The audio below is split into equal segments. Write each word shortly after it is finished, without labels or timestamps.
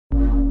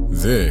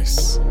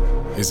This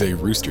is a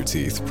Rooster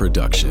Teeth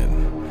production.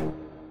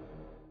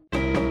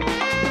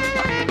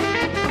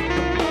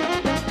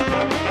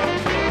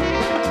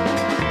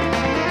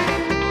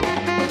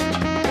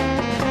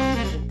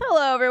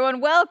 Hello, everyone.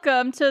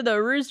 Welcome to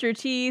the Rooster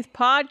Teeth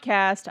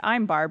podcast.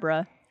 I'm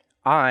Barbara.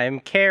 I'm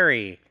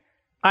Carrie.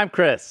 I'm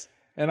Chris.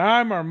 And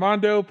I'm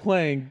Armando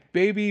playing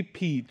Baby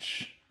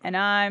Peach. And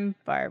I'm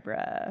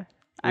Barbara.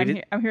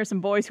 I'm here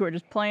some boys who are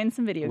just playing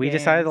some video games. We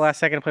decided the last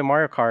second to play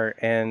Mario Kart,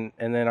 and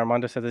then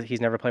Armando said that he's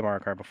never played Mario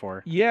Kart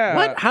before. Yeah.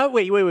 What? How?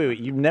 Wait.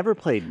 You've never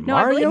played No,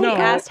 I Mario? believe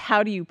he asked,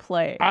 how do you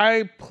play?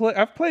 I've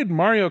played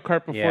Mario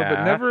Kart before, Yeah.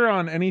 but never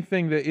on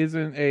anything that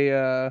isn't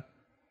a...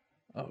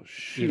 oh,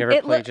 shoot. You never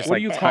It played look- just What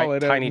like do you call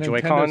it? tiny a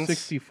Joy-Cons? Nintendo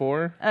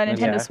 64? A Nintendo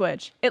Yeah.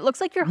 Switch. It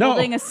looks like you're No.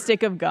 holding a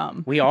stick of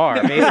gum We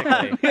are,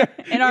 basically.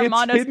 in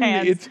Armando's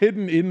hands. It's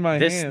hidden in my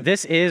hand.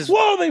 This is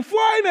Whoa, they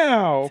fly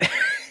now!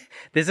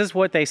 this is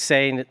what they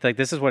say. Like,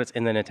 this is what it's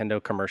in the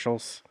Nintendo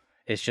commercials.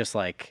 It's just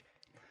like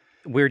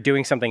we're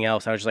doing something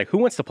else. I was just like, who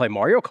wants to play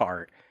Mario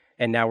Kart?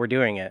 And now we're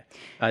doing it.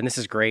 And this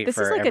is great This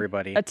for is like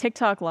everybody. a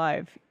TikTok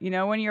live. You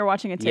know, when you're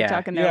watching a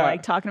TikTok and they're Yeah.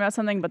 like talking about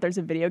something, but there's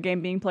a video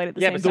game being played at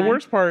the Yeah, same but time. the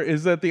worst part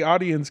is that the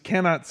audience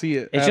cannot see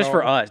it. It's at just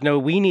for all. us. No,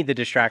 we need the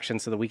distraction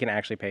so that we can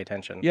actually pay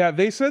attention. Yeah,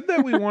 they said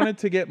that we wanted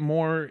to get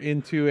more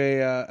into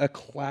a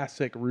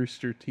classic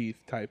Rooster Teeth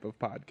type of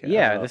podcast.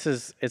 Yeah,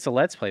 it's a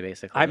Let's Play,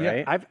 basically,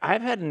 right?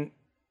 I've had an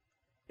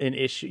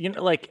issue. You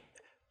know, like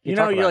You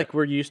talk you're about like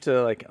we're used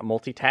to like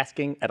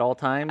multitasking at all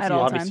times. At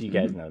all Obviously, times. you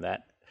guys know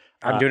that.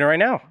 I'm doing it right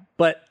now.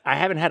 But I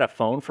haven't had a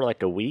phone for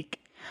like a week,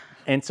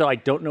 and so I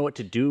don't know what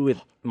to do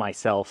with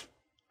myself.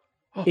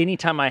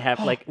 Anytime I have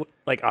like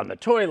on the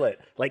toilet,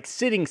 like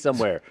sitting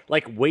somewhere,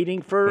 like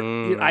waiting for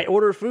I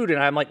order food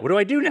and I'm like, what do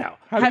I do now?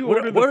 How do you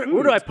order the Where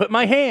food? do I put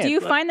my hand? Do you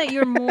find that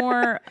you're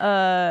more,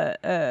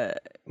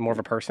 More of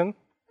a person?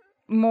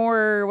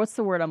 what's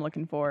the word I'm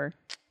looking for?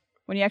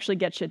 When you actually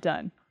get shit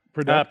done.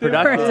 Productive?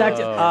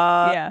 Productive.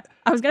 Uh, Yeah.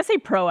 I was going to say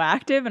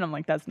proactive, and I'm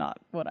like, that's not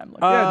what I'm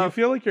looking Yeah, do you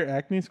feel like your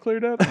acne's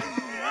cleared up?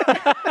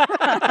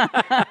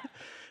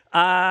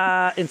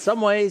 In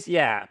some ways,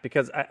 yeah,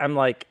 because I'm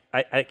like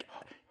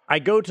I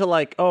go to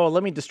like, oh,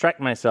 let me distract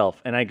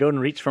myself, and I go and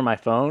reach for my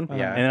phone,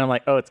 Yeah. and then I'm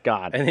like, oh, it's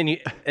gone. And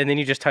then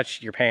you just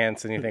touch your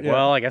pants and you think,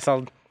 well, I guess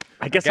I'll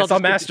guess I'll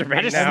just masturbate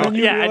I just- now. And then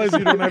you Yeah, I realize just-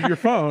 you don't have your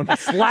phone.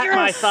 slap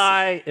my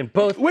thigh in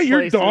both. Wait,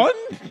 you're places. done?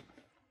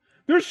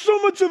 There's so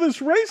much of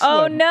this race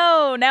Oh, left.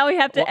 no. Now we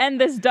have to end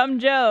this dumb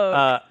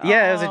joke.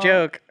 Yeah, it was a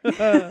joke.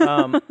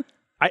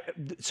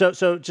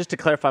 So just to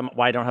clarify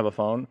why I don't have a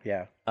phone.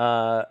 Yeah.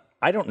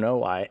 I don't know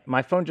why.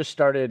 My phone just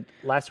started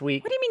last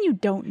week. What do you mean you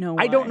don't know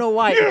why? I don't know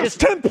why. It Yes, just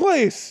 10th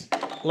place!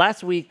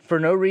 last week for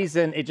no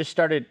reason it just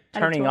started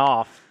turning 12.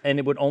 off, and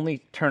it would only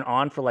turn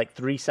on for like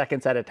 3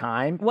 seconds at a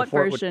time. What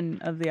before it would- version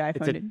of the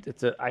iPhone did?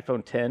 It's an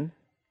iPhone 10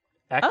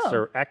 X Oh.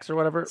 or X or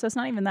whatever. So it's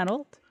not even that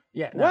old.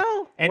 Yeah. no.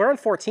 Well, And- we're on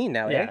 14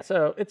 now, yeah.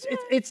 So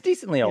it's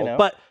decently old, know.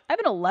 but I have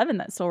an 11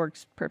 that still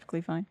works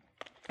perfectly fine.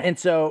 and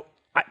so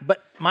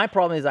but my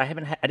problem is I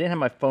didn't have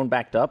my phone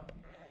backed up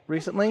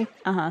recently.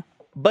 Uh-huh.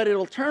 But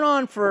it'll turn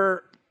on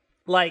for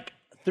like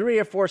 3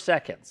 or 4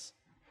 seconds.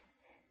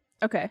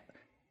 Okay.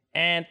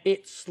 And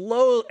it's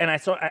slow, and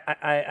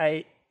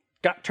I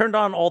got turned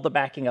on all the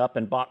backing up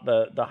and bought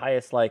the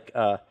highest like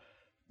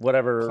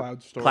whatever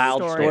Cloud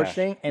storage. storage Yeah.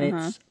 thing,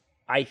 and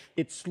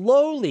it's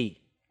slowly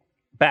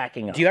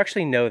backing up. do you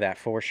actually know that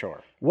for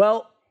sure?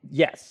 Well,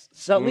 yes.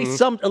 So at least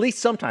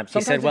sometimes.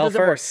 Sometimes said, it "Well, doesn't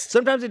work. first."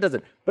 Sometimes it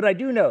doesn't. But I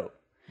do know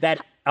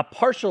that a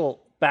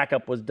partial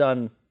backup was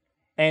done,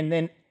 and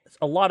then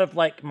a lot of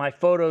like my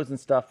photos and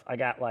stuff I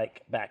got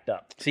like backed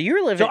up. So you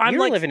were living I'm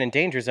like- living in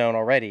danger zone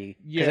already.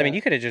 Because I mean, Yeah.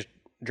 you could have just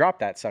dropped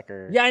that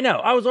sucker. Yeah, I know.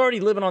 I was already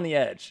living on the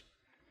edge.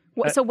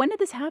 So when did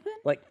this happen?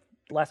 Like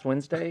last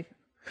Wednesday.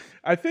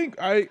 I think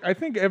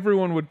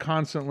everyone would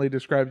constantly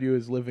describe you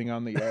as living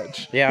on the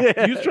edge.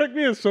 Yeah. You strike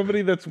me as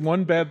somebody that's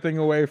one bad thing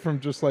away from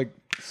just like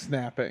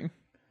snapping.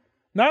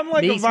 Not in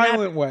like Me a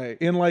violent way.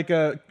 In like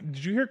a,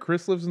 did you hear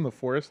Chris lives in the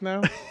forest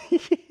now?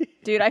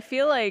 Dude, I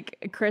feel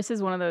like Chris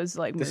is one of those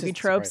like This movie is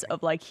tropes surprising.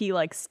 of like he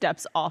like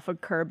steps off a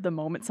curb the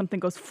moment something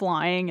goes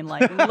flying and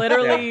like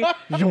literally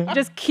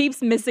just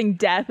keeps missing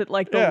death at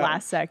like the Yeah.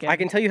 last second. I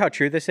can tell you how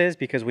true this is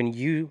because when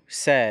you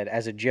said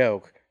as a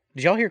joke,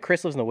 did y'all hear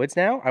Chris lives in the woods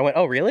now? I went,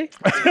 oh, really?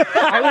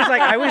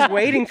 I was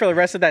waiting for the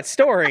rest of that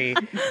story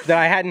that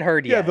I hadn't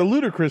heard Yeah, yet. the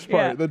ludicrous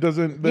part Yeah. that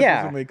doesn't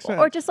make sense.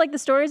 Or just like the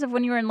stories of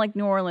when you were in like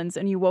New Orleans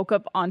and you woke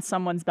up on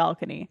someone's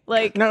balcony.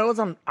 Like No, it was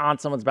on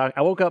someone's back.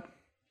 I woke up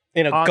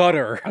in a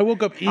gutter. I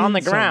woke up on the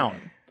in ground.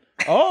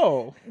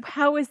 Oh,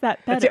 how is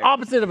that better? It's the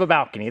opposite of a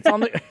balcony. It's on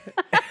the.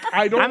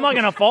 I don't. I'm not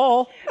gonna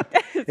fall.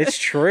 It's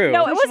true.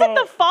 No, it First of wasn't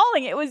all- the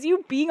falling. It was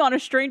you being on a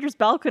stranger's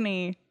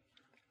balcony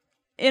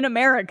in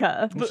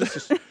America.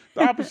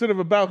 The opposite of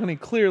a balcony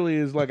clearly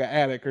is like an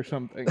attic or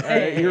something.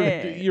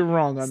 You're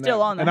wrong on Still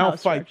that. on the and I'll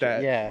house fight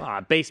structure. that. Yeah.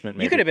 Basement.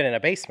 Maybe. You could have been in a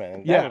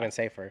basement. That Yeah. would have been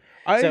safer.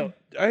 I So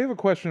I have a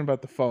question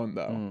about the phone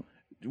though.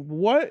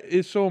 what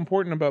is so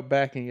important about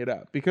backing it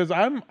up? Because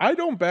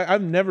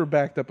I've never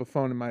backed up a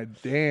phone in my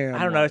damn. I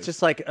don't know. life. It's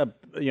just like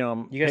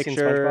You guys seen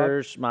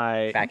pictures.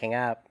 My Backing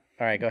up.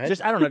 All right, go ahead.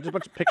 just I don't know. Just a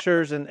bunch of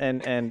pictures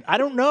and I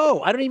don't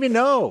know. I don't even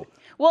know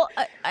Well, for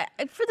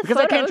the because photos,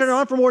 I can't turn it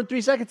on for more than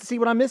 3 seconds to see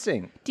what I'm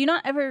missing. do you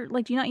not ever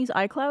do you not use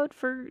iCloud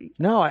for?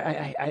 No,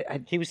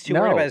 I he was too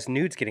no. worried about his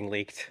nudes getting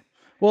leaked.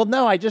 Well,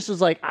 no, I just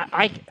was like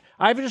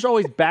I've just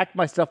always backed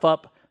my stuff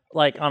up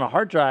like on a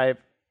hard drive.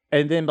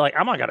 And then, like,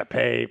 I'm not gonna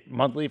pay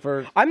monthly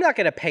for. I'm not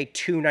gonna pay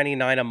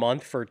 $2.99 a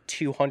month for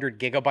 200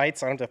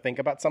 gigabytes. I don't have to think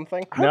about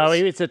something. No,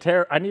 it's a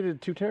tera. I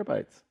needed 2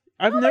 terabytes.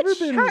 I've never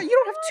been. You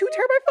don't have 2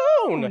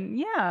 terabyte phone.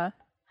 Yeah.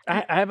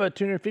 I have a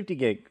 250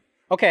 gig.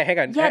 Okay, hang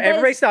on. Yeah,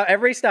 Everybody stop.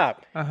 Everybody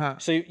stop. Uh-huh.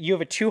 So you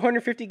have a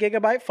 250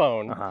 gigabyte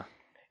phone,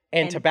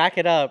 and to back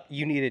it up,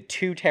 you needed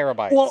 2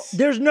 terabytes. Well,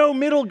 there's no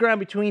middle ground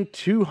between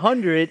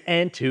 200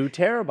 and 2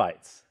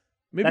 terabytes.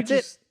 Maybe That's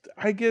just.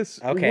 I guess.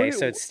 okay,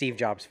 so it's Steve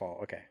Jobs' fault.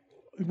 Okay.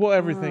 Well,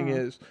 everything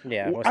is.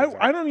 Yeah, Well, most of the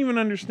time. I don't even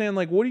understand.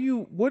 Like, what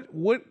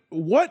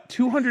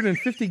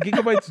 250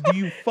 gigabytes do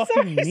you fucking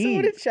Someone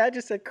need? in chat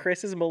just said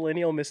Chris is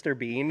Millennial Mr.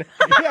 Bean.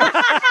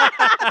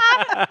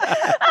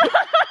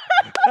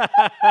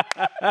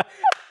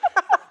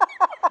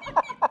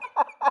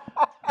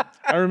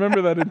 I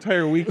remember that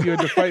entire week you had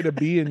to fight a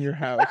bee in your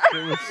house.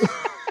 It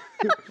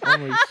was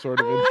only sort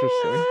of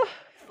interesting.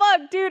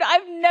 Fuck, dude,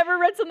 I've never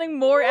read something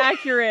more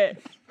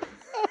accurate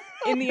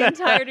in the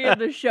entirety of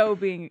the show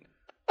being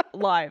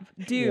live,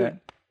 dude. Yeah.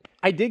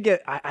 I did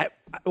get.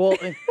 Well,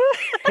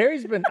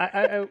 Carrie's been.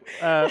 I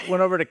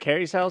went over to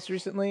Carrie's house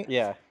recently.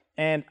 Yeah.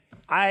 And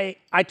I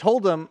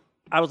told him,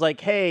 I was like,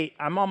 hey,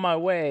 I'm on my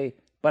way,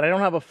 but I don't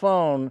have a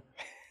phone.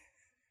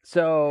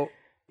 So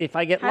if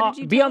I get How lost,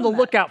 did you be tell on the him that?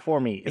 lookout for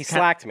me. He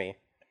slacked me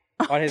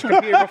on his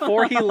computer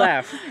before he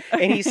left,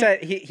 and he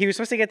said he was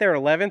supposed to get there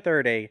at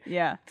 11:30.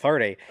 Yeah.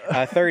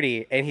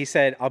 30, and he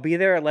said, "I'll be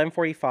there at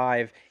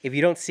 11:45. If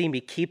you don't see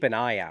me, keep an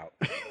eye out."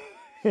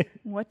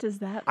 What does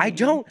that mean? I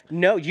don't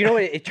know. You know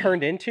what it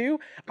turned into?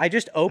 I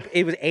just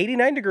it was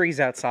 89 degrees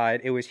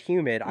outside. It was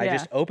humid. I Yeah.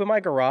 just opened my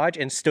garage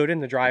and stood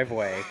in the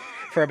driveway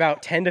for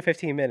about 10 to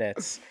 15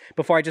 minutes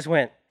before I just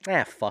went,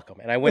 fuck them,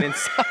 and I went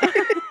inside.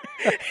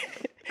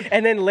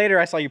 And then later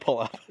I saw you pull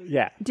up.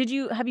 Yeah.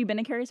 Have you been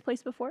to Carrie's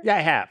place before? Yeah, I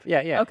have.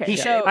 Yeah. Okay,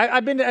 Yeah. so-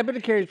 I've been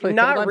to Carrie's place, a couple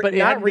Not times, but it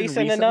hadn't been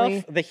recent recently,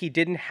 enough that he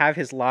didn't have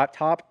his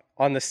laptop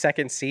on the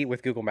second seat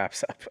with Google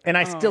Maps up. and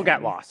I still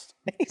got lost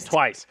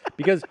twice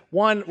because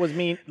one was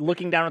me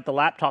looking down at the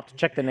laptop to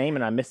check the name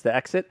and I missed the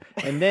exit,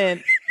 and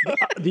then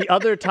the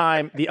other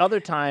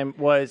time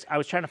was I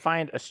was trying to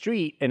find a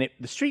street and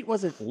the street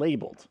wasn't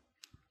labeled.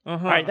 All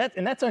right,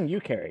 that's on you,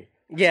 Carrie.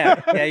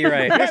 Yeah, you're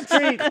right.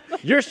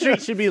 Your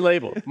street should be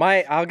labeled.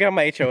 I'll get on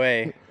my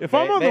HOA. If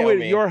I'm on the way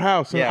to your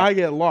house and Yeah. I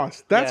get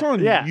lost, that's Yeah.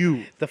 on Yeah.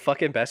 you. The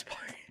fucking best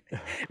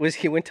part was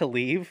he went to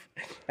leave,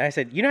 and I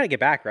said, "You know how to get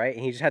back, right?"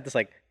 And he just had this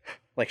like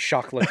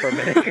shock look for a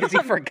minute because he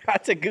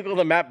forgot to Google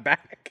the map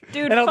back.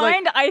 Dude, And I was like-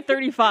 find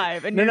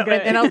I-35 and you're No,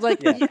 good. and I was like,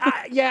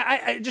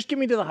 I just give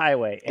me to the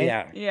highway.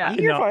 And Yeah.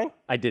 You're no, fine.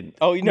 I didn't.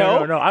 Oh,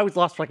 no? No, I was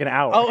lost for like an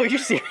hour. Oh, you're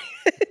serious?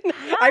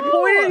 I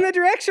pointed in the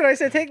direction. I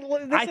said,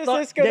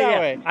 let's go that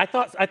way. I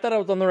thought I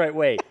was on the right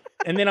way,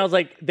 and then I was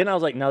like,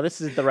 no,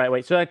 this is the right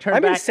way. So I turned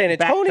I'm back. in San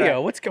Antonio.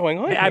 backtracked. What's going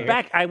on I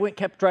here?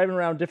 kept driving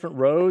around different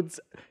roads.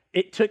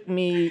 It took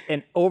me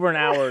over an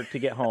hour to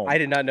get home. I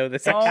did not know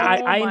this. Oh,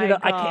 I ended my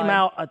up. I came God.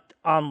 out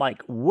on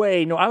like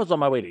I was on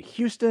my way to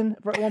Houston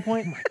at one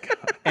point. Oh my God.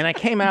 And I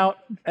came out.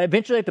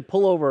 Eventually, I had to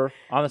pull over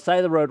on the side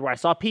of the road where I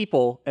saw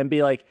people and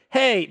be like,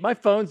 "Hey, my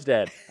phone's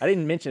dead." I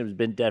didn't mention it's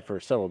been dead for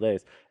several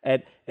days,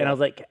 and I was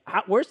like,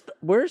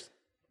 "Where's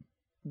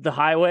the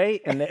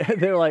highway?" And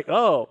they're like,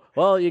 "Oh,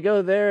 well, you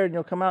go there and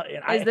you'll come out."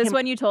 And Is this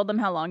when you told them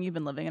how long you've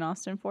been living in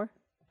Austin for?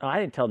 Oh, I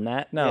didn't tell them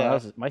that. No, Yeah. that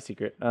was my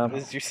secret.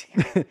 This is your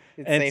secret.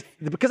 It's And safe.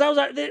 because I was,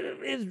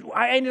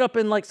 I ended up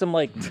in like some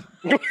like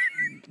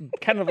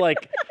kind of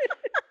like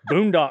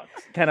boondocks,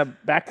 kind of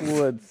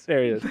backwoods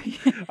areas.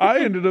 I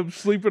ended up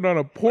sleeping on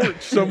a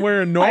porch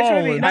somewhere in New I just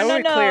wanna be- Orleans. I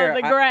wanna clear,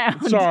 the I-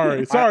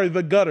 ground. Sorry,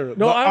 the gutter.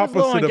 No, the I was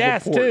low opposite on of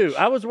gas a porch. too.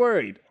 I was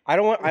worried. I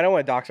don't want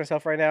to dox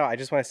myself right now. I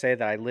just want to say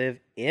that I live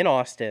in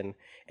Austin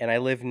and I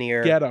live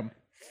near Get him.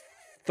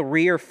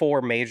 3 or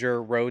 4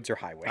 major roads or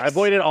highways. I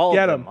avoided all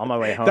Get of them him. on my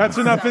way home. That's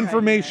enough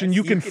information.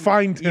 You can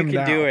find You him can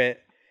now. do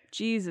it.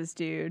 Jesus,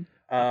 dude.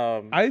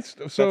 So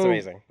That's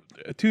amazing.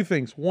 2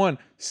 things. One,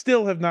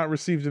 still have not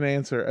received an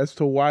answer as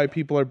to why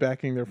people are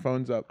backing their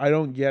phones up. I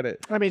don't get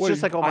it. I mean, it's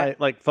just like all my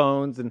like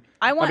phones and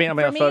I want mean,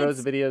 for me, photos,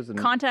 it's and videos, and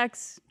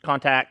contacts,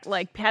 contacts.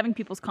 like having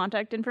people's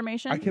contact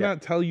information. I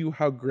cannot tell you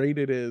how great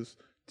it is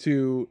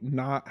to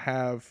not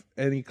have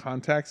any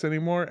contacts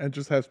anymore and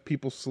just have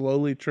people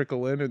slowly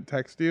trickle in and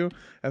text you,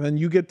 and then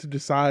you get to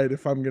decide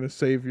if I'm going to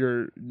save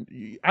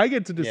I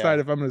get to decide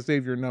if I'm going to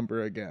save your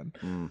number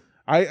again.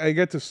 I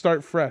get to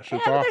start fresh. Yeah,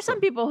 It's but awesome. there's some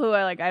people who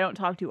I don't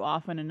talk to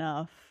often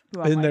enough.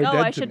 Who I'm And like, they're oh,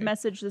 dead I to should me.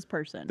 message this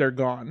person. They're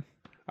gone.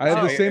 I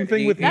had the same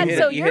thing with you That's hit-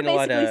 so you you're hit a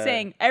lot basically of-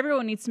 saying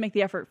everyone needs to make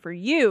the effort for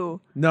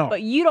you, No.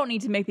 but you don't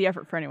need to make the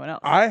effort for anyone else.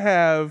 I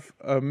have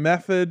a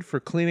method for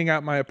cleaning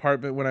out my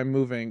apartment when I'm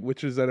moving,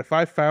 which is that if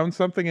I found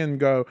something and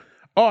go,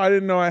 oh, I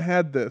didn't know I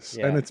had this,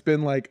 and Yeah. it's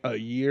been like a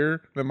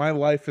year, then my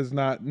life has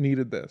not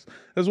needed this.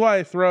 That's why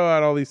I throw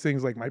out all these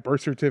things like my birth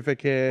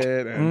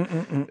certificate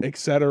and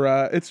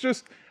etc. It's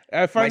just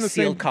I My find the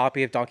sealed same.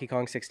 copy of Donkey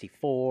Kong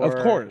 64.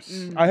 Of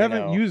course, I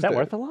haven't know. used Is that it.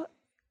 worth a lot?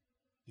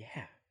 Yeah.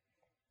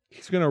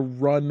 He's gonna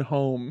run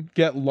home,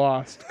 get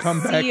lost,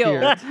 come back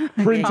here, Sealed.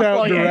 print out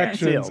Oh, yeah,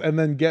 directions, sealed. and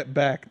then get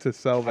back to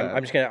sell that.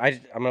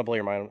 I'm gonna blow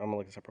your mind. I'm gonna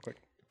look this up real quick.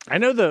 I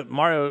know the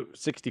Mario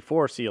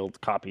 64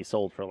 sealed copy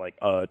sold for like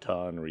a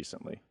ton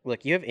recently.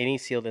 Look, you have any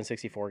sealed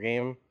N64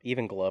 game,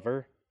 even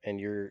Glover, and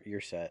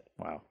you're set,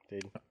 Wow.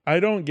 dude. I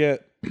don't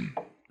get.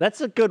 That's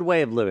a good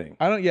way of living.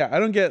 I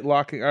don't get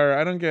locking, or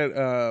I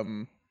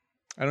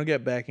don't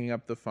get backing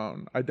up the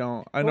phone. I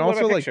don't. And Well, what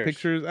also about like pictures?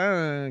 pictures. I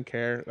don't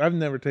care.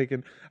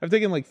 I've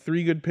taken like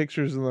 3 good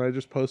pictures and then I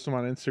just post them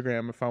on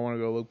Instagram if I want to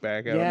go look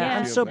back at them. Yeah, and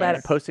I'm see so them bad back.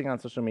 at posting on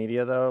social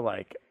media though.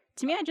 Like,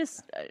 To me, I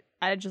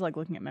just like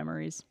looking at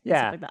memories. and Yeah,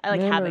 stuff like that. I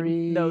like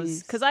having those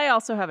memories. because I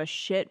also have a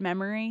shit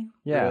memory,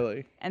 yeah,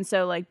 Really. and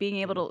so like being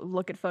able to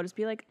look at photos,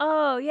 be like,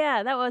 oh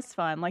yeah, that was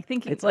fun. Like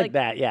thinking, it's like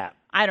that. Yeah,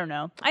 I don't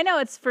know. I know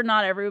it's for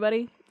not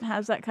everybody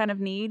has that kind of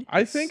need.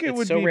 I think it It's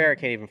would so be rare I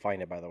can't even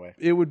find it. By the way,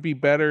 it would be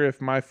better if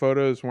my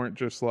photos weren't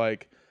just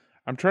like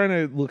I'm trying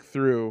to look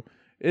through.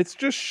 It's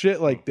just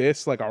shit like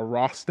this, like a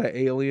Rasta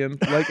alien.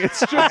 Like it's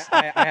just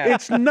I have.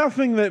 it's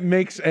nothing that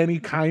makes any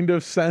kind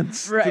of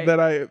sense Right. that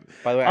I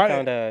By the way, I I-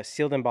 found a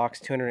sealed in box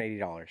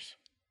 $280.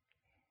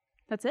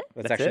 That's it.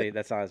 That's That's actually it?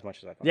 that's not as much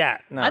as I thought. yeah.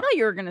 No, I thought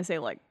you were gonna say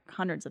like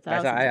hundreds of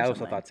thousands. I or also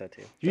something. thought so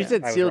too. you Yeah,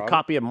 said I was sealed wrong.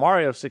 copy of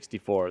Mario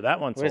 64. That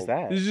one What is sold.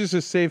 that? This is just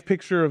a safe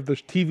picture of the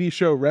TV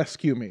show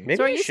Rescue Me. Maybe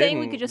So are you you saying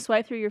we could shouldn't- just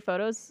swipe through your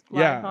photos live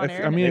Yeah, on if,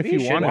 air? I mean, Maybe if you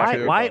you shouldn't wanted have to.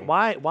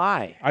 your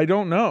Why? I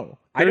don't know.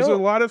 I There's a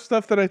don't- lot of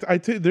stuff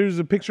that there's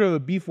a picture of the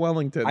beef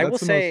Wellington. I That's will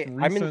the say,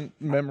 most I'm in- recent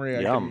memory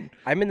I Yum. can.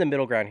 I'm in the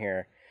middle ground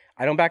here.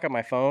 I don't back up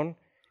my phone.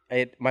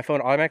 My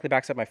phone automatically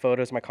backs up my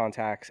photos, my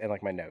contacts, and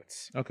like my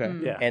notes. Okay.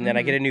 Mm. Yeah. And then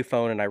I get a new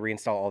phone and I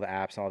reinstall all the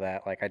apps and all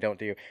that. Like I don't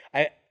do.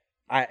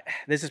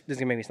 This is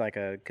gonna make me sound like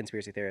a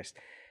conspiracy theorist.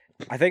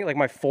 I think like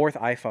my 4th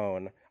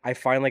iPhone, I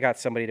finally got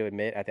somebody to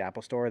admit at the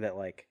Apple Store that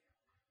like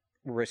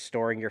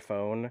restoring your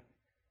phone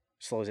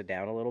slows it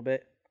down a little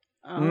bit.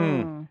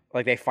 Oh.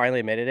 Like they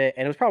finally admitted it,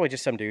 and it was probably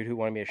just some dude who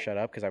wanted me to shut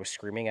up because I was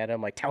screaming at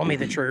him like, "Tell me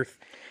the truth."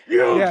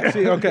 Yeah.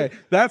 See. Okay.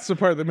 That's the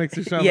part that makes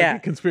you sound Yeah.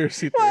 like a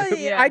conspiracy Well,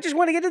 theorist. Yeah. I just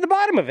want to get to the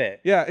bottom of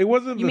it. Yeah. It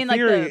wasn't You the mean like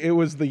theory. the- it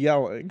was the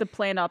yelling. The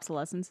planned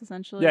obsolescence,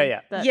 essentially. Yeah,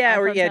 yeah. that Yeah,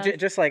 or iPhones yeah, have?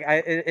 just like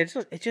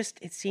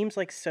it seems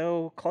like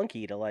so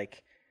clunky to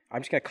like.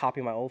 I'm just gonna copy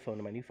my old phone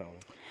to my new phone.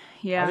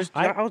 yeah.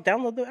 I'll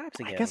download the apps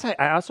again. I guess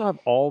I also have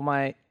all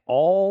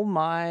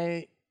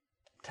my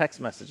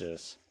text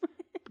messages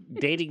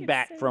dating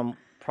back from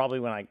probably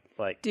when I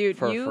like Dude,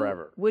 for you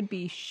forever. would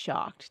be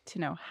shocked to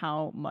know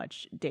how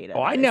much data.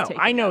 Oh, I that is know. taking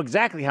I know up.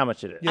 exactly how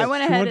much it is. Yeah, I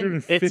went ahead and-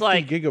 250 It's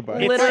like gigabytes.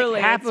 It's Literally,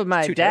 like half it's of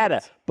my 2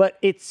 data, terabytes. but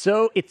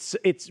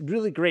it's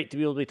really great to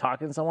be able to be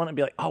talking to someone and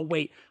be like, oh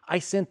wait, I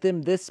sent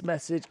them this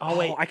message. Oh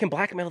wait, I can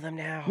blackmail them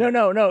now.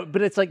 no,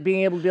 but it's like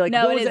being able to be like,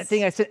 No, what it was that is-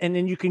 thing I sent? And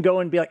then you can go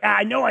and be like,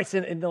 I know I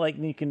sent it, and then like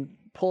and you can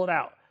pull it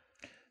out.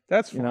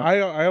 That's know?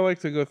 I like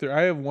to go through.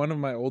 I have one of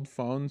my old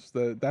phones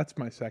that's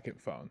my second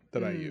phone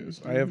that I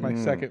use. I have my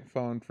second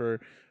phone for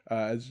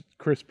as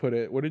Chris put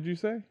it. What did you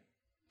say?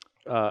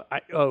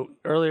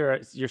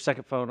 Earlier your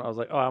second phone, I was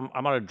like, oh,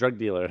 I'm on a drug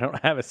dealer. I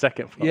don't have a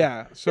second phone.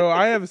 Yeah. So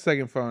I have a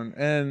second phone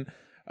and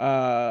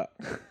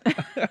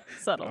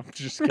Subtle.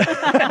 just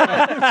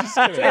kidding.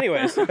 So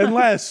anyways,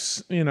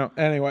 Unless,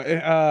 anyway,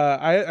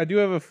 I do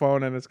have a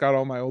phone and it's got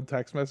all my old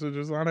text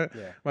messages on it.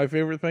 Yeah. My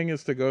favorite thing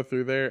is to go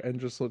through there and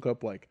just look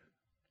up like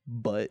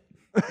butt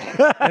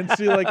and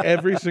see like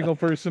every single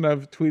person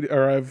I've tweeted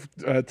or I've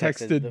the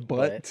texted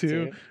butt butt to,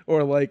 to.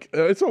 or like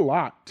it's a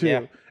lot too.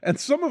 Yeah. And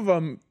some of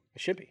them,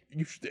 it should be.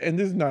 and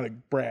this is not a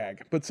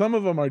brag, but some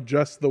of them are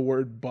just the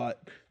word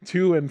butt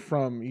to and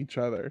from each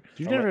other.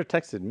 You've never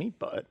texted me,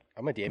 bud.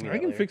 I'm gonna DM you. I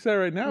can later. fix that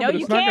right now, No, but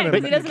you it's not can't, gonna,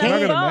 because he doesn't it's not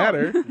have a gonna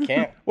phone. matter. You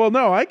can't. Well,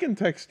 no, I can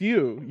text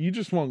you. You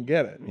just won't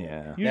get it.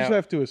 Yeah. You just Now-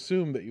 have to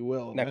assume that you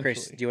will. Now, Chris,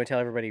 eventually. do you want to tell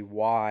everybody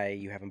why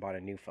you haven't bought a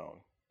new phone?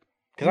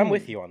 Because I'm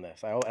with you on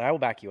this. I will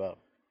back you up.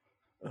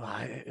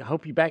 I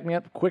hope you back me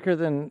up quicker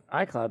than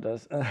iCloud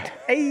does.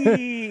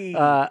 Hey.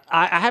 I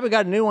haven't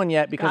got a new one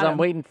yet because Got I'm him.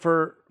 waiting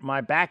for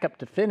my backup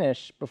to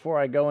finish before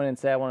I go in and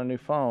say I want a new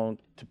phone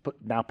to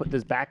put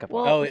this backup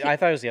Well, on. I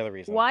thought it was the other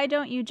reason. Why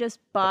don't you just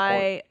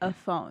buy a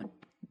phone?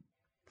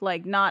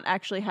 Like, not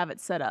actually have it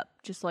set up.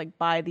 Just like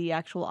buy the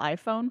actual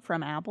iPhone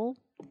from Apple,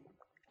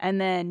 and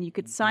then you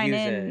could sign Use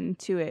it. in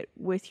to it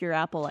with your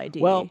Apple ID.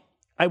 Well,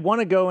 I want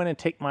to go in and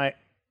take my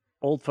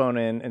old phone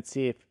in and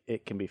see if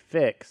it can be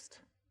fixed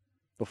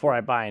before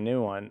I buy a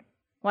new one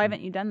why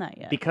haven't you done that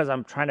yet? because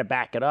I'm trying to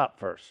back it up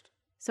first.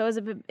 So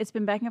it's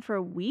been backing up for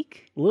a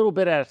week. A little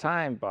bit at a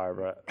time,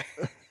 Barbara.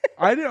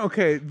 I didn't.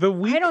 Okay, the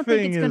week I don't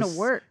thing think it's is gonna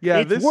work. Yeah,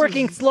 it's this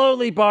working is,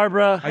 slowly,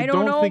 Barbara. I don't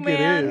don't know, think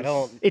man. it I is.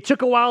 don't. It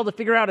took a while to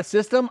figure out a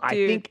system. I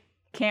Dude, think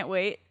can't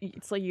wait.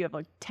 It's like you have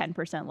like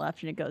 10%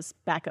 left and it goes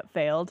backup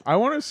failed. I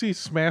want to see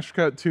Smash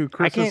Cut to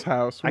Chris's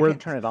house. I Where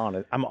can't turn it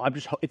on. I'm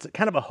just. It's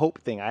kind of a hope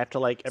thing. I have to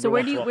like. So every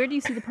once in a while- where do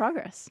you see the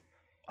progress?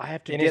 I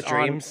have to In get his on.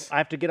 dreams? I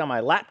have to get on my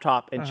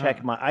laptop and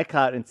check my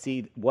iCloud and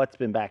see what's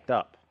been backed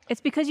up.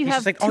 It's because you He's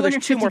have just like, oh,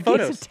 there's 2 more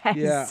 250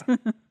 gigs photos. of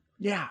text. Yeah.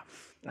 Yeah,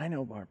 I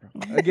know, Barbara.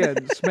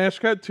 again, Smash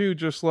Cut to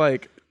just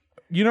like.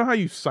 You know how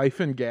you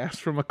siphon gas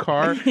from a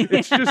car?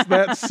 It's just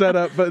that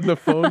setup, but the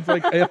phone's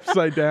like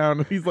upside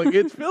down. He's like,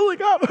 it's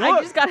filling up. I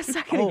Look. just got a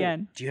second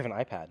again. Do you have an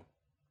iPad?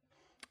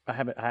 I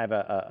have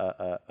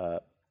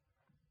a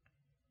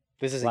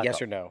This is a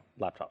yes or no.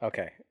 laptop.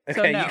 Okay.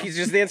 So Okay. no.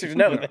 Just the answer is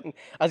no. Then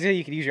I was gonna say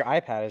you could use your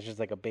iPad as just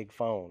like a big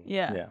phone.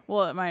 Yeah. Yeah.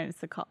 Well, mine is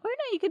the call. Oh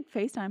no, you could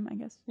FaceTime, I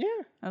guess. Yeah.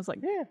 I was like,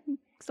 Yeah.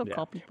 still Yeah.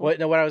 call people. Well,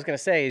 no. What I was gonna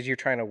say is you're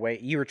trying to wait.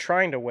 You were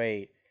trying to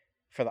wait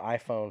for the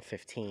iPhone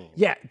 15.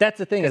 Yeah, that's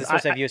the thing. Because Is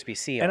it's supposed to have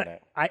USB-C on and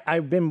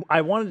it.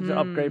 I wanted to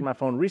upgrade my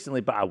phone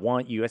recently, but I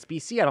want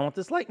USB-C. I don't want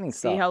this Lightning See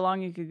stuff. how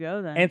long you could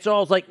go then. And so I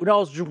was like, I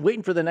was just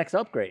waiting for the next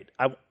upgrade.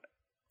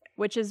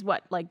 Which is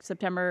what, like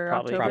September,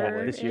 Probably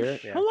October this year.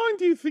 Yeah. How long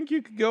do you think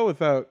you could go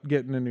without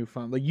getting a new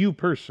phone? Like you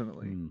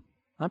personally?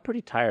 I'm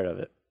pretty tired of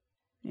it.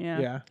 Yeah.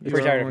 Yeah. Pretty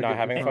You tired don't of wanna not get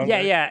having your a phone? Yeah,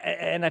 yeah,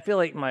 and I feel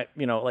like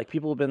like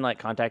people have been like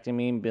contacting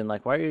me and been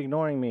like, "Why are you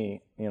ignoring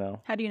me?"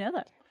 How do you know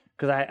that?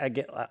 Because I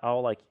get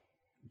all like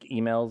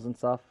emails and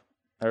stuff,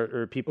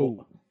 or people.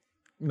 Ooh.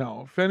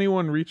 No, if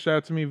anyone reached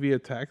out to me via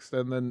text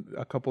and then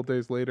a couple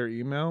days later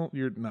email,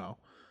 you're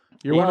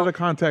one of the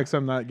contacts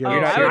I'm not getting.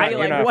 You're not- I you're would not- be you're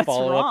like, not a what's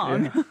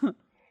follow-up, wrong?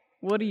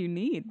 What do you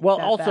need? Well,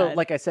 that also, bad?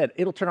 like I said,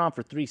 it'll turn on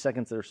for 3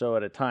 seconds or so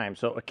at a time.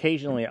 So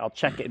occasionally I'll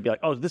check it and be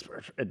like, "Oh, this,"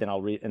 and then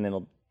I'll read, and then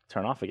it'll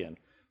turn off again.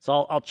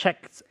 So I'll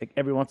check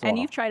every once in a And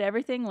while. you've tried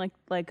everything,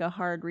 like a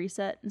hard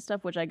reset and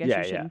stuff, which I guess Yeah,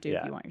 you shouldn't do yeah.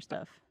 if you want your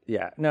stuff.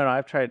 Yeah, no,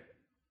 I've tried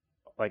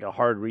like a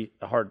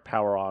hard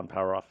power on,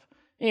 power off.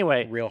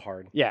 Anyway, Real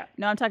hard. yeah.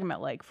 No, I'm talking about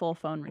like full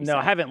phone reset. No,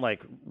 I haven't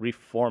like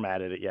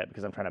reformatted it yet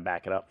because I'm trying to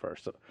back it up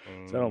first, so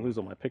I don't lose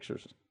all my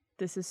pictures.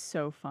 This is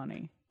so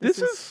funny. I'm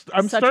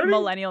such starting. a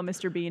millennial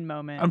Mr. Bean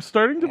moment. I'm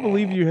starting to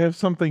believe you have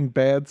something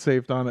bad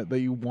saved on it that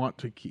you want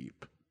to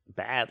keep.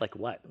 Bad, like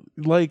what?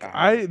 Like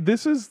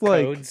this is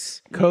like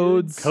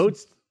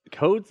Codes.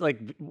 Codes like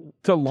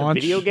to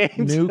launch video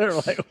games or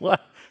nukes, like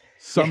what?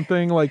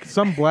 something like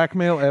some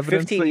blackmail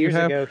evidence 15 that you years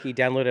have. ago, he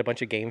downloaded a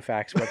bunch of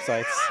GameFAQs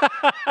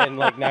websites, and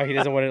like now he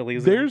doesn't want to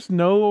leave them. There's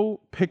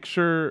no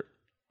picture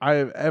I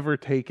have ever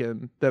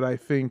taken that I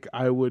think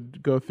I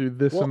would go through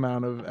this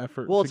amount of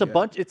effort. Well, to it's a get.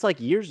 bunch. It's like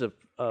years of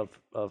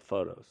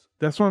photos.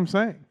 That's what I'm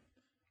saying.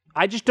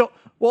 I just don't.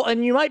 Well,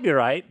 and you might be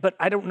right, but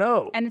I don't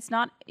know. and it's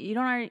not. You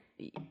don't already.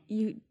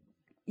 You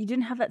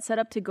didn't have that set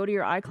up to go to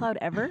your iCloud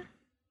ever.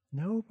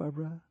 No,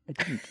 Barbara, I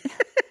didn't.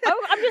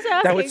 Oh, I'm just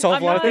asking. That would solve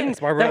I'm a lot of not- things,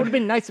 That would Barbara. have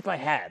been nice if I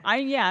had.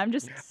 I'm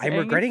just. I'm saying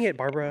regretting if- it,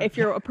 Barbara. If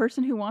you're a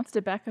person who wants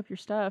to back up your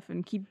stuff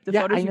and keep the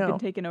Yeah, photos I you've been know.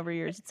 taking over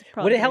years, it's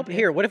probably Would it a good help idea.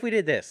 here? What if we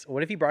did this?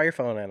 What if you brought your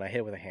phone and I hit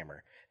it with a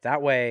hammer?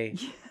 That way,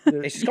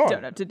 it's just You gone.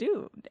 don't have to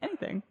do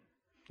anything.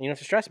 You don't have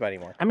to stress about it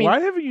anymore. I mean,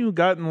 Why haven't you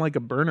gotten like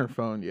a burner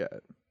phone yet?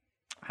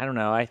 I don't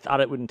know. I thought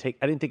it wouldn't take.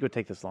 I didn't think it would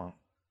take this long.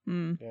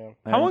 Yeah.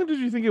 How long did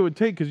you think it would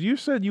take? Because you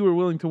said you were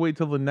willing to wait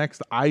till the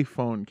next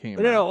iPhone came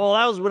No, out. no. Well,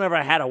 that was whenever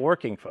I had a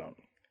working phone.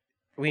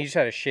 When you just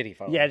had a shitty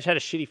phone. Yeah, I just had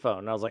a shitty phone,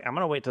 and I was like, I'm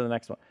gonna wait till the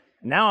next one.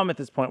 Now I'm at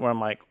this point where I'm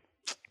like,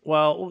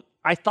 well,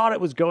 I thought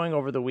it was going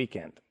over the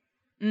weekend,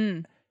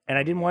 and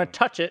I didn't want to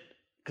touch it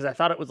because I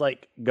thought it was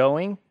like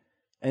going,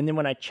 and then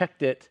when I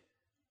checked it,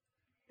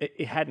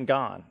 it hadn't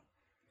gone.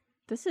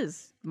 This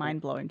is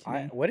mind blowing to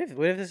me. What if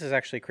this is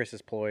actually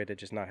Chris's ploy to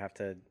just not have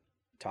to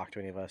talk to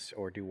any of us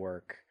or do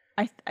work?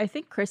 I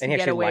think Chris And can he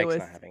get actually away likes with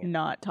not having it.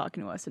 not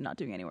talking to us and not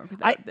doing any work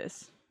without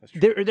this. That's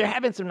true. There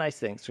have been some nice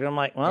things. So I'm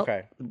like, well,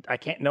 Okay. I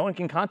can't. No one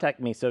can contact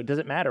me, so it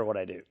doesn't matter what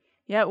I do.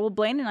 Yeah, well,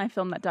 Blaine and I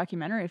filmed that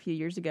documentary a few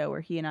years ago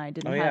where he and I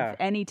didn't Oh, have yeah.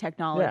 any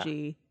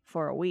technology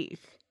for a week,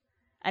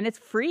 and it's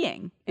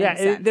freeing. In Yeah, a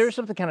sense, there's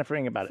something kind of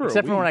freeing about it, For a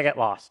except for when week. I get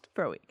lost.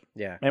 for a week.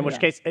 Yeah. In which Yeah.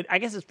 case, I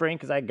guess it's freeing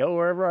because I go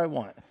wherever I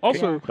want.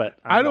 Also, But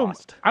I I'm don't.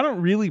 lost. I don't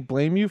really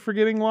blame you for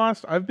getting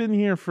lost. I've been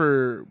here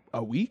for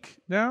a week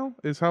now.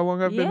 Is how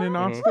long I've been in Yeah,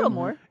 Austin. a little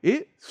more.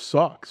 It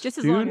sucks. Just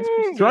as dude. long as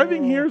Chris is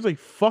Driving here is a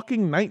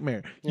fucking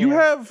nightmare.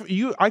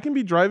 I can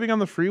be driving on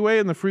the freeway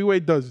and the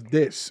freeway does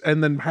this,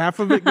 and then half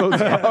of it goes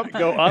up.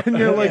 Go up. And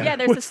you're like, Yeah,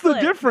 there's a what's the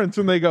split. difference?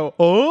 And they go,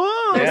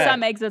 oh. There's Yeah.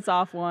 some exits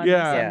off one.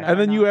 Yeah, some and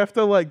then you not. have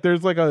to like.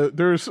 There's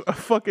a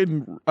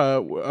fucking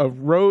a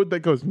road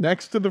that goes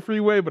next to the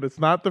freeway, but but it's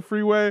not the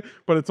freeway.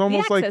 But it's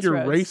almost like access you're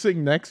roads.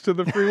 racing next to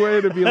the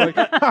freeway to be like,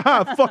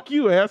 haha, fuck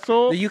you,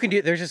 asshole. You can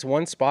do. There's just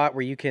one spot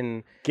where you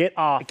can Get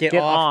off, get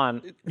get off,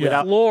 on,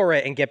 without floor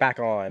it, and get back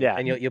on. Yeah.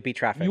 and you'll beat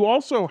traffic. You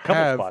also couple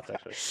have spots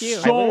actually.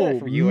 Cute. I learned so that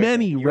from you, I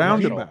many think. You're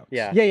emotional. roundabouts.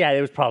 Yeah. Yeah,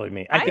 it was probably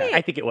me.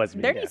 I think it was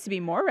me. There yeah. needs to be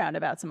more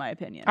roundabouts, in my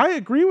opinion. I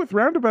agree with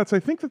roundabouts. I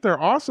think that they're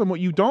awesome. What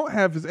you don't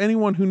have is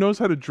anyone who knows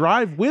how to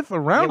drive with a Yeah,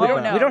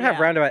 roundabout. no. we don't have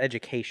yeah. roundabout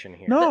education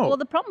here. No. Well,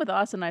 the problem with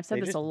Austin, I've said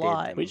They this just a did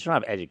lot, We just don't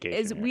have education.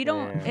 is here. we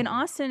don't in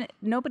Austin.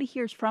 Nobody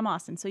here's from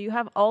Austin, so you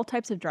have all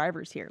types of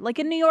drivers here. Like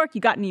in New York,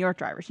 you got New York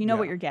drivers. You know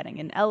what you're getting.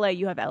 In LA,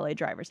 you have LA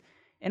drivers.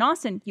 In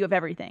Austin, you have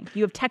everything.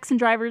 You have Texan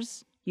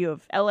drivers. You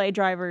have LA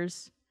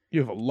drivers.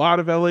 You have a lot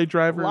of LA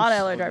drivers. A lot of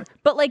LA drivers.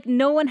 But like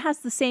no one has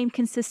the same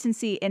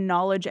consistency in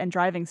knowledge and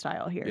driving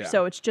style here. Yeah.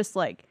 So it's just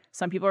like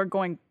some people are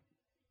going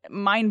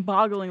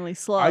mind-bogglingly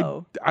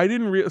slow. I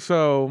didn't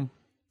so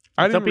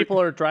I didn't Some people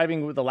are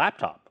driving with a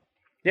laptop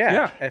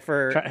Yeah, and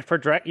for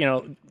direct,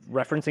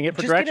 referencing it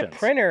for just directions. get a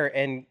printer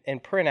and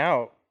print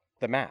out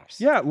the maps.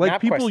 Yeah, like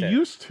Map people quest it.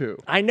 used to.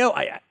 I know,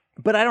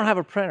 but I don't have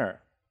a printer.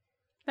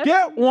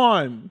 Get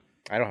one.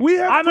 I don't. We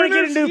have I'm gonna get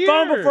a printers new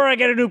phone here. before I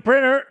get a new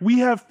printer. We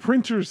have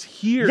printers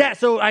here. Yeah,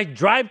 so I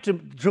drive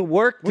to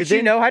work. Which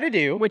you know how to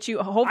do. which you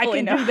I hopefully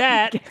can know. do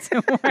that.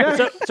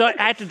 so I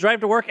have to drive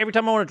to work every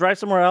time I want to drive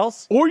somewhere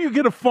else. Or you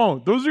get a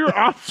phone. Those are your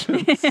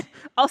options.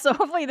 Also,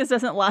 hopefully this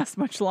doesn't last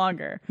much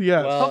longer.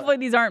 Yes. Well, Hopefully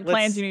these aren't let's-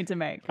 plans you need to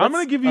make. I'm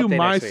going to give you update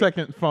my next week.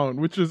 second phone,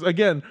 which is,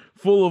 again,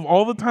 full of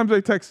all the times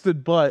I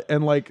texted butt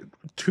and like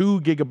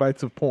 2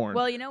 gigabytes of porn.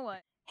 Well, you know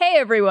what? Hey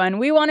everyone,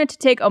 we wanted to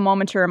take a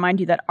moment to remind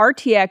you that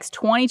RTX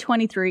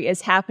 2023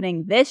 is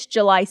happening this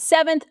July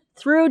 7th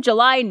through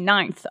July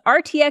 9th.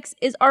 RTX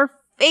is our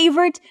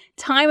favorite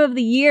time of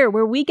the year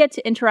where we get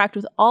to interact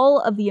with all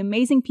of the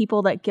amazing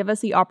people that give us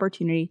the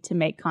opportunity to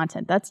make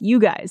content. That's you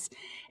guys.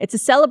 It's a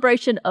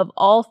celebration of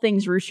all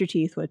things Rooster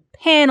Teeth with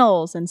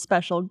panels and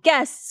special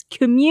guests,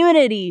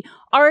 community,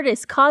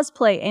 artists,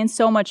 cosplay, and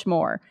so much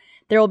more.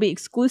 There will be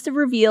exclusive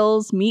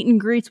reveals, meet and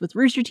greets with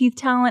Rooster Teeth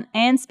talent,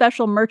 and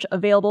special merch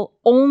available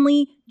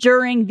only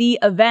during the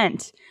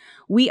event.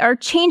 We are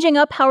changing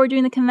up how we're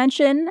doing the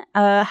convention,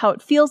 how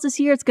it feels this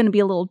year. It's going to be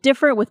a little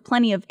different with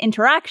plenty of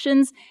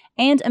interactions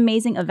and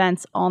amazing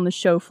events on the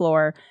show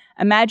floor.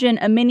 Imagine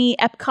a mini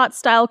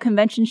Epcot-style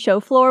convention show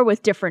floor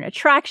with different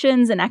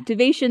attractions and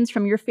activations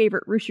from your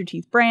favorite Rooster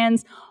Teeth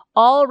brands,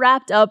 all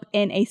wrapped up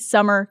in a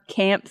summer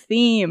camp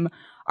theme.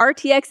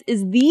 RTX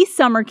is the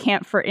summer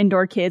camp for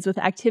indoor kids with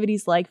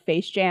activities like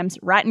Face Jam's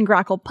Rat and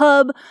Grackle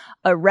Pub,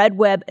 a Red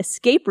Web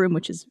escape room,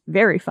 which is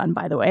very fun,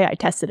 by the way. I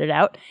tested it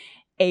out.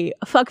 A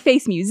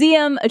Fuckface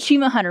Museum,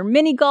 Achievement Hunter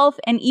Mini Golf,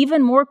 and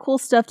even more cool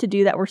stuff to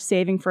do that we're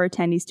saving for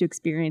attendees to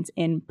experience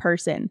in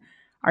person.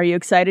 Are you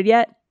excited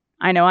yet?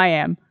 I know I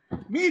am.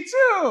 Me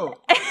too.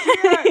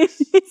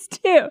 Us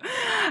too.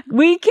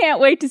 We can't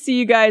wait to see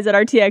you guys at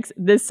RTX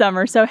this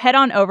summer. So head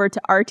on over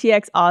to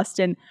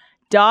rtxaustin.com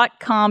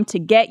to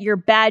get your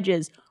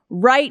badges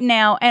right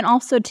now and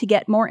also to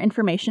get more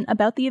information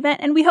about the event.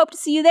 And we hope to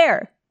see you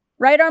there.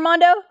 Right,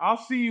 Armando? I'll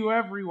see you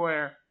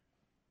everywhere.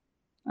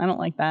 I don't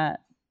like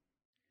that.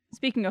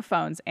 Speaking of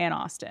phones and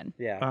Austin,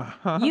 Yeah,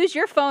 Uh-huh. use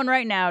your phone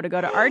right now to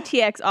go to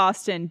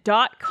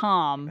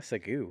rtxaustin.com that's a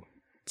goo.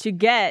 to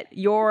get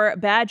your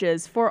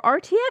badges for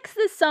RTX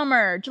this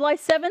summer, July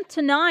 7th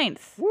to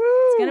 9th. Woo!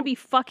 It's going to be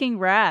fucking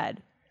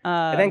rad.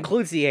 And that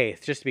includes the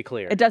 8th, just to be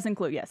clear. It does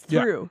include, yes,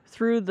 Yeah.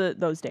 through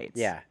those dates.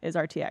 Yeah. Is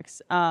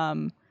RTX.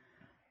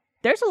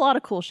 There's a lot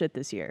of cool shit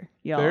this year,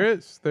 y'all. There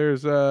is.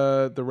 There's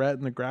the Rat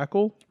and the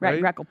Grackle. Rat right?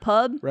 and Grackle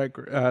Pub,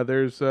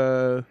 There's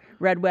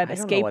Red Web I don't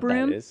know Escape what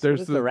Room. That is. There's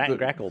What is the- the Rat the- and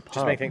Grackle pub.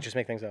 just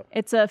make things up.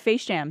 It's a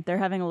Face Jam. They're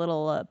having a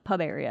little pub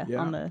area Yeah.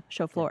 on the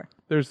show floor.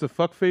 there's the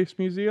Fuckface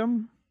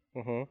Museum.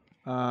 Mm-hmm.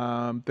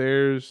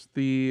 There's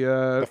the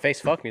The Face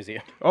Fuck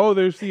Museum.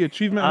 there's the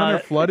Achievement Hunter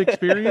Flood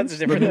Experience, That's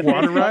the different. new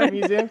water ride.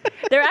 museum.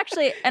 They're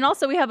actually, and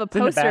also we have a in the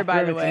poster,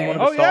 by the bathroom, it's in way, one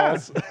of the Oh yeah,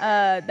 stalls.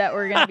 that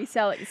we're going to be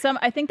selling.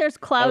 I think there's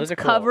clouds those are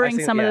cool. I've covering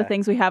seen- some of yeah. the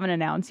things we haven't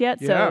announced yet.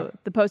 Yeah. So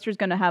the poster's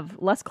going to have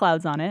less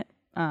clouds on it.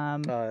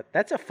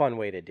 That's a fun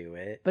way to do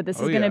it. But this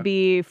Oh, is going to yeah.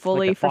 be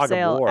fully the for fog of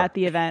sale war. at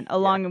the event,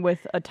 along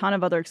with a ton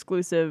of other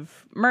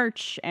exclusive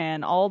merch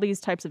and all these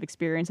types of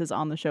experiences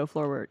on the show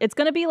floor. Where it's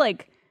going to be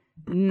like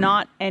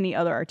not any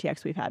other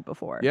RTX we've had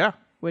before. yeah.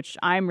 Which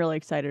I'm really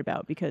excited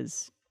about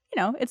because,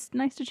 it's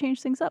nice to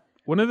change things up.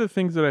 One of the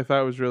things that I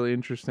thought was really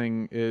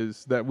interesting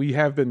is that we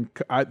have been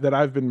that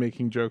I've been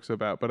making jokes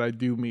about, but I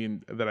do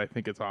mean that I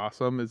think it's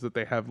awesome. Is that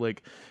they have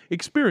like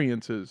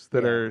experiences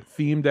that are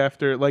themed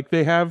after, like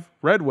they have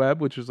Red Web,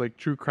 which is like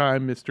true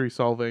crime mystery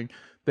solving.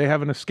 They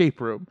have an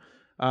escape room,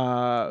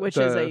 Which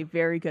is a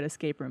very good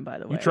escape room, by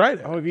the way. you tried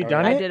it. Oh, have you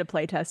done I it? did a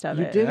play test of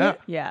You it. did Yeah.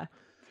 it? Yeah.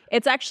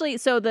 It's actually,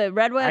 so the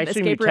Red Web I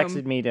assume you escape room.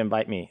 texted me to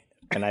invite me,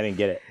 and I didn't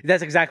get it.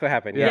 That's exactly what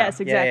happened. Yeah.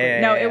 Yes, exactly.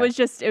 Yeah, No, yeah, it was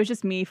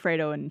just me,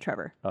 Fredo, and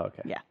Trevor. Oh,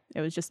 okay. Yeah,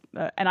 it was just,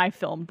 and I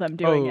filmed them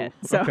doing Oh, it.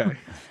 So, okay.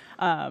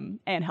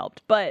 and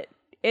helped. But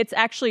it's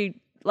actually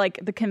like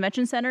the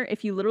convention center,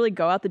 if you literally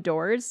go out the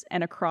doors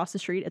and across the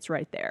street, it's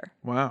right there.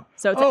 Wow.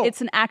 So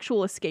it's an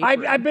actual escape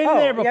room. I've been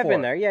there before. Yeah, I've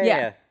been there.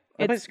 Yeah.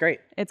 That place is great.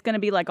 It's going to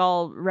be like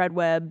all red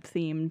web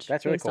themed.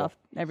 That's really stuff,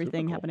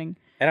 everything happening.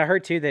 And I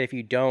heard too that if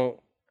you don't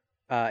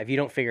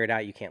figure it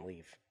out, you can't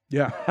leave.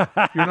 Yeah. You're not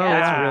That's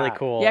allowed. really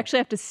cool. You actually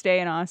have to stay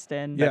in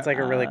Austin. That's like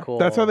a really cool.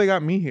 That's how they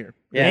got me here.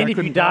 Yeah. And I if you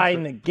couldn't die pass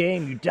in it. the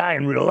game, you die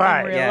in real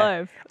life. real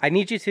life. I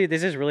need you to.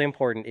 This is really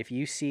important. If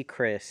you see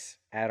Chris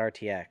at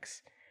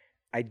RTX,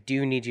 I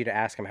do need you to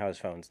ask him how his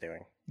phone's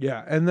doing.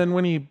 Yeah, and then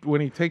when he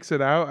takes it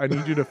out, I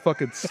need you to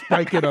fucking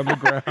spike it on the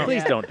ground.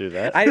 Please don't do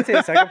that. I didn't say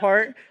the second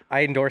part.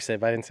 I endorse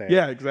it, but I didn't say it.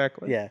 Yeah,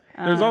 exactly. Yeah.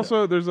 There's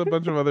a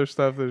bunch of other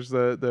stuff. There's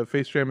the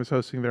Face Jam is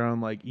hosting their own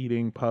like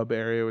eating pub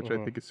area, which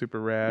I think is super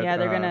rad. Yeah,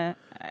 they're gonna.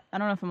 I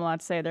don't know if I'm allowed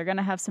to say. They're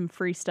gonna have some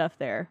free stuff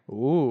there.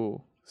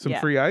 Ooh, some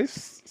Yeah. free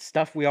ice.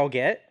 Stuff we all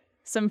get.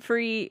 Some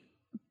free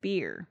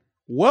beer.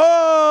 Whoa!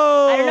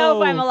 I don't know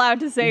if I'm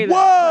allowed to say that.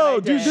 Whoa,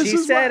 but I dude! did. This She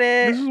is said what,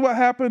 it. This is what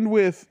happened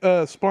with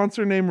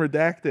sponsor name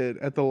redacted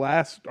at the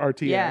last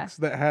RTX. Yeah.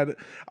 That had.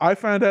 I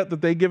found out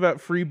that they give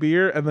out free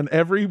beer, and then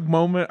every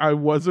moment I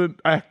wasn't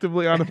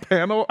actively on a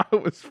panel, I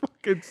was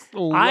fucking I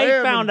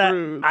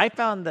slamming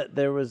found that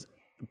there was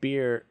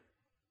beer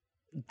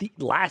the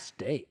last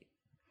day.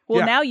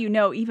 Well, Yeah. now you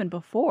know even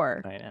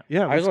before. I know.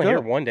 Yeah, I was let's only go.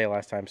 here one day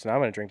last time, so now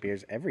I'm gonna drink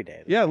beers every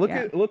day. Yeah, look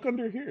Yeah. look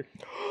under here.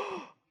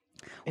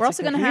 We're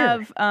also like going to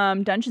they're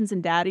have Dungeons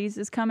and Daddies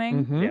is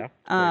coming. Mhm. Yeah.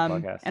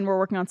 podcast. And we're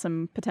working on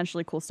some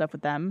potentially cool stuff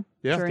with them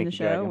Yeah. during the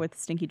Stinky show Dragon. with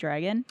Stinky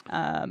Dragon.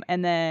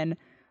 And then,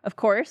 of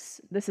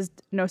course, this is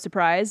no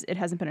surprise. It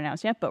hasn't been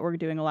announced yet, but we're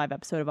doing a live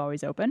episode of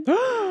Always Open.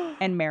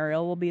 And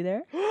Mariel will be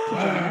there to join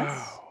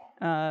us.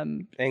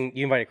 And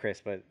you invited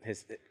Chris, but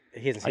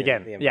he hasn't seen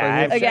Again, the invite.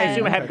 yeah, I Again.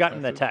 assume I have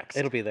gotten the text.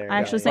 It'll be there. I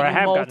actually Or sent I you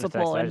have gotten the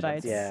multiple text, I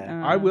just- invites.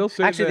 Yeah. I will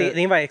say Actually, that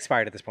the invite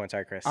expired at this point.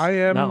 Sorry, Chris. I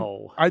am.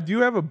 No. I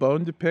do have a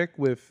bone to pick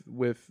with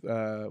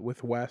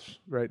Wes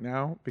right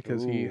now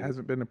because he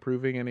hasn't been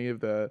approving any of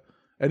the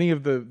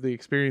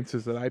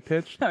experiences that I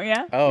pitched. Oh,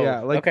 yeah? Oh, Yeah,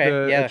 like okay.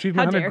 the Yeah.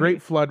 Achievement How Hunter dare Great he.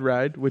 Flood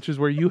Ride, which is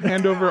where you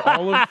hand over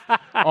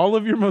all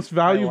of your most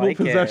valuable like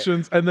it.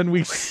 possessions, and then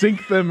we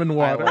sink them in I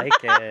water. like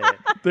it.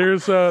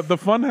 There's the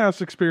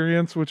Funhouse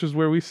experience, which is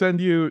where we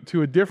send you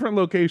to a different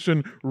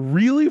location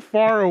really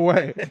far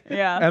away,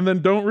 Yeah. and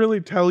then don't really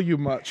tell you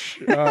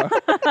much,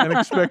 and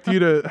expect you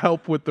to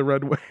help with the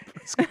red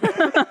waves.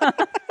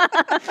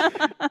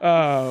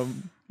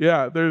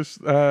 Yeah, there's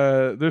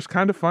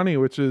kind of funny,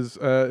 which is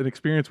an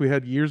experience we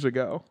had years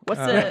ago.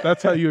 What's the-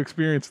 That's how you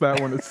experience that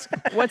one. It's,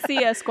 What's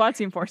the Squad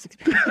Team Force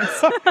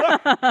experience?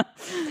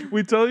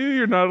 we tell you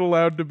you're not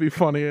allowed to be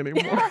funny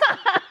anymore.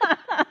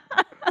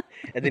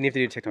 And then you have to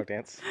do a TikTok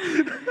dance.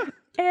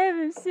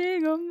 Every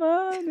single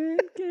morning.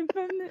 I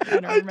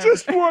don't I remember.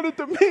 just wanted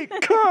to make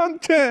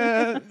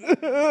content.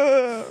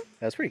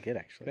 That's pretty good,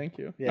 actually. Thank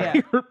you. Yeah.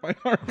 You hurt my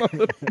arm a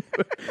little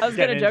bit. I was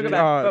going to Get joke into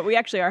about it. it, but we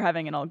actually are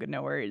having an All Good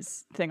No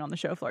Worries thing on the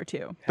show floor,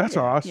 too. That's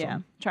awesome. Yeah.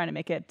 Trying to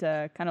make it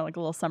kind of like a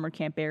little summer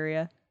camp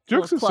area.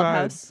 Jokes little aside,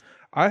 clubhouse.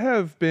 I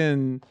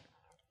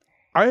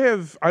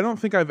don't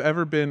think I've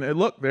ever been.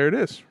 Look, there it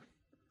is.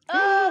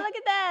 Oh, look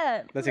at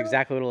that. That's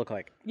exactly what it'll look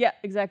like. Yeah,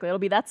 exactly. It'll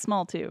be that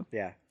small, too.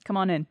 Yeah. Come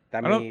on in.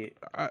 That I many.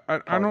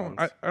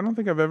 don't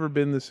think I've ever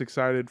been this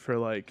excited for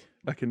like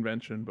a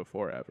convention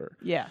before ever.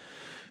 Yeah.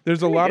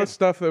 There's a lot of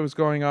stuff that was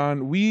going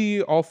on.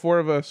 We, all four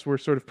of us, were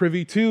sort of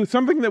privy to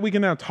something that we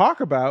can now talk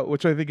about,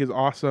 which I think is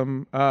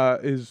awesome,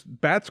 is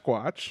Bat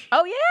Squatch.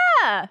 Oh,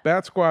 yeah.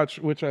 Bat Squatch,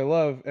 which I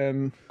love,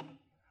 and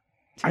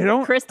I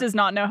don't... Chris does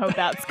not know who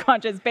that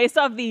scotch is based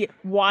off the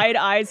wide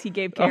eyes he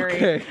gave Carrie.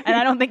 Okay. And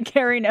I don't think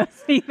Carrie knows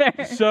either.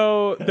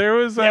 So there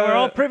was Yeah, we're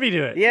all privy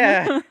to it.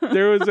 Yeah.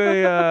 there was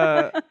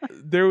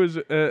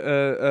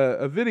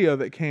a video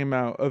that came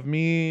out of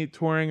me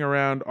touring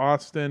around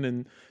Austin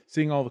and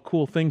seeing all the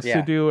cool things to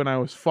Yeah. do, and I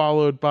was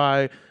followed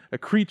by a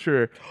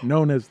creature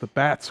known as the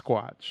Bat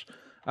Squatch.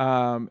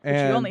 Which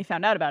And you only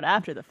found out about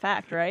after the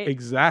fact, right?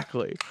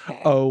 exactly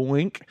a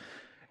wink.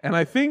 And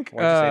I think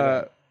Why'd you say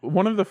that?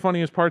 one of the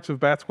funniest parts of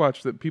Bat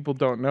Squatch that people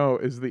don't know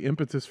is the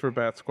impetus for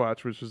Bat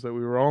Squatch, which is that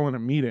we were all in a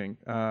meeting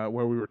where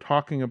we were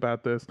talking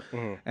about this,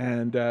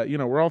 and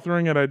we're all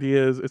throwing out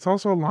ideas. It's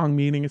also a long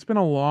meeting. It's been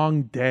a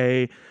long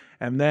day,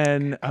 and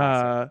then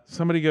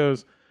somebody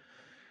goes,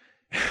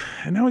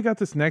 and now we got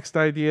this next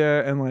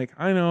idea, and like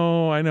I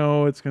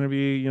know it's gonna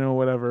be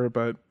whatever,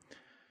 but.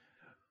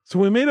 So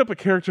we made up a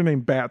character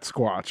named Bat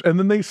Squatch, and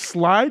then they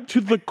slide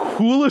to the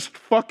coolest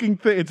fucking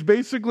thing. It's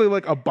basically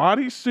like a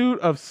bodysuit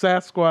of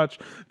Sasquatch,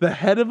 the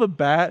head of a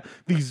bat,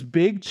 these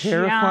big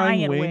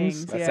terrifying Giant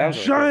wings. That sounds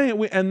really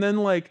Giant and then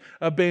like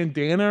a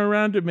bandana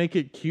around to make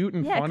it cute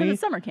and Yeah, because funny.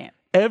 it's summer camp.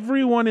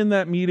 Everyone in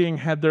that meeting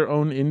had their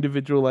own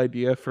individual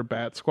idea for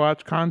Bat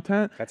Squatch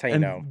content. That's how you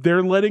and know.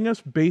 They're letting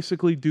us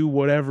basically do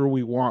whatever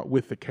we want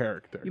with the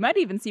character. You might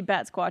even see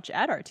Bat Squatch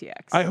at RTX.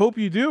 I hope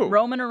you do.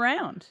 roaming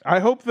around. I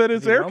hope that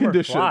it's Does he air roam or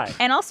conditioned. fly?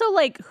 And also,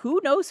 like, who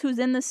knows who's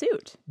in the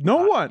suit?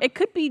 No one. It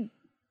could be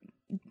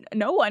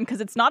no one,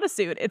 because it's not a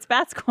suit. It's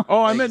Bat Squatch.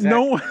 Oh, I meant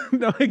no one.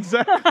 No,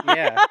 exactly.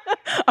 Yeah.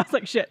 I was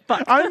like, shit,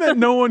 fuck. I meant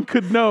no one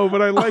could know,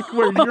 but I like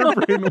where your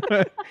brain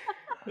went.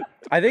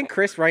 I think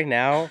Chris right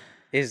now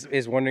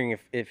is wondering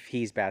if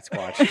he's Bat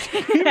Squatch.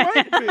 He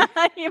might be.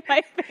 He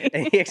might be.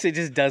 And he actually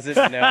just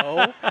doesn't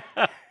know.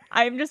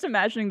 I'm just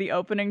imagining the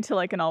opening to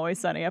like an Always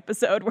Sunny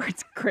episode where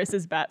it's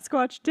Chris's Bat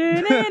Squatch.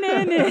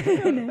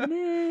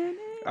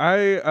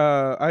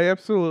 I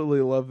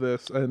absolutely love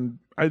this, and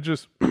I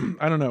just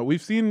I don't know.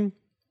 We've seen,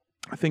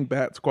 I think,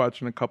 Bat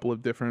Squatch in a couple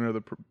of different of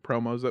the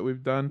promos that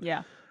we've done.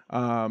 Yeah.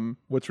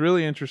 What's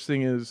really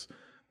interesting is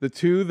the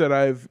two that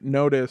I've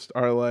noticed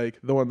are like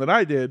the one that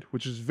I did,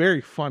 which is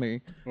very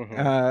funny,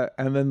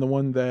 and then the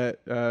one that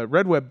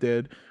Red Web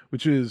did,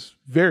 which is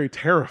very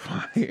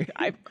terrifying.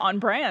 On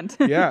brand.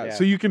 Yeah,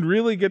 so you can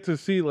really get to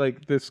see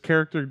like this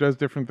character does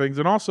different things.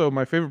 And also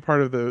my favorite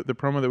part of the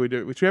promo that we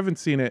did, which you haven't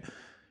seen it,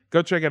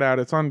 go check it out.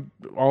 It's on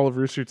all of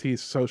Rooster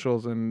Teeth's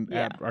socials and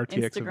at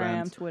RTX Instagram,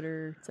 events.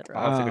 Twitter, etc.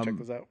 I'll have to go check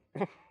this out.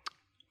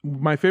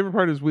 My favorite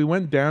part is we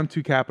went down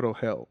to Capitol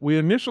Hill. We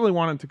initially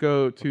wanted to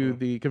go to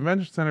the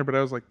convention center, but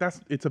I was like,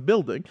 it's a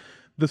building.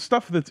 The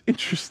stuff that's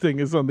interesting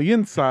is on the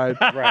inside.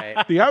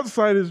 Right. The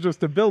outside is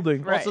just a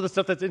building. Right. Also, the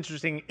stuff that's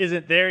interesting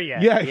isn't there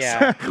yet. Yeah,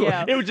 exactly.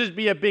 Yeah. It would just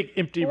be a big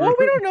empty room. Well,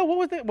 we don't know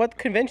what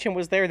convention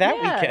was there that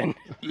Yeah. weekend.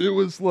 It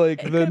was like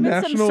It the could have been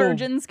national some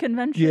surgeons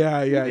convention.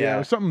 Yeah. It Yeah.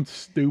 was something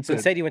stupid. So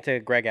instead, you went to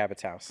Greg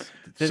Abbott's house.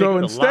 Did they So go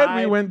to instead,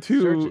 we live went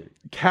to surgery?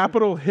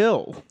 Capitol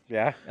Hill,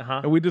 Yeah.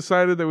 and we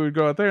decided that we would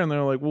go out there. And they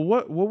were like, "Well,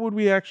 what would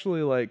we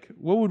actually like?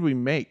 What would we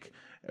make,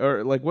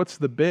 or like what's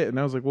the bit?" And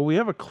I was like, "Well, we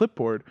have a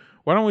clipboard.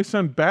 Why don't we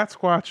send Bat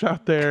Squatch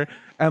out there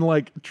and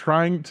like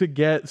trying to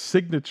get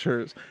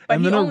signatures?" But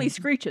and he then only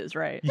screeches,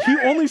 right? he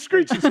only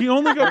screeches. He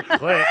only goes.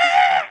 Clicks.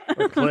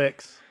 Or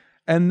clicks.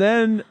 And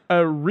then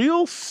a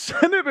real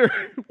senator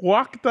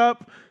walked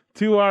up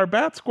to our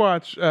Bat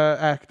Squatch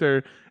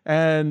actor,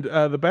 and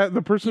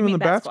the person in mean the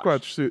Bat Bat Squatch?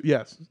 Squatch suit,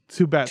 yes,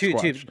 to Bat To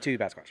Squatch,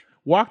 Bat Squatch.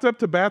 walked up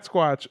to Bat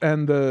Squatch,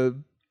 and the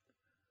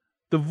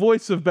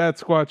voice of Bat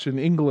Squatch in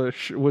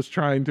English was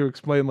trying to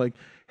explain like,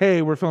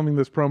 "Hey, we're filming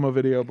this promo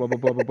video, blah blah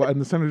blah blah blah," and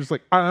the senator's just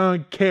like, "I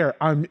don't care,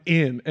 I'm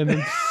in," and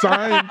then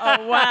signed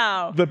Oh,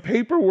 wow. the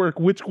paperwork,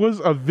 which was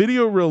a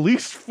video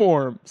release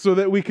form, so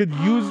that we could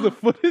use the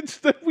footage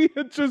that we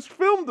had just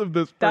filmed of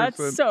this person.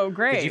 That's so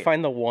great. Did you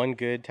find the one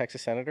good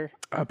Texas senator?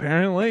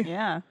 Apparently.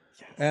 Yeah.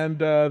 And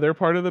they're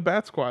part of the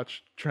Bat Squatch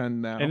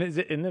trend now. And is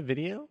it in the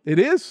video? It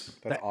is.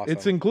 That's awesome.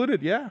 It's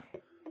included, yeah.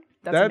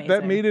 That's that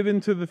amazing. made it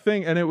into the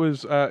thing, and it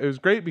was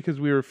great because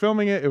we were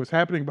filming it. It was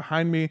happening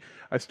behind me.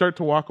 I start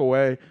to walk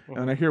away,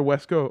 and I hear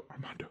Wes go,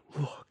 "Armando,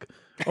 look."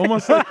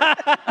 Almost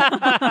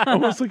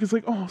like it's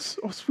like, oh,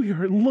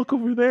 sweetheart, look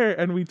over there.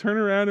 And we turn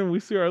around and we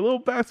see our little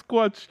Bat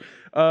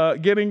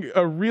Squatch getting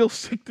a real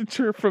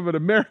signature from an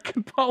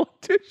American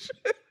politician.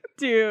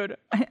 Dude.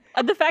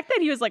 The fact that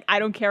he was like, I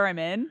don't care, I'm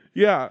in.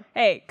 Yeah.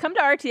 Hey, come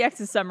to RTX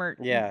this summer.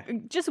 Yeah.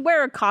 Just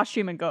wear a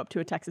costume and go up to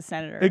a Texas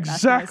senator. And ask him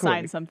Exactly. to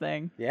sign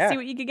something. Yeah. See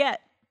what you could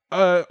get.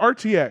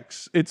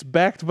 RTX, it's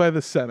backed by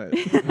the Senate.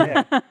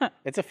 Yeah.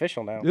 It's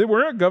official now.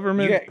 We're a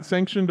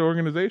government-sanctioned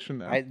organization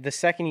now. The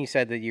second you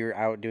said that you were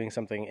out doing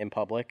something in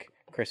public,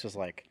 Chris was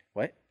like,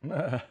 "What?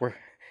 We're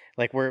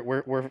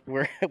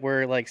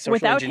like social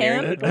Without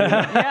engineering." him?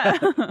 Yeah.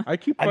 I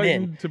keep I'm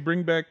fighting in. to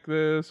bring back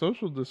the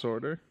social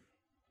disorder.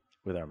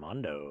 With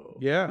Armando.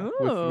 Yeah,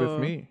 with Ooh.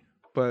 me,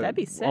 but That'd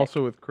be sick.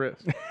 also with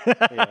Chris.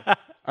 Yeah.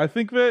 I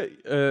think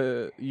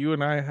that you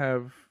and I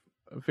have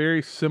a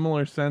very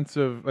similar sense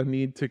of a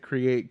need to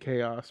create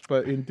chaos,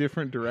 but in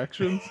different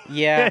directions.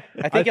 Yeah,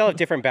 I think y'all have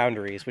different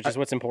boundaries, which is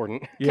what's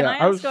important. Can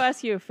I was. also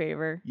ask you a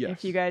favor? Yes.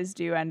 If you guys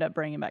do end up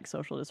bringing back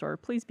social disorder,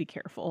 please be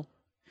careful.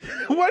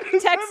 What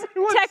is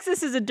everyone-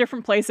 Texas is a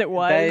different place it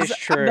was is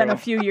true. than a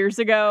few years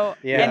ago.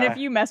 Yeah. And if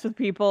you mess with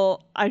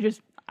people,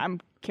 I'm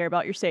care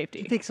about your safety.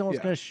 You think someone's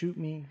Yeah. going to shoot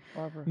me,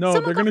 Barbara? No,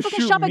 Someone they're got gonna fucking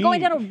shoot shot by me.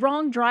 going down a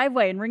wrong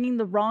driveway and ringing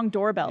the wrong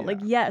doorbell. Like,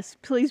 yes,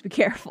 please be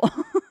careful.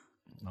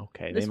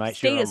 Okay, This they might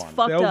state shoot is Armando.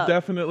 fucked They'll up.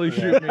 definitely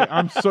shoot me.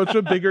 I'm such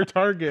a bigger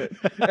target,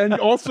 and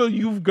also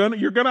you're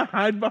gonna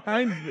hide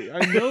behind me.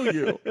 I know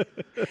you.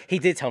 He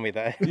did tell me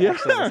that. Yeah,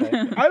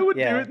 actually. I would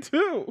Yeah. do it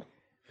too.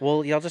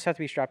 Well, y'all just have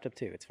to be strapped up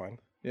too. It's fine.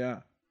 Yeah,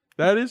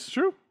 that is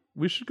true.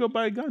 We should go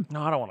buy a gun.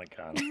 No, I don't want a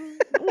gun.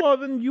 Well,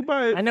 then you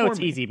buy it. I know for it's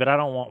me. easy, but I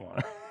don't want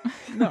one.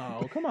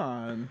 No, come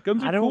on.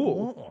 Guns are I don't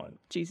cool. want one.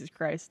 Jesus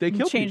Christ. They I'm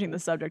kill changing people. the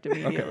subject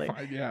Okay, immediately.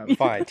 fine. Yeah,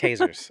 Fine.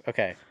 Tasers.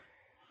 Okay.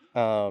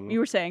 You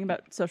were saying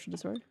about social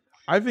disorder?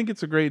 I think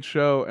it's a great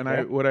show, and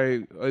Yeah.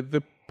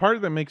 the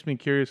part that makes me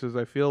curious is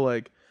I feel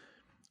like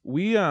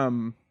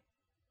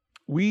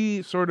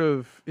we sort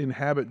of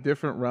inhabit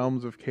different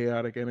realms of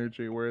chaotic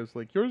energy, whereas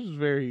like yours is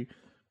very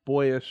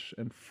boyish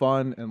and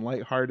fun and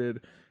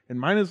lighthearted, and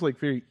mine is like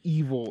very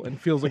evil and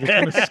feels like it's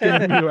going to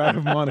scam you out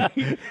of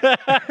money.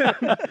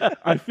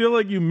 I feel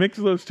like you mix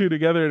those two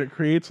together and it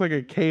creates like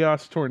a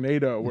chaos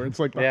tornado where it's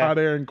like the Yeah. hot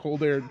air and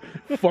cold air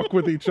fuck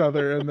with each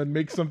other and then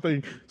make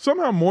something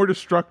somehow more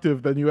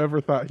destructive than you ever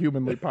thought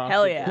humanly possible.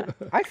 Hell yeah.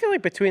 I feel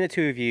like between the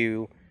two of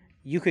you,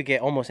 you could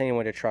get almost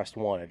anyone to trust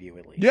one of you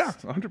at least. Yeah,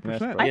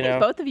 100%. I You think know?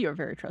 both of you are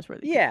very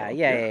trustworthy. Yeah, people.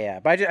 yeah.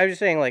 But I'm just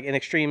saying, like in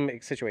extreme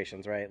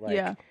situations, right? Like,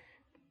 Yeah.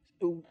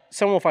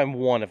 someone will find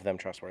one of them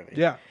trustworthy.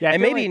 Yeah. Yeah, I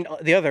and feel maybe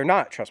like, the other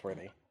not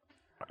trustworthy.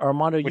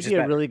 Armando, you'd which is be a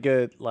better. really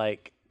good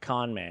like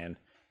con man,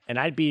 and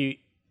I'd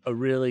be a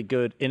really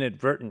good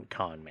inadvertent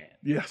con man.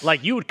 Yes.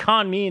 Like you would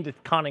con me into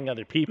conning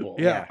other people.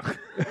 Yeah.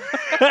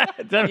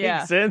 Does that Yeah.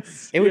 make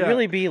sense? It would Yeah.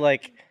 really be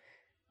like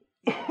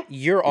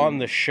you're on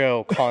the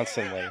show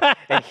constantly,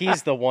 and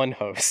he's the one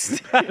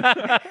host,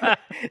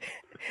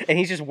 and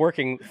he's just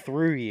working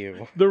through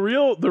you. The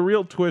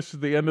real twist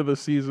at the end of the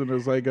season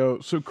is I go,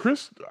 so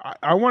Chris,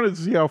 I wanted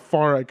to see how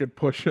far I could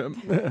push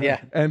him.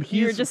 Yeah. And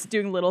he's You're just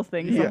doing little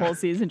things Yeah. the whole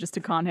season just to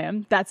con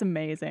him. That's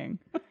amazing.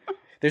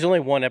 There's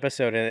only one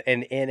episode,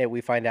 and in it we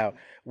find out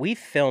we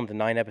filmed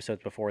 9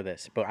 episodes before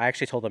this, but I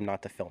actually told them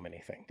not to film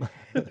anything.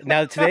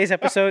 Now today's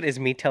episode is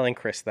me telling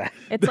Chris that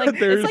It's like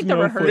There's it's like the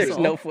no rehearsal. footage. there's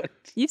no footage.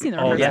 You've seen the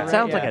Oh, rehearsal. that right?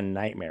 sounds like Yeah. a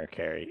nightmare,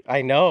 Carrie.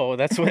 I know.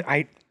 That's what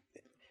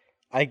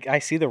I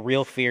see the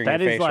real fear in That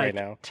your is face like right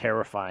now.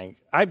 terrifying.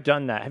 I've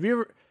done that. Have you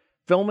ever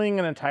filming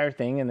an entire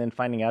thing and then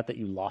finding out that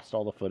you lost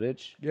all the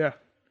footage? yeah.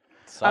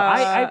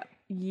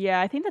 Yeah,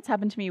 I think that's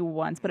happened to me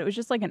once, but it was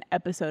just like an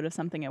episode of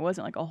something. It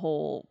wasn't like a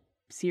whole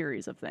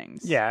series of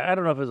things. Yeah, I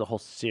don't know if it was a whole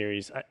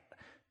series.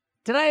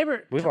 Did I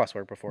ever? We've lost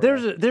work before.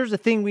 There's a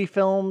thing we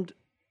filmed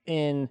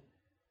in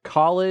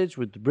college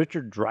with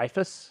Richard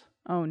Dreyfuss.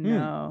 Oh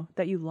no,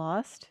 that you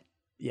lost?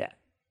 Yeah,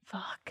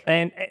 Fuck.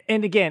 and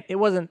again, it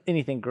wasn't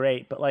anything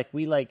great, but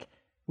we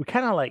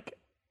kind of like.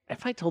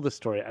 If I told this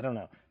story, I don't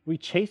know. We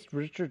chased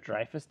Richard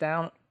Dreyfuss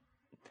down.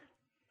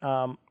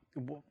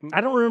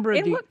 I don't remember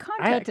In what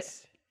I had to-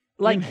 context?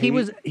 like he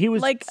was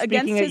Like, speaking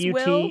against at his UT.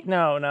 will?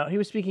 No, he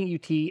was speaking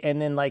at UT,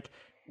 and then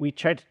we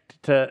tried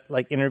to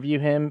interview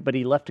him, but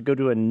he left to go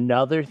to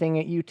another thing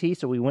at UT,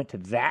 so we went to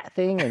that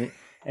thing,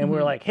 and we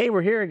were like, hey,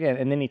 we're here again,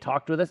 and then he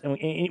talked with us, and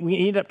we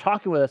ended up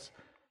talking with us,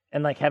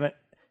 and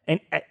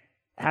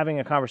having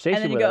a conversation.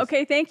 And then you with go, us.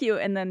 okay, thank you.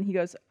 And then he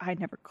goes, I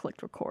never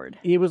clicked record.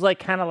 It was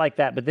kind of like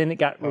that, but then it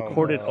got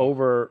recorded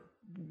over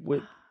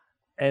with,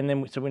 and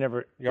then so we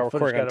never. Y'all the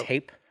footage recording on got-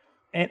 tape.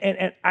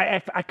 And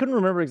I couldn't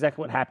remember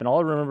exactly what happened. All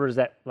I remember is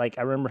that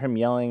I remember him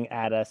yelling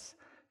at us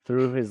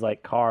through his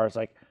cars,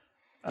 him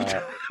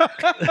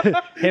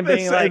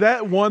being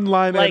that one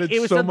line added it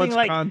was so something much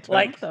like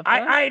content. the fuck?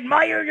 I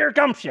admire your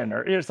gumption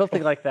or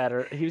something like that,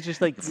 or he was just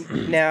like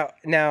Now,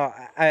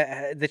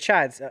 the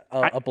chat's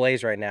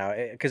ablaze right now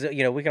because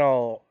we can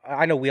all.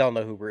 I know we all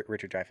know who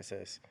Richard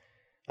Dreyfuss is,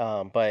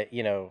 but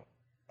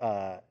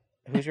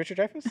who's Richard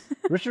Dreyfuss?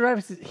 Richard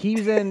Dreyfuss. He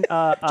was in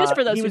Just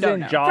for those he who was don't in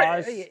know.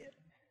 Jaws.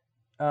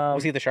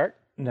 Was he the shark?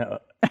 No,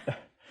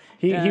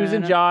 he was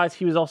in Jaws.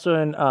 He was also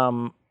in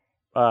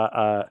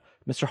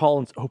Mr.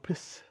 Holland's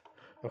Opus.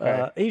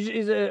 Okay.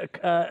 He's a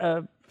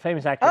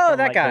famous actor. Oh, from,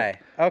 that guy.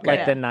 Okay.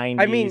 Like the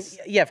 90s. I mean,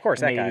 yeah, of course,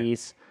 that guy.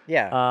 80s.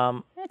 Yeah.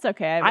 It's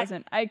okay.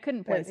 I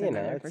couldn't place you it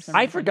know, there for it's- some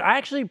I reason. forgot.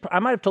 I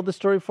might have told this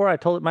story before.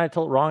 Might have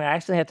told it wrong. I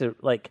actually had to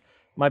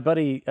my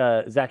buddy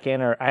Zach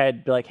Anner. I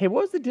had be like, "Hey,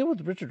 what was the deal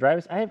with Richard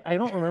Dreyfuss?" I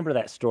don't remember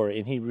that story,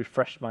 and he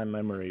refreshed my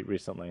memory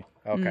recently.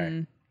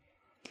 Okay.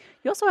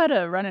 You also had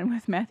a run-in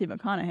with Matthew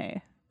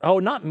McConaughey. Oh,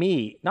 not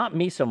me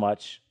so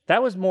much.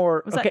 That was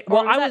more Was that- okay. or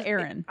well, was I that was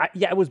Aaron?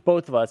 Yeah, it was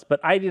both of us,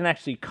 but I didn't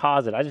actually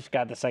cause it. I just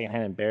got the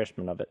secondhand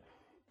embarrassment of it.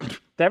 Did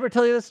I ever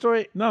tell you this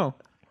story? No.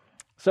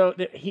 So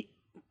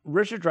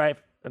Richard Dreyfuss.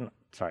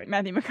 Sorry,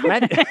 Matthew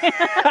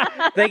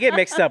McConaughey. They get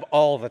mixed up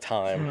all the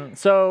time.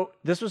 So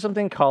this was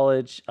something in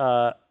college.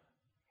 Matthew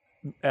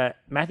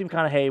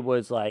McConaughey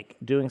was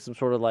doing some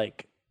sort of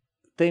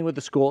thing with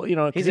the school,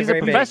 'cause He's he's a a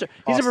very big professor.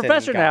 He's a Austin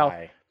professor now,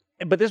 guy.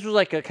 but this was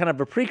a kind of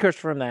a precursor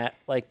from that,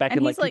 back and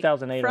in he's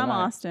 2008 from or 9.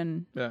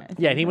 Austin. Yeah. I think.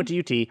 Yeah, and he went to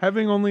UT.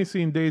 Having only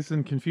seen Dazed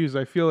and Confused,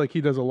 I feel like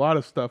he does a lot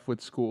of stuff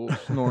with schools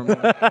normally.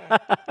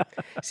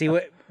 See,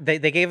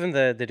 they gave him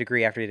the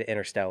degree after he did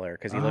Interstellar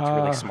because he looked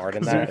really smart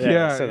in that.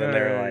 yeah, So then yeah,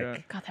 they're yeah, like,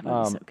 yeah. God, that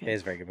movie's so it good.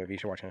 is a very good movie. You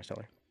should watch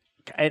Interstellar.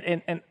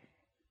 And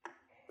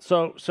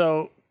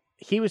so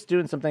he was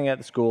doing something at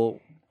the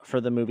school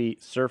for the movie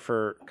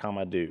Surfer,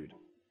 Dude.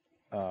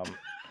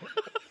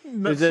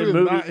 That's a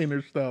movie- not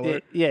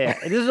Interstellar. Yeah.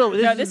 This is when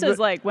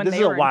this they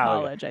is a were in while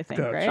ago. college, I think,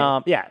 Gotcha.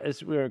 right? Yeah,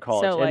 we were in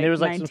college, So, and there was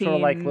some sort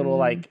of 19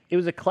 little it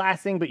was a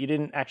class thing, but you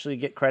didn't actually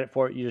get credit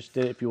for it. You just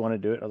did it if you want to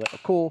do it. I was like, oh,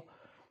 cool,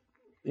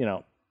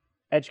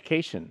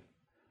 education.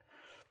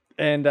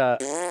 And then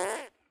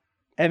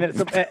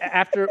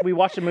after we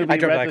watched the movie, I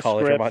dropped out read of the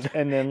college, script, Armando.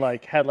 and then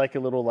had a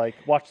little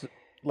watched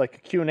a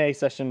Q&A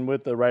session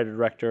with the writer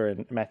director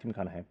and Matthew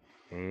McConaughey,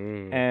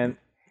 and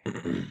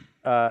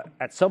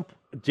at some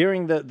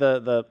during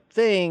the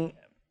thing.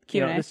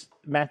 Q&A. This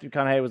Matthew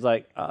McConaughey was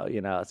like, "Oh,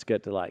 it's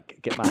good to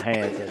get my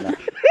hands in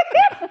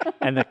the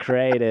and the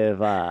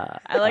creative." I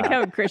like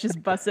how Chris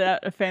just busted out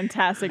a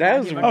fantastic. That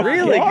was Matthew McConaughey.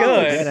 really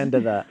good. Get into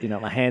the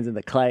my hands in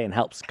the clay and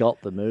help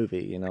sculpt the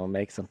movie.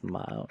 Make something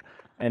my own.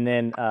 And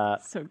then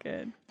So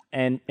good.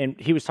 and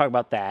he was talking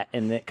about that,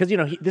 and then because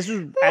this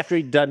was after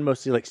he'd done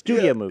mostly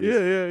studio movies.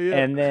 yeah.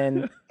 And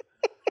then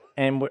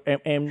and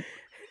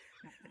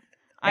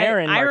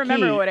Aaron I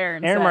remember Marquis- what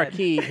Aaron Aaron said.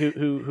 Marquis,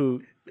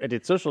 who I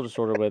did social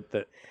disorder with,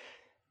 that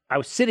I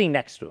was sitting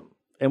next to him,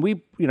 and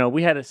we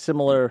had a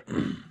similar,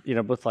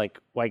 both like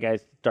white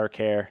guys, dark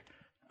hair.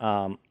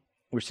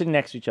 We're sitting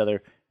next to each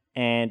other,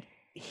 and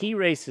he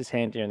raised his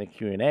hand during the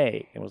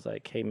Q&A and was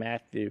like, "Hey,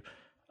 Matthew,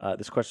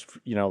 this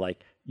question,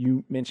 like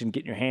you mentioned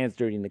getting your hands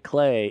dirty in the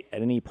clay.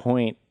 At any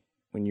point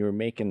when you were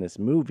making this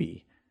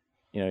movie,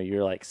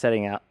 you're like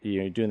setting out,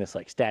 you're doing this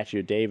like Statue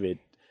of David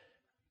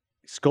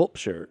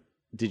sculpture.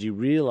 Did you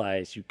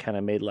realize you kind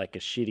of made like a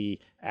shitty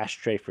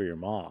ashtray for your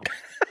mom?"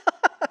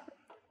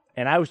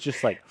 And I was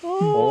just like,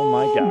 "Oh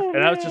my God."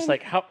 And I was just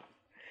like, how,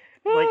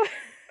 like,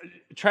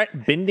 try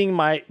bending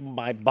my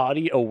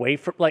body away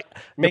from, like,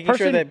 Making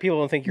sure that people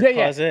don't think you're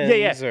cousins.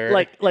 Yeah. Or...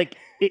 Like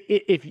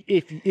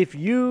if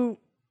you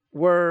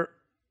were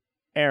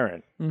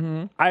Aaron,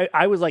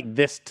 I was like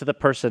this to the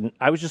person.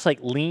 I was just like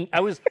I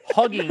was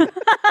hugging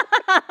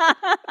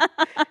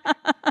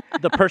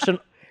the person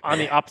on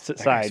the opposite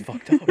side.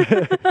 Fucked up.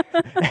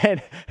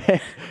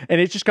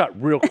 and it just got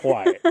real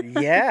quiet.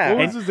 Yeah.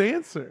 What was his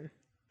answer?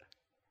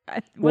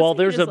 Well,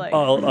 there's a like,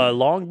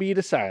 long beat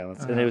of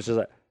silence, and it was just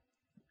like,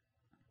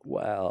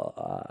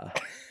 well,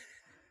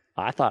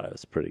 I thought it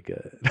was pretty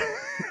good.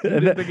 You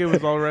didn't think it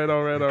was all right?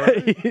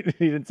 He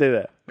didn't say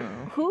that.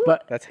 who?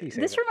 But That's how you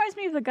say This it. reminds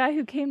me of the guy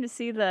who came to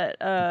see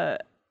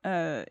that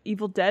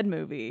Evil Dead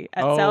movie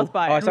at Oh. South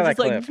by. Oh, I and saw was that just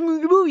like,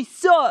 clip. the movie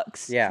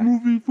sucks. Yeah.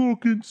 Movie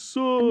fucking sucks.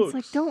 And it's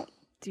like, don't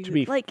do to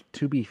be like.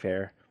 to be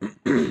fair,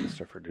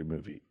 Christopher Dude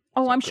movie.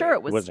 Oh, I'm great. sure it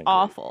It was wasn't great.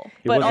 awful,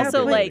 It but wasn't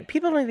also great. like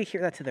People don't even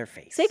hear that to their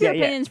face. save your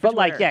Yeah, opinions for but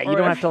like, Twitter yeah, you or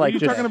don't have to like You're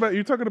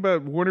just. talking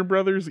about Warner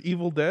Brothers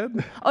Evil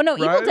Dead? Oh no,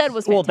 Evil Rise? Dead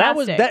was Well,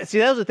 fantastic.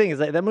 that was the thing is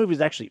that movie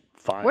is actually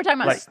fun. We're talking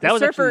about like, that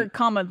was Surfer, actually,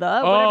 comma the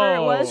whatever it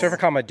Oh. was. Surfer,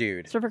 comma,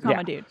 dude. Surfer,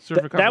 comma dude.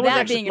 Surfer that Comedy. was That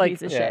actually being a like,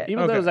 piece of yeah. shit.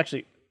 Even though it was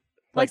actually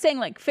Like saying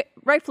like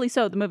rightfully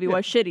so, the movie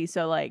was shitty.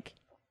 So like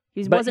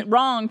he But wasn't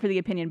wrong for the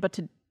opinion, but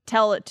to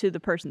tell it to the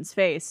person's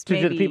face, to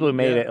maybe, the people who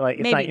made it, like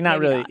it's maybe- not, you're not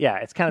maybe really, not. yeah,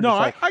 it's kind of No, just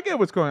like I get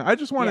what's going on. I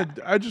just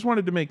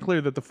wanted to make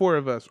clear that the four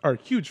of us are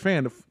huge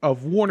fan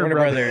of Warner, Warner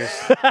Brothers.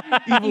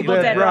 Brothers. Evil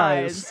Dead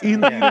Rise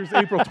in theaters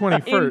April In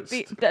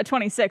 21st. the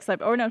 26th.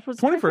 Like, oh no, it was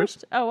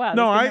 21st. Oh wow.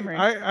 No, that's good memory.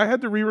 I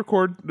had to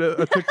re-record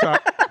a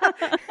TikTok.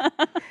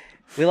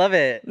 We love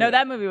it. no,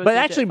 that movie was. but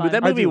legit actually, fun.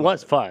 that movie do.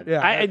 was fun. Yeah,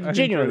 I I enjoyed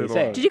genuinely it a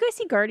say. lot. Did you guys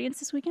see Guardians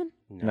this weekend?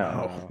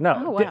 No.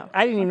 Oh, wow.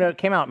 I didn't even know it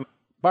came out.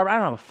 Barbara, I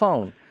don't have a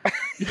phone.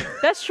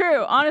 That's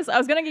true. Honestly, I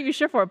was gonna give you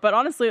shit for it, but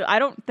honestly, I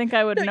don't think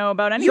I would know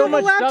about any You of have a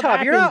it. much stuff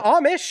laptop. You're not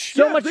Amish.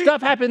 So Yeah, much they-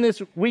 stuff happened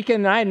this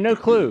weekend, and I had no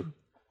clue.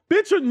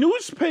 Bitch, a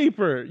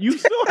newspaper. You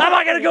still How have, am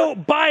I gonna go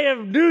buy a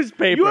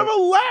newspaper? you have a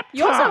laptop.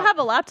 You also have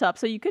a laptop,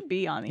 so you could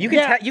be on the You can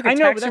internet. you can I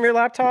know, text but from your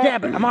laptop. Yeah,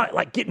 but I'm not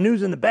like getting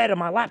news in the bed on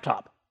my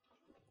laptop.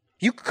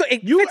 You could.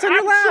 It You fits on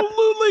your lap.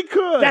 absolutely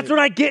could. That's what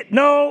I get.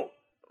 No,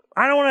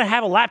 I don't want to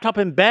have a laptop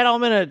in bed. I'm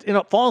gonna end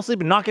up falling asleep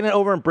and knocking it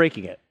over and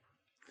breaking it.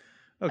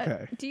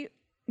 Okay.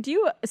 Do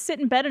you sit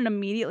in bed and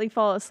immediately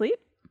fall asleep?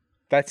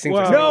 That seems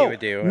Well- like something No, you would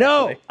do.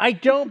 no, actually. I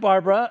don't,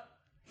 Barbara.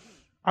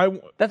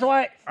 That's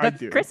why. I That's,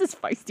 do. Chris is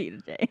feisty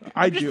today.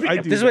 I do. I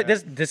do. This is what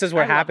that. this is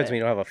what I love happens it. when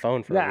you don't have a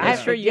phone for. Yeah, a I- reason.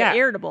 That's true. You get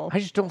irritable. I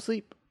just don't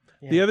sleep.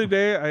 The other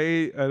day, I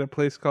ate at a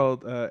place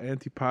called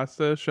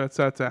Antipasta.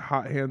 Shouts out to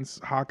Hot Hands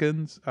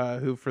Hawkins,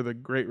 who for the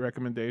great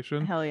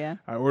recommendation. Hell yeah.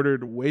 I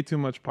ordered way too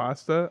much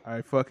pasta.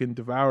 I fucking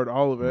devoured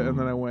all of it, and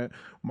then I went,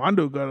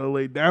 Mondo gotta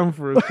lay down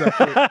for a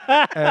second.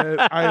 And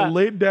I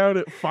laid down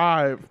at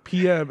 5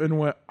 p.m. and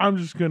went, I'm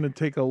just gonna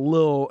take a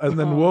little, and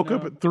then woke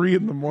up at 3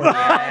 in the morning.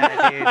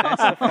 Yeah, dude,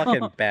 that's the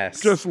fucking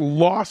best. Just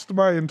lost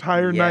my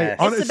entire night. Yes.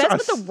 On It's the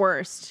best, but the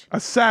worst. a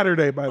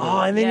Saturday, by the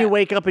Oh, way. and then Yeah. you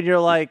wake up and you're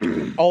like,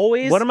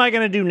 always. what am I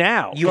gonna do now?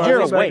 You Well, always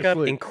always wake up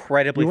actually-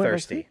 incredibly You went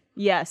thirsty.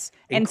 Yes.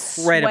 And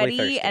Incredibly sweaty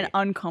thirsty. and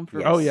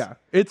uncomfortable. Oh yeah,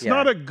 it's Yeah.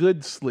 not a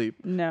good sleep.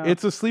 No.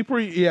 It's a sleep where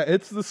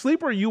it's the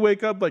sleep where you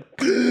wake up like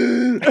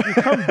you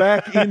come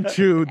back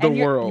into the And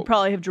you world.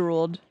 probably have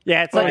drooled.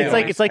 Yeah, it's Oh, like yeah.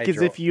 it's like I as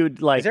drool. if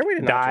you'd like Is there a way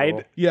to not died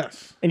drool?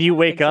 Yes. and you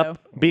wake think up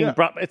so. being Yeah.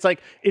 brought. It's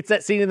like it's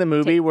that scene in the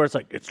movie where it's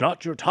like it's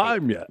not your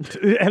time yet,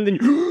 and then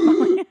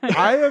you,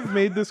 I have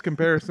made this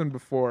comparison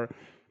before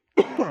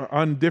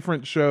on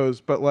different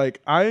shows, but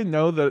like I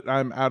know that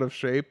I'm out of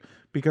shape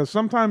because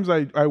sometimes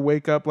I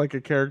wake up like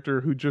a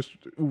character who just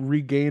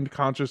regained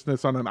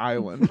consciousness on an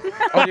island.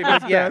 Oh, dude,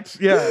 yeah.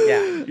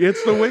 Yeah.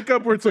 It's the wake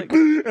up where it's like,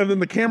 and then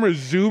the camera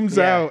zooms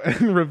Yeah. out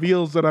and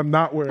reveals that I'm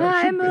not where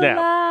I should I'm be.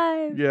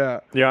 alive. Yeah.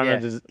 you're on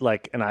Yeah.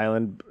 like an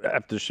island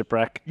after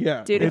shipwreck.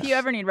 Yeah. Dude, if It's- you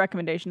ever need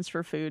recommendations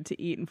for food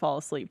to eat and fall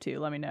asleep to,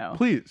 let me know.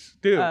 Please,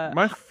 dude.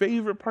 My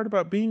favorite part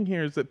about being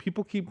here is that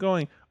people keep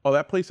going, oh,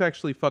 that place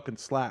actually fucking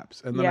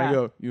slaps. And then I Yeah.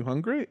 go, you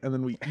hungry? And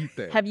then we eat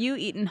there Have you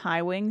eaten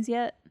high wings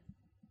yet?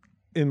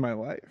 in my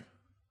life.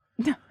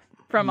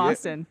 From Yeah.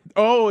 Austin.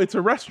 Oh, it's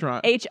a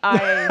restaurant. HI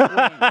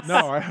wings.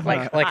 No, I have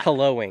not. Like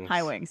hello wings.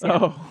 High wings. Yeah.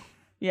 Oh,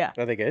 Yeah.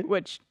 Are they good?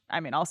 Which, I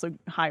mean, also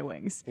high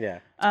wings. Yeah.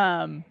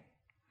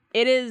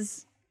 It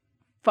is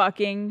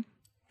fucking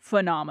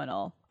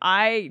phenomenal.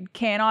 I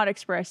cannot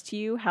express to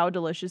you how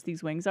delicious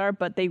these wings are,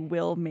 but they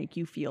will make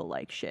you feel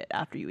like shit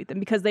after you eat them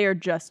because they are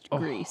just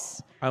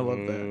grease. I love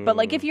that. But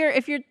like if you're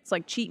it's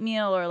like cheat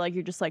meal or like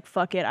you're just like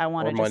fuck it, I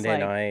want to Or just Monday like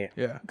night.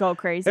 Yeah. go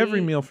crazy.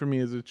 Every meal for me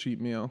is a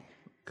cheat meal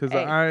because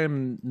Hey.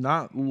 I'm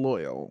not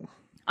loyal.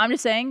 I'm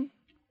just saying,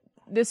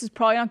 this is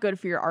probably not good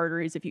for your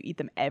arteries if you eat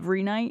them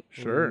every night.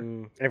 Sure.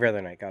 Every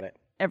other night, got it.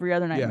 Every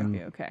other night Yeah. might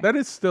be okay. That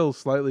is still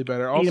slightly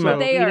better. Eat them, Also,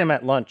 They are-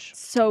 at lunch.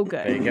 So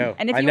good. There you go.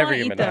 And if I you never want to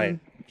eat eat them at them, night.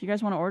 if you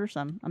guys want to order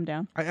some, I'm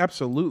down. I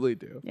absolutely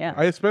do. Yeah.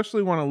 I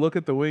especially want to look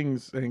at the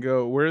wings and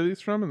go, where are these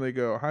from? And they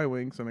go, hi,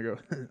 wings. And I go,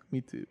 me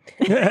too.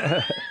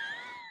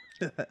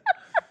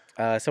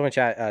 Someone in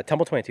chat,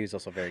 Tumble 22 is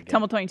also very good.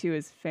 Tumble 22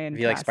 is fantastic.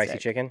 If you like spicy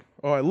chicken.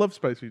 Oh, I love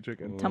spicy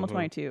chicken. Tumble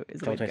 22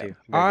 is Tumble really 22. good.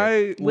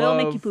 Very good. I Will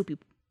love... make you poo poo.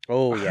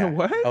 Oh yeah.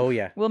 What? Oh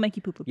yeah. Will make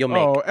you poo poo. You'll make.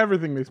 Oh,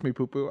 everything makes me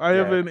poo poo. I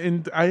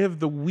have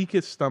the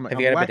weakest stomach. Have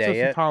I'm you had a bidet lactose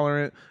yet?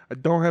 intolerant. I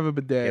don't have a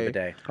bidet. Give a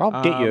day.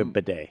 I'll get you a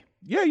bidet.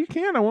 Yeah, you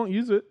can. I won't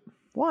use it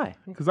Why?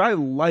 because I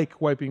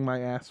like wiping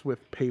my ass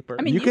with paper.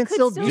 I mean, You can could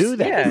still do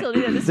that. You can still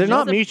do that. This They're is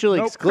not just a mutually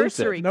Nope.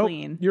 exclusive. cursory nope,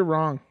 clean. you're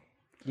wrong.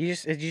 You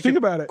just Think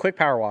about it. Quick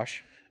power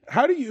wash.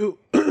 How do you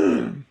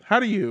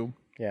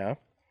Yeah.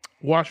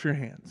 wash your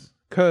hands?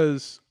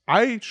 Because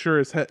I sure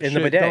as heck In the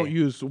shit bidet. don't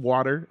use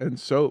water and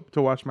soap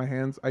to wash my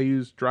hands. I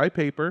use dry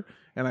paper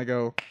and I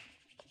go,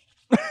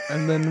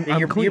 and then I'm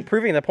You're clean.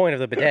 proving the point of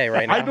the bidet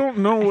right now. I don't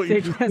know what I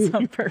you. think that's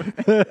on purpose.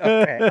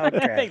 Okay. I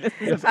Okay. think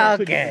this is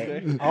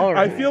Okay. All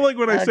right. I feel like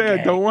when I say I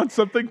Okay. don't want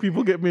something,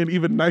 people get me an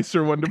even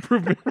nicer one to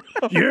prove me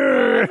wrong.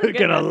 You're That's a good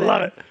gonna message.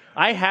 love it.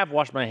 I have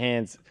washed my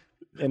hands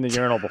in the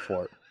urinal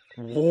before.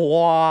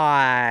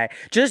 Why?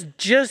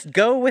 Just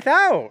go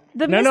without.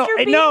 the No, Mr.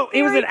 Bean no,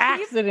 it was theory an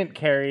accident,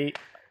 Carrie.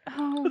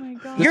 Oh my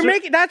god. You're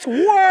making that's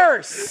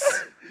worse.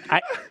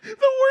 I The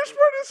worst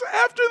part is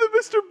after the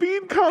Mr.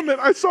 Bean comment,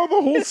 I saw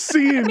the whole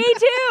scene. Me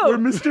too. Where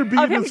Mr. Bean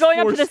Of him is going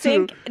up to the forced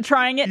sink,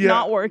 trying it, Yeah.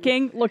 not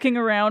working, looking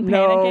around,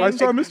 No, panicking. I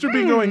saw Mr.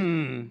 Bean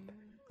going,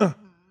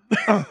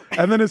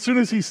 and then as soon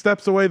as he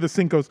steps away, the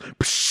sink goes.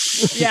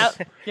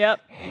 Yep.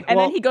 And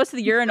then he goes to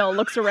the urinal,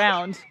 looks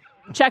around,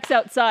 checks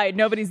outside,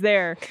 nobody's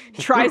there,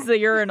 tries the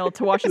urinal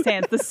to wash his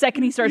hands. The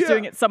second he starts Yeah.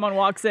 doing it, someone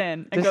walks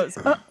in and goes,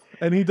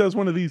 And he does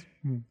one of these.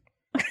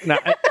 no,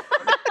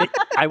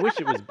 I wish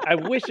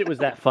it was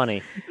that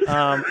funny.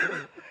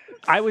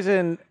 I was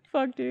in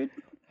fuck, dude.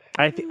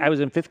 I was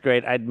in 5th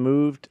grade. I'd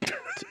moved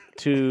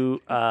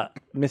to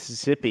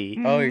Mississippi.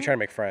 Oh, you're trying to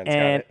make friends.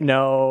 And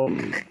no,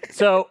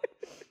 so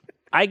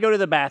I go to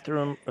the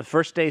bathroom the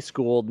first day of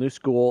school, new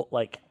school.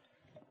 Like,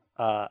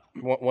 One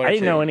or I didn't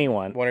two. know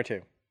anyone. One or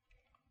two.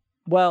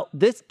 Well,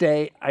 this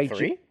day I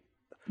Three?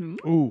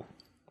 Ooh.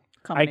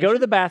 I go to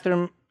the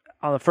bathroom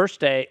on the first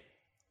day.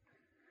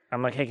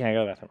 I'm like, hey, can I go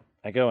to the bathroom?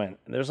 I go in.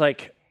 There's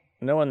like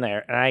no one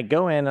there, and I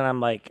go in and I'm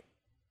like,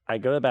 I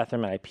go to the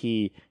bathroom and I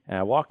pee and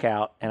I walk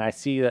out and I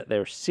see that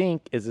their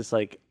sink is this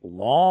like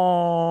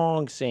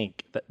long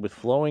sink with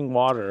flowing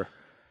water.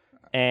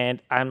 And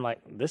I'm like,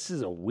 this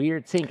is a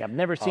weird sink. I've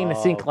never seen a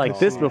sink like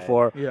this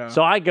before. Yeah.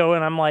 So I go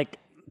and I'm like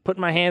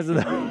putting my hands in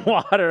the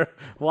water,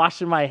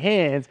 washing my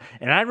hands.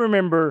 And I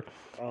remember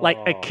like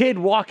a kid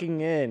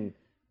walking in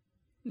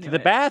to the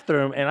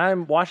bathroom and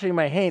I'm washing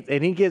my hands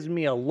and he gives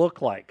me a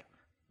look like,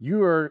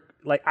 you are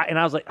like, and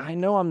I was like, I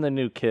know I'm the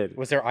new kid.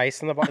 Was there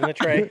ice in the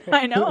tray?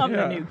 I know I'm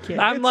Yeah. the new kid.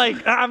 I'm like,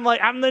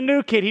 I'm the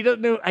new kid. He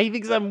doesn't know. He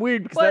thinks I'm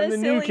weird because what I'm a the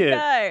new silly kid.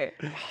 guy.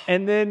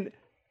 And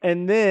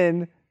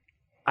then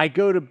I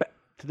go to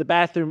the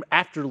bathroom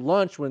after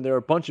lunch when there are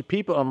a bunch of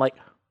people. I'm like,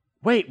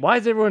 wait, why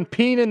is everyone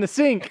peeing in the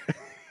sink?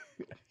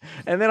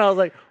 And then I was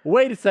like,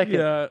 wait a second.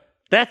 Yeah.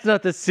 That's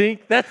not the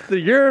sink. That's the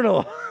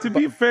urinal. To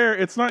be fair,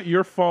 it's not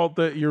your fault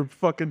that your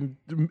fucking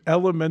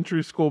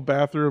elementary school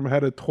bathroom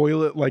had a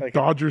toilet like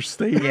Dodger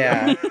Stadium.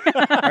 Yeah.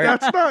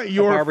 That's not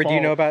your Barbara, fault.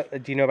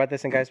 do you know about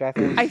this in guys'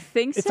 bathrooms? I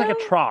think It's so. like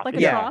a trough. Like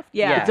a Yeah. trough?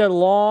 Yeah. Yeah. It's a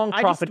long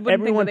I trough, just and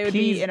wouldn't think everyone that they would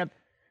pees. be in a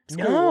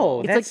school. No,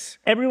 It's that's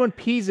like everyone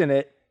pees in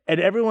it, and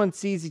everyone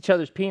sees each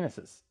other's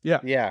penises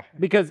yeah.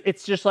 because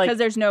it's just like Because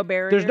there's no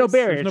barriers. there's no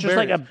barrier. There's It's no just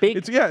like a barriers. big.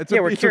 It's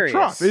we're it's curious. a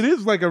trough. It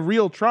is like a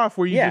real trough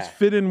where you Yeah. just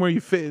fit in where you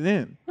fit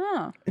in.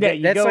 Huh. yeah,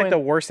 you That's go like in- the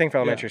worst thing for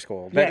elementary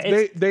school. Yeah, That's,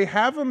 it's- They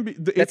have them.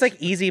 that's like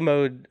easy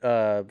mode.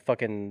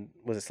 Fucking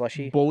was it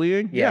slushy?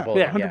 bullying. Yeah, Yeah,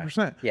 bullying,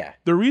 100%. yeah.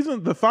 The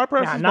reason, the thought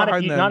process not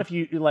behind if you them. not if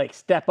you like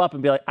step up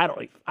and be like,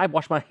 I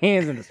wash my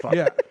hands in this fuck.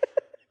 Yeah,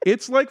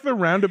 it's like the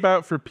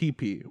roundabout for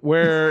PP,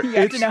 where You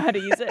have it's to know how to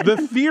use it. the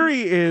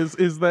theory is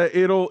that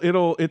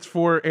it's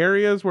for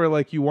areas where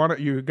like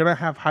you're gonna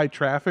have high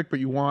traffic but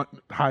you want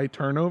high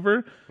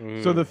turnover.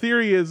 So the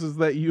theory is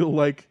that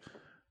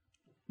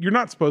you're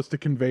not supposed to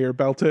conveyor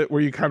belt it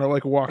where you kind of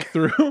like walk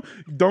through.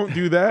 Don't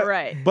do that.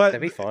 Right. But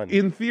That'd be fun.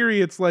 in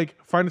theory it's like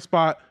find a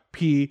spot,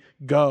 pee,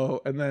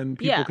 go, and then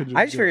people Yeah. can just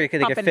I just do figured it. it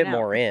could Pop in fit and out.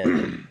 more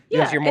in. Yeah,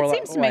 Because you're more it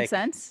seems to like, make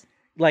sense.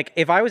 Like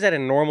if I was at a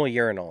normal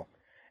urinal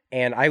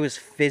and I was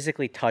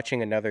physically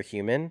touching another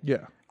human,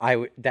 Yeah.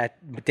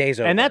 that day's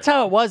over. And that's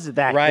how it was at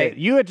that. Right. Right.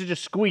 You had to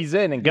just squeeze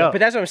in and go. But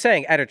that's what I'm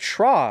saying. At a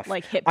trough,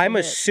 Like hip to I'm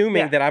hip.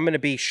 assuming Yeah. that I'm going to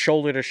be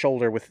shoulder to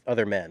shoulder with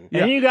other men.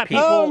 and then you got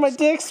people. Oh, my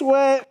dick's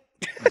wet.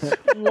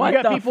 What you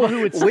got the people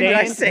who would When did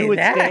I stand, say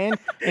that? stand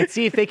and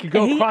see if they could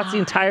go across the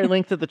entire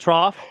length of the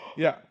trough.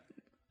 Yeah.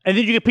 And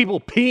then you get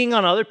people peeing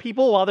on other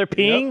people while they're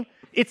peeing.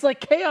 It's like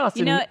chaos.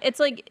 You know, it's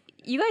like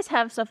you guys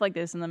have stuff like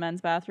this in the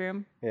men's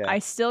bathroom. Yeah. I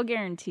still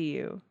guarantee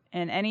you,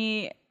 and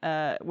any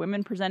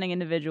women presenting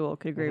individual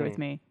could agree with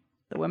me,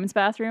 the women's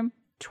bathroom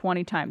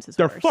 20 times as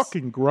They're worse.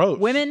 fucking gross.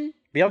 Women.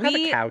 We all have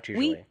a couch We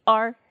usually.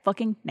 are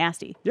fucking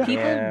nasty. Yeah.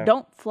 People Yeah.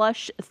 don't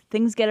flush.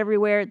 Things get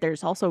everywhere.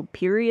 There's also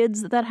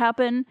periods that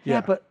happen.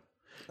 Yeah. but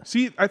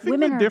See, I think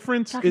Women the are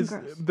difference fucking is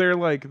gross.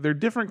 they're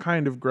different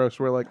kind of gross.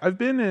 Where like I've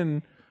been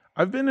in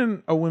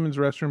a women's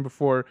restroom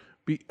before,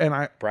 and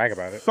I Brag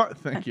about it.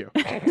 Thank you.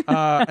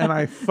 And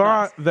I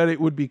thought that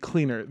it would be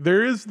cleaner.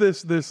 There is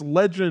this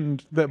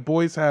legend that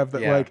boys have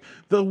that Yeah. like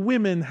the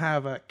women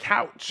have a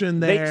couch in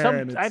there.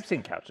 and I've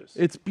seen couches.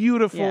 it's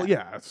beautiful.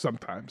 Yeah. Yeah,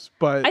 sometimes,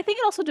 but I think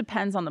it also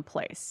depends on the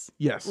place.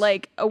 yes,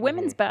 Like a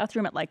women's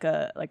bathroom at like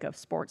a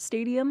sports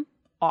stadium,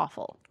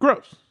 awful.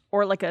 gross.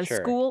 Or like a Sure.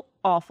 school,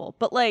 awful.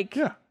 But like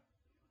Yeah,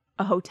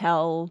 a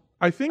hotel,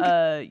 I think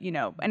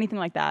anything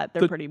like that,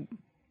 they're pretty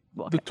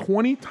well. the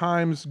 20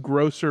 times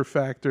grosser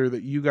factor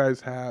that you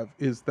guys have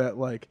is that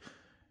like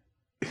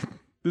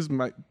this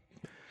might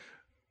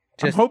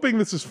I'm hoping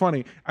this is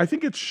funny. I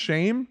think it's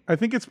shame. I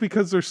think it's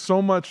because there's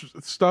so much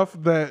stuff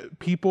that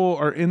people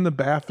are in the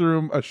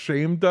bathroom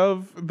ashamed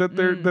of that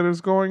that is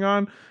going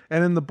on.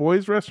 And in the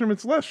boys' restroom,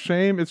 it's less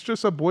shame. It's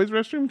just a boys'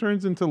 restroom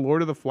turns into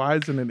Lord of the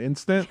Flies in an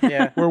instant.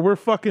 Yeah. Where we're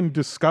fucking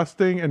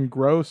disgusting and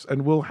gross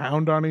and we'll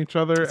hound on each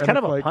other. It's and kind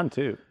of a like, pun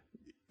too.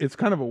 It's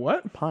kind of a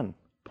what? Pun.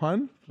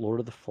 Pun?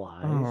 Lord of the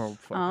Flies. Oh,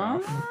 fuck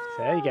off.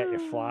 So you got your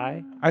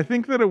fly. I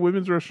think that a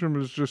women's restroom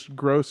is just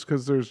gross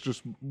because there's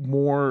just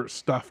more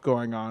stuff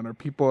going on, or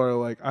people are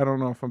like, I don't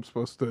know if I'm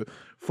supposed to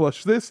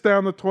flush this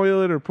down the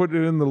toilet or put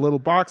it in the little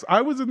box.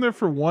 I was in there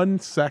for 1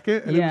 second,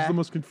 and it was Yeah. the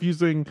most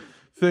confusing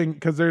thing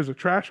because there's a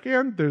trash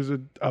can, there's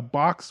a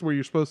box where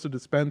you're supposed to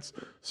dispense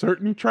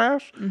certain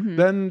trash.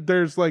 Then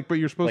there's like, but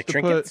you're supposed Like to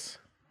trinkets?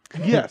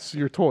 put yes,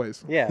 your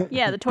toys. Yeah.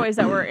 Yeah, the toys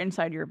that were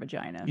inside your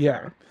vagina.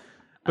 Yeah.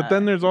 But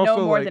then there's also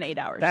No more like, than 8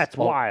 hours. That's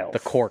wild. The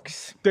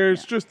corks.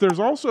 there's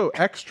also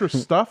extra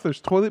stuff. There's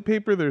toilet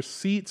paper, there's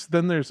seats,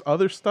 then there's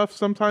other stuff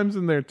sometimes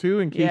in there too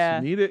in case Yeah.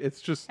 you need it. It's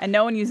just and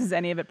no one uses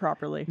any of it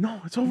properly.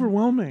 no, it's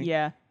overwhelming.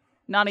 Yeah.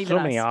 Not even So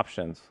us. many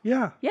options.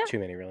 Yeah. Yeah. Too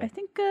many, really. I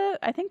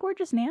think we're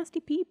just nasty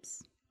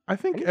peeps. I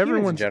think humans in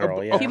everyone's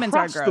general, yeah. Humans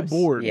are across the gross.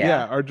 board,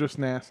 Yeah. are just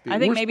nasty. I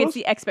think We're maybe it's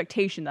supposed- the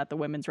expectation that the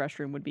women's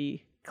restroom would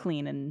be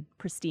clean and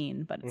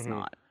pristine, but it's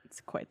not. It's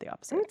quite the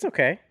opposite. It's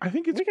okay. I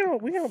think it's We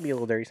can be a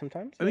little dirty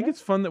sometimes. I think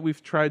it's fun that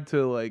we've tried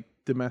to like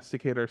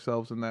domesticate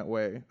ourselves in that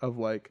way of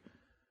like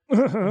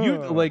you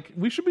like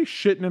we should be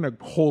shitting in a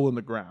hole in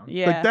the ground.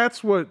 Yeah. Like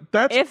that's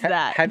If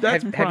that. Have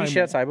That's you primal.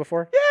 shit outside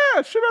before?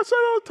 yeah, shit outside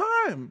all the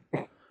time.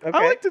 Okay.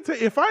 I like to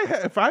take if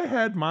I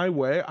had my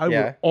way, I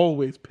Yeah. would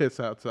always piss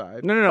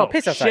outside. No. Oh,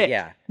 piss outside, Shit.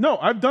 yeah. No,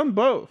 I've done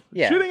both.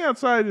 Yeah. Shitting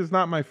outside is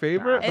not my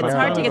favorite. It's but I've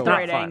hard done to it get a the lot.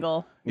 right fun.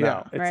 angle. Yeah. No,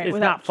 it's, right? it's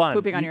Without not fun.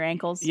 pooping on your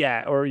ankles.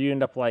 Yeah, or you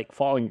end up like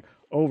falling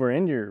over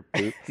in your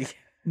poop.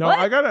 No, What?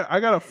 I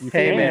gotta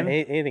Hey, man, can.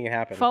 anything can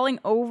happen. Falling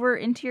over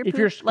into your if poop,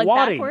 you're like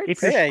squatting, backwards?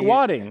 if you're Yeah, you-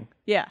 squatting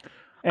yeah.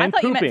 I and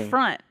thought you pooping. meant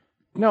front.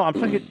 No, I'm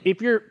talking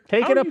if you're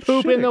taking How a are you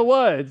poop in the shitting?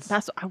 woods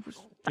That's what I was.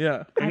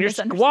 Yeah. I and you're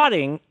misunderstood.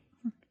 squatting,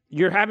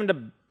 you're having to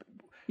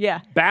Yeah.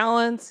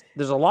 balance.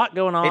 There's a lot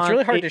going on. It's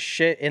really hard It- to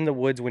shit in the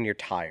woods when you're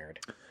tired.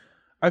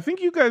 I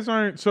think you guys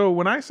aren't. So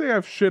when I say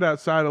I've shit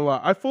outside a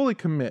lot, I fully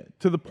commit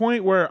to the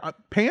point where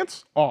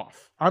pants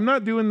off. I'm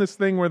not doing this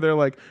thing where they're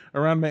like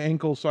around my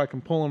ankles so I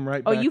can pull them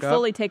right Oh, back you up.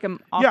 fully take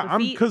them off Yeah, the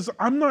feet? because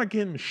I'm not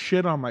getting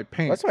shit on my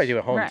pants. That's what I do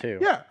at home Right. too.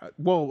 Yeah,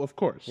 well, of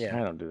course. Yeah. I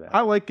don't do that.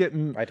 I like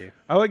getting. I do.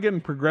 I like getting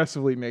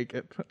progressively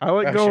naked. I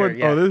like Oh, going. sure,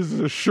 yeah. Oh, this is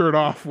a shirt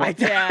off one.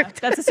 Yeah,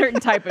 that's a certain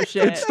type of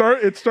shit.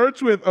 It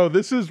starts with, oh,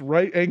 this is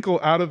right ankle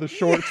out of the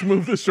shorts,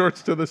 move the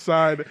shorts to the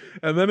side,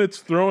 and then it's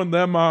throwing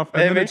them off,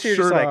 and, And then it's eventually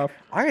you're shirt just like, off.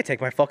 I gotta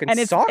take my fucking And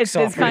it's socks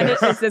off.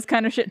 it's this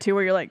kind of shit too,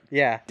 where you're like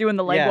Yeah. doing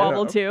the leg Yeah.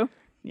 wobble too.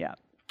 Yeah.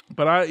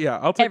 But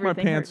I'll take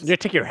Everything my pants. You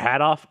take your hat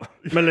off,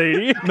 my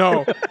lady.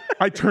 No,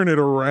 I turn it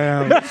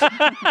around.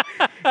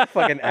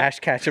 Fucking Ash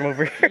Ketchum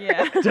over here.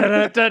 Yeah.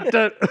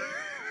 Dun-dun-dun-dun.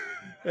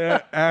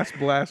 Yeah, ass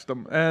blast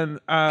them, and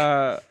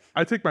I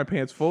take my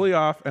pants fully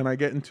off, and I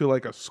get into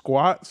like a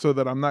squat so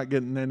that I'm not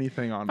getting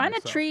anything on Find a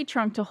myself. tree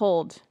trunk to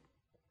hold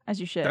as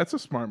you shit. That's a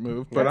smart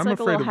move, but That's I'm like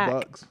a afraid little of hack.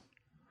 bugs.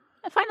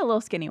 Find a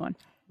little skinny one.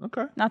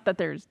 Okay. Not that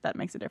that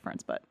makes a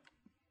difference, but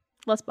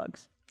less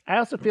bugs. I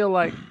also feel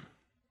like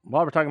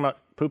while we're talking about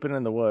pooping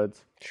in the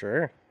woods,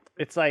 Sure.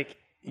 it's like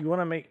you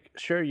want to make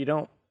sure you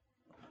don't.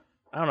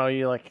 I don't know.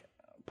 You like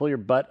pull your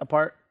butt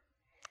apart,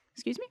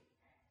 Excuse me?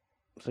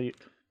 so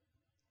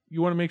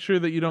You want to make sure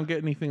that you don't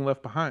get anything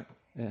left behind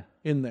yeah.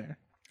 in there.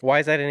 Why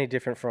is that any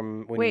different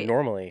from when you Wait.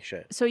 normally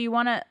shit? So you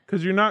want to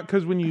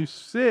Because when you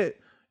sit,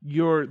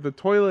 the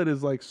toilet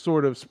is like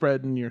sort of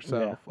spreading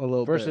yourself a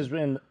little versus bit.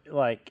 when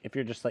like if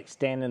you're just like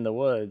standing in the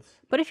woods.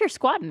 But if you're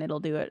squatting, it'll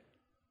do it.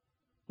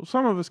 Well,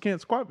 some of us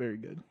can't squat very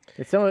good.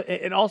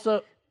 It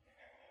also,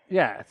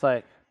 yeah, it's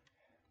like.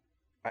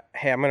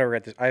 Hey, I'm gonna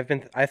read this.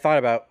 I thought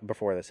about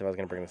before this if I was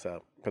gonna bring this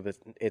up, but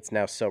it's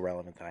now so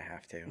relevant that I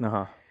have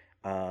to.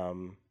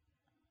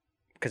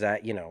 Because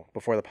I,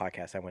 before the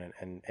podcast, I went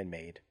and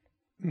made.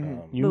 You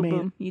boom, made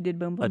boom. You did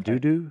boom boom. a doo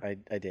doo.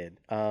 I did.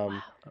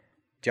 Do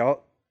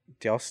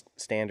y'all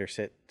stand or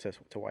sit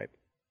to wipe?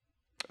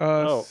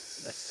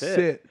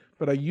 Sit.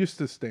 But I used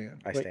to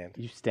stand. I stand.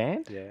 You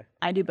stand? Yeah.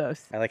 I do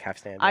both. I like half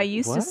stand. I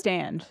used to What?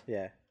 stand.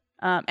 Yeah.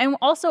 And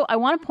also, I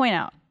want to point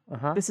out,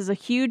 Uh-huh. this is a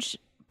huge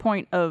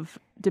point of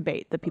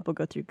debate that people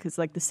go through because,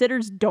 like, the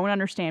sitters don't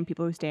understand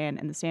people who stand,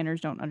 and the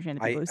standers don't understand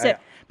the people who sit.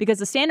 Because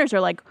the standers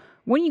are like,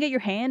 when you get your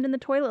hand in the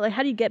toilet, like,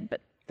 how do you get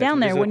down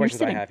there when you're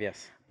sitting? I have,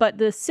 yes. But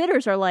the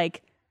sitters are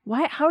like,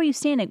 why? How are you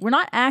standing? We're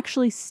not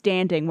actually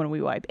standing when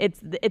we wipe. It's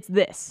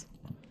this.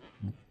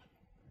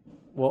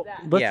 Well,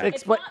 let's Yeah.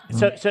 explain.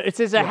 So it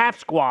says a half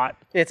squat.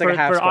 It's like a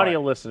half for squat.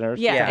 audio listeners.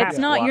 Yeah, a it's half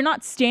not. squat. You're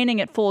not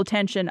standing at full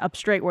attention up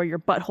straight where your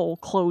butthole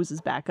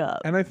closes back up.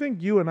 And I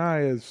think you and I,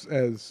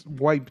 as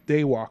wipe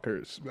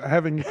daywalkers,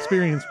 having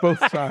experienced both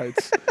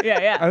sides,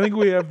 Yeah. I think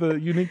we have the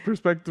unique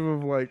perspective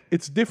of like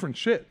it's different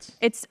shits.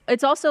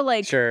 It's also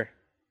like Sure.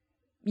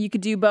 you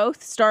could do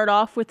both. Start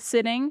off with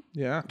sitting.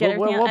 Yeah. Get But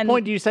everything out, what and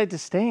point do you say to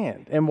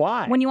stand, and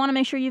why? when you want to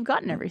make sure you've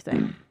gotten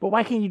everything. But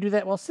why can't you do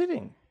that while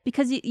sitting?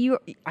 Because if you're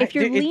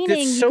Dude, leaning, it's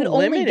you so could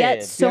only limited.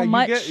 get so you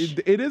much.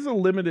 it is a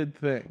limited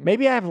thing.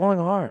 Maybe I have long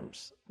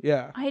arms.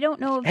 Yeah. I don't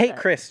know. If Hey, that-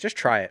 Chris, just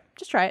try it.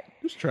 just try it.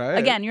 Just try it.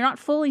 Again, you're not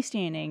fully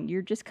standing.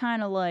 You're just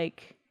kind of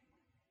like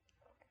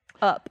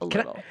up a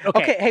little.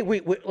 Okay, hey,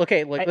 wait,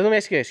 okay, let me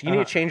ask you this. You need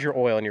to change your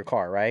oil in your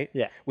car, right?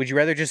 Yeah. Would you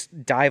rather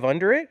just dive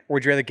under it, or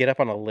would you rather get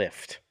up on a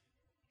lift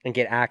and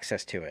get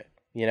access to it,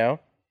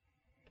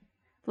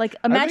 Like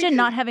imagine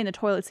not having the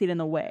toilet seat in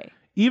the way.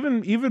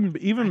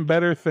 Even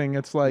better thing,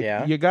 it's like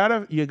Yeah. you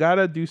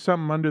gotta do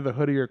something under the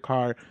hood of your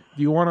car.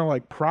 Do you want to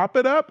like prop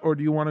it up, or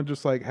do you want to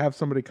just like have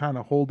somebody kind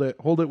of hold it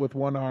with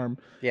one arm?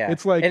 Yeah.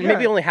 It's like and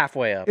maybe only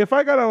halfway up. if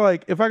I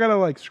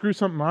gotta screw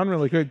something on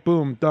really quick,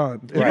 boom, done.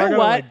 If Right. I You gotta know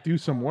what? like do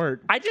some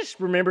work, I just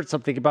remembered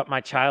something about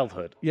my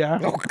childhood. yeah.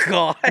 Oh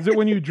God. Is it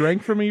when you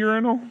drank from a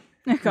urinal?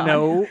 God.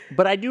 No,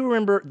 but I do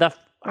remember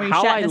When you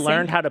how shat I in the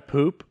learned sink? how to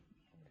poop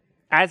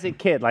as a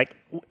kid, like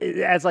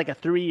as like a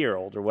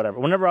 3-year-old or whatever.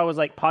 Whenever I was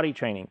like potty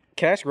training.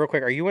 Can I ask real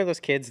quick? Are you one of those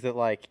kids that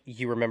like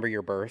you remember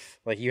your birth?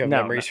 Like you have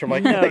No, memories no. from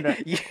like, No, like no.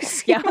 you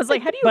see- Yeah, I was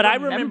like, how do you But I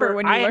remember remember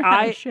when you learned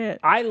how to shit?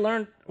 I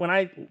learned when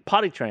I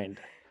potty trained.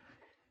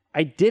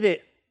 I did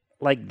it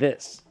like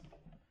this,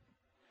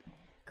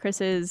 Chris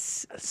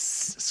is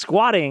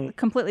squatting.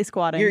 completely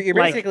squatting, You're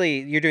like- basically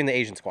you're doing the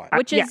Asian squat.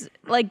 which yeah. is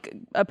like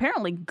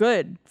apparently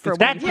good for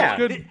That what you yeah.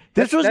 good.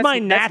 This That's- was my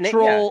that's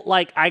natural.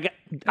 Like I Good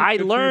for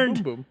your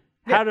learned boom boom.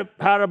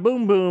 how to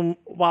boom boom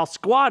while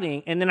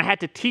squatting, and then I had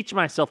to teach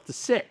myself to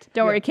sit.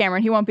 Don't worry,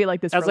 Cameron. He won't be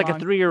like this. As for like long. a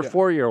 3 or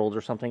 4-year-old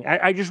or something.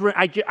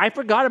 I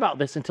forgot about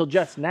this until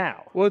just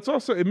now. Well,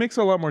 it makes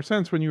a lot more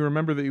sense when you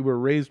remember that you were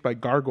raised by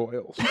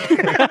gargoyles, hang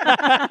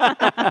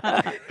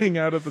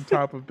out at the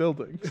top of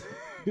buildings.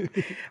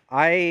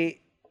 I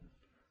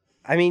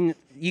mean,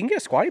 you can get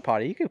a squatty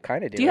potty. You could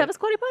kind of do. Do you it. have a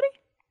squatty potty?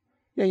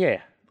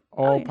 Yeah.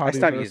 All yeah. potties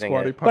stopped are using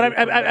squatty it. potty.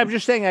 But I'm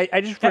just saying,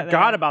 I just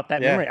forgot about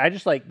that Yeah. memory. I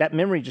just like that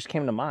memory just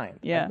came to mind.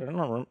 Yeah. I don't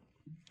know.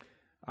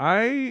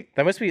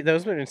 That must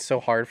have been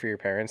so hard for your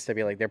parents to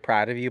be like they're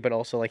proud of you, but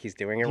also like he's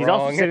doing it He's wrong.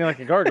 also sitting like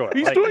a gargoyle.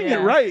 He's Like, doing it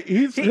Yeah. right.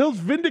 He's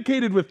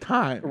vindicated with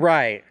time.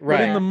 right, But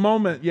right. in the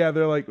moment, yeah,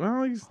 they're like,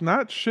 well, he's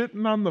not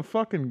shitting on the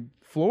fucking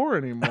floor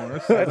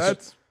anymore, so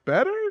that's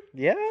better.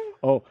 Yeah.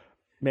 Oh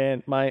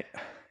man, my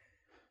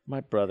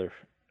brother.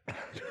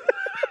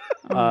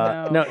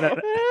 Oh, No.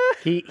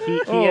 He has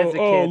a kid.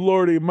 Oh,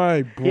 lordy,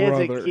 my He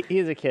has brother. he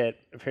has a kid,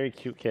 a very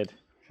cute kid,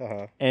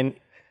 Uh-huh. and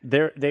they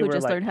Who were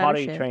just like learned how to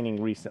potty shit.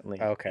 training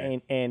recently.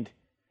 Okay. and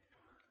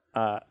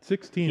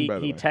 16, by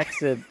the he way.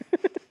 texted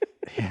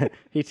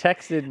he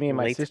texted me and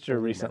my Late sister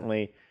bloomer.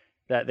 recently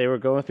that they were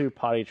going through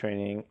potty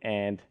training,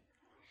 and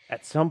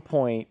at some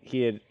point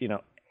he had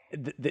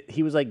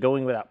he was like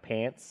going without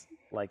pants.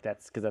 Like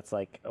that's because that's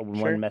like Sure.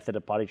 one method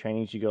of potty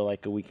training is you go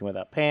like a weekend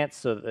without pants,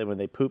 so that when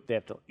they poop they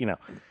have to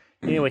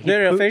Anyway, he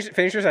No, pooped-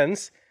 finish your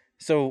sentence.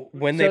 So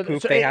when they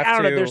poop, they have I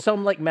don't to know. There's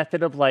some like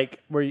method of like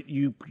where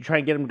you try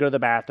and get them to go to the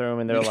bathroom,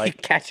 and they're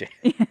like, catch it.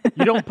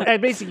 you don't.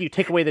 Basically, you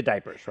take away the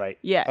diapers, right?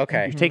 yeah.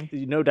 Okay. You take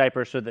no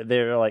diapers so that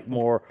they're like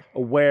more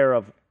aware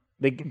of.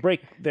 They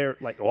break. They're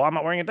like, oh, I'm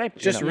not wearing a diaper.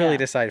 Just you know? really Yeah.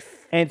 decide.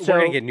 And we're so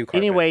gonna get new carpet.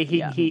 anyway,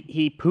 Yeah.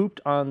 he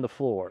pooped on the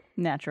floor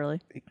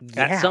Naturally.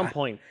 Yeah. at some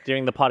point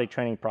during the potty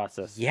training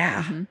process.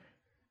 Yeah. Mm-hmm.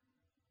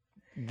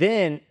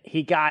 Then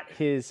he got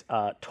his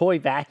toy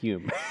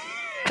vacuum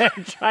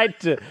and tried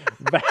to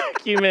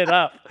vacuum it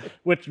up,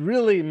 which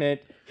really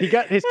meant he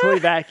got his toy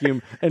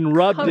vacuum and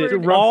rubbed it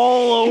Covered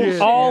all shit,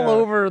 all yeah.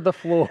 over the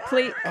floor.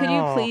 Could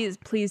you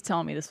please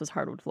tell me this was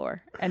hardwood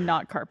floor and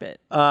not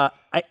carpet?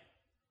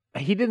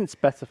 He didn't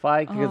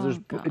specify because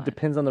God. it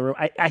depends on the room.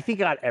 I think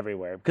it got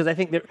everywhere because I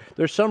think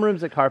there's some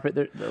rooms that carpet.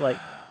 They're like,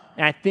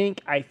 and I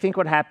think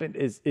what happened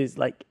is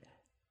like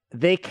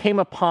they came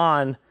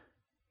upon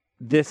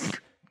this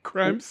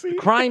Crime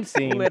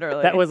scene.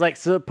 Literally. that was like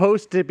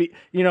supposed to be,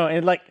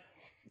 and like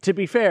to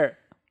be fair,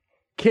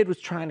 kid was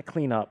trying to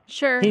clean up.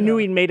 Sure. He knew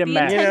he'd made a The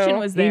mess. intention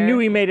was there. He knew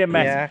he made a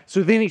mess. Yeah.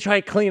 So then he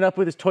tried to clean up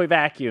with his toy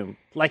vacuum,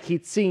 like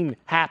he'd seen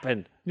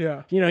happen.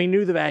 Yeah. He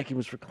knew the vacuum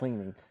was for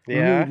cleaning. He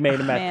knew Yeah. he'd made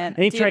a mess. Man,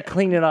 and he dude, tried to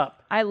clean it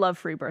up. I love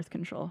free birth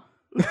control.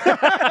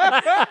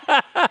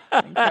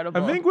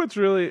 Incredible. I think what's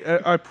really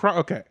I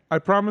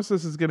promise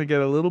this is gonna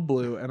get a little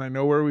blue, and I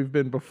know where we've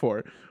been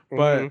before,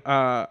 but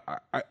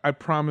I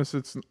promise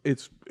it's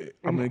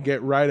I'm gonna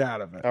get right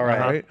out of it. All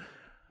right.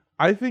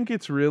 I think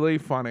it's really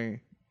funny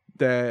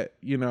that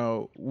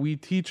we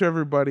teach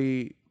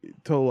everybody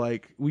to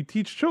we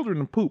teach children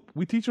to poop.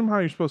 We teach them how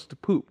you're supposed to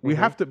poop. We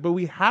have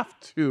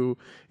to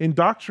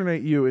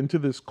indoctrinate you into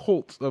this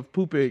cult of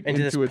pooping Into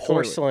into this a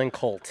porcelain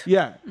cult.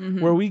 Yeah,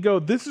 where we go,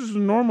 this is the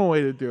normal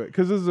way to do it.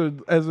 Because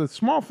as a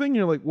small thing,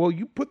 you're like, well,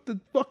 you put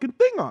the fucking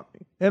thing on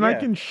me, and I Yeah.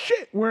 can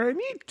shit where I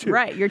need to.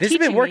 Right. You're This has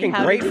teaching been working me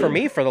how great to for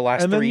me for the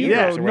last And then 3 you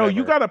years. go, or no, whatever.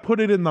 you got to put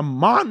it in the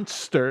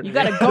monster. You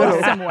gotta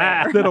go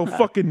somewhere. That'll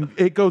fucking,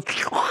 it goes,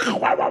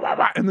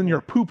 and then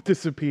your poop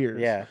disappears.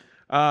 Yeah.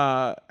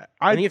 I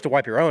And you have to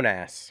wipe your own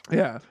ass.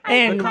 yeah.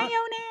 And My own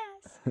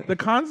ass. The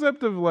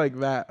concept of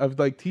that, of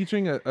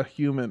teaching a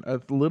human a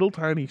little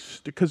tiny,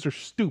 because they're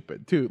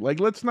stupid too.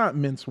 Let's not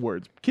mince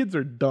words. Kids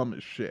are dumb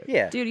as shit.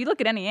 Yeah. Dude, you look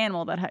at any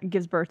animal that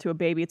gives birth to a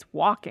baby, it's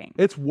walking.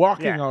 It's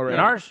walking already.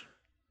 And ours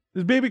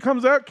This baby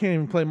comes out, can't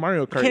even play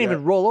Mario Kart. can't yet.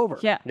 even roll over.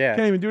 Yeah. Yeah.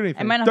 Can't even do anything.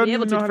 I might not Doesn't be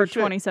able even know to how for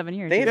shit. 27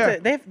 years. They either.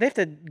 have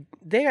to.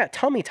 They got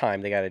tummy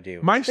time. They got to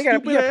do. My you gotta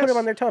stupid put ass- them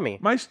on their tummy.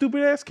 My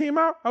stupid ass came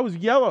out. I was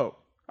yellow.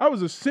 I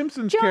was a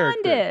Simpsons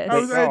character.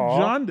 Jaundice. I had Aw.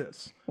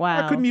 jaundice.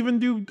 Wow. I couldn't even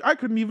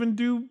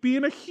do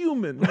being a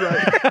human.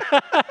 Right?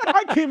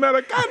 I came out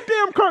a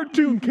goddamn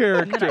cartoon And then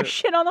I character.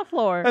 shit on the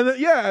floor. And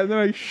then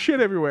I shit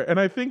everywhere. And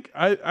I think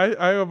I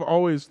have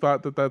always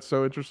thought that that's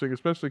so interesting,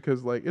 especially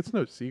because it's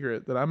no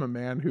secret that I'm a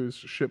man who's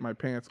shit my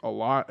pants a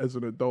lot as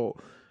an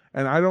adult,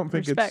 and I don't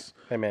think Respect. it's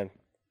Hey man,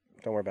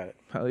 don't worry about it.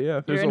 hell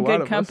yeah. There's You're in a lot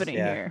good of company us.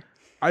 Yeah. here.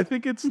 I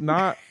think it's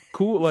not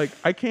cool.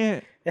 I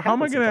can't. It How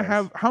am I happens gonna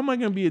sometimes. how am I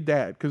gonna be a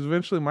dad? Because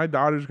eventually my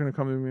daughter's gonna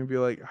come to me and be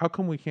like, "How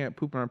come we can't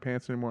poop in our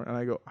pants anymore?" And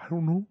I go, "I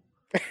don't know.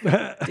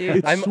 Dude,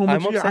 It's I'm- so much.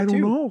 I'm upset I don't too.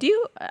 know." do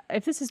you,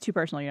 if this is too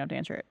personal, you don't have to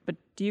answer it, but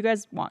do you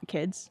guys want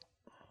kids?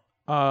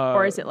 Uh,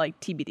 Or is it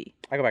TBD?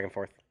 I go back and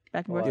forth.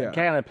 Back and forth? Yeah.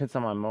 Kind of depends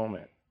on my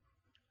moment.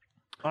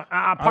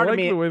 I Part like of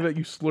me. the way that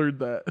you slurred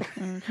that.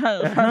 It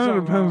kind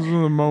of depends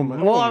on the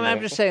moment. Well, I'm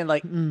just saying,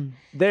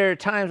 there are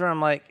times where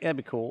I'm like, that'd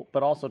be cool,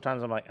 but also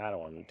times I'm like, I don't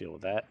want to deal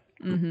with that.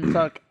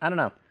 So I don't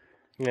know.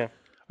 Yeah.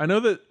 I know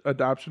that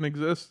adoption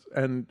exists,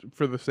 and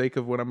for the sake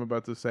of what I'm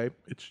about to say,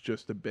 it's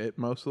just a bit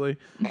mostly.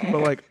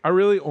 But I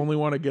really only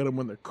want to get them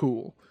when they're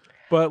cool.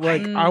 But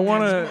I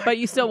want to. But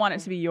you still want it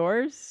to be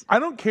yours? I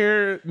don't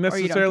care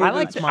necessarily. I that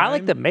like it's I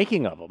like mine. the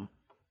making of them.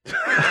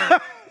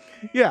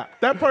 Yeah,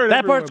 that part. That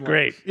everyone part's likes.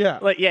 great. Yeah,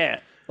 Yeah.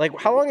 Like,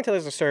 how long until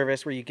there's a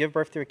service where you give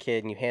birth to a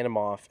kid and you hand them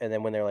off, and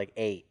then when they're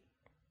 8,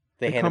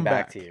 they hand them come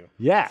back back. to you?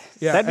 Yeah.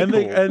 yeah. That'd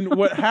be And cool. and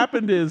what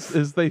happened is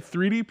they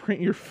 3D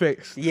print your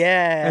face.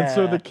 Yeah. And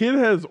so the kid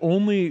has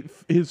only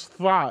his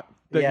thought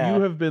that Yeah.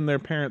 you have been their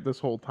parent this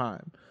whole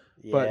time.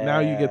 But now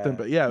you get them.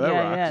 But yeah, that yeah,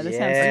 rocks. yeah. This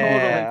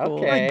Yeah, sounds totally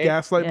cool. okay. I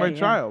gaslight Yeah, my yeah.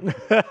 child.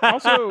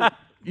 Also,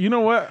 you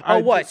know what? Oh,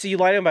 what? So you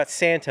lied to him about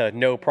Santa?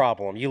 No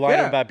problem. You lied to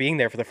Yeah. him about being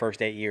there for the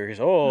first 8 years.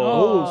 Oh,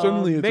 Oh,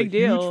 suddenly it's big a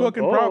deal. huge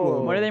fucking Oh.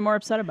 problem. What are they more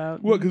upset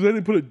about? What? Because I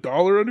didn't put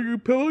 $1 under your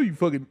pillow? You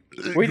fucking. Where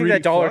do you think greedy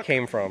that dollar fuck?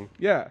 came from?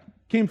 Yeah,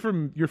 came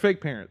from your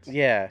fake parents.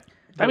 Yeah.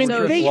 I mean,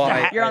 So they, Well,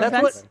 I- you're on the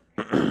that's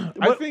fence?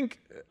 what. I think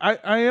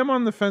I am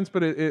on the fence,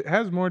 but it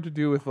has more to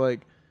do with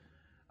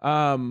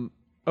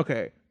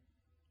okay.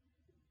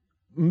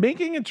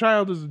 Making a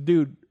child as a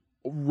dude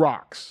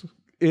rocks.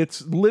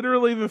 It's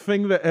literally the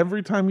thing that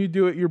every time you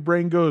do it, your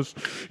brain goes,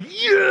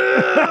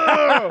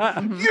 yeah,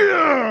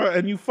 yeah,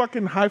 and you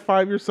fucking high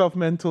five yourself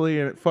mentally,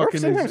 and it Or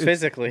fucking sometimes is.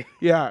 physically.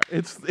 Yeah,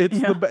 it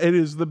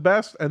is the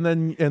best, and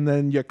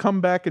then you come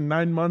back in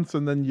 9 months,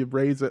 and then you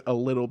raise it a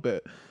little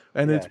bit,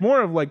 and it's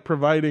more of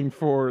providing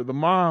for the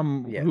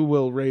mom who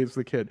will raise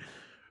the kid.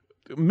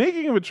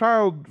 Making of a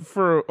child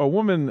for a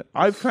woman,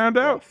 I've found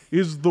out,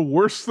 is the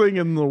worst thing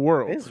in the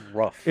world. It's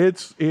rough.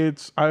 It's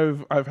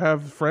I've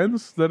have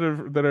friends that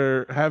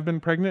have been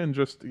pregnant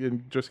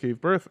and just gave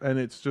birth, and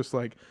it's just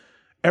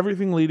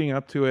everything leading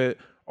up to it,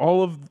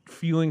 all of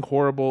feeling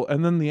horrible,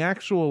 and then the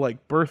actual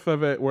birth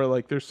of it, where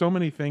there's so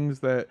many things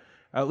that,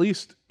 at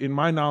least in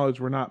my knowledge,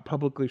 were not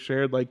publicly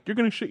shared. You're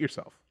gonna shit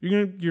yourself.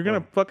 You're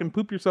gonna fucking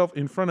poop yourself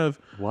in front of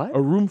What?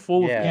 a room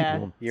full of Yeah.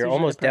 people. You're It's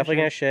almost usually definitely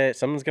going to shit.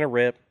 Someone's going to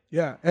rip.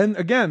 Yeah, and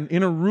again,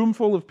 in a room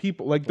full of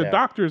people, the Yeah.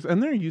 doctors,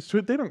 and they're used to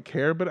it. They don't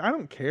care, but I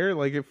don't care.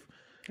 If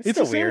It's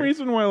still the same weird.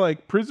 reason why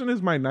like prison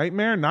is my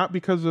nightmare, not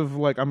because of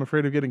like I'm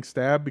afraid of getting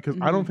stabbed, because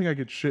I don't think I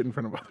could shit in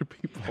front of other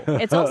people.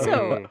 It's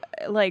also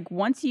like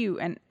once you,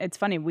 and it's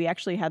funny, we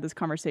actually had this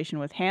conversation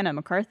with Hannah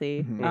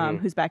McCarthy,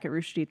 who's back at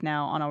Rooster Teeth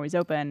now on Always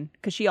Open,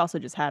 because she also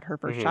just had her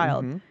first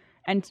child.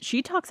 And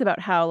she talks about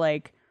how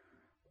like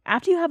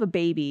after you have a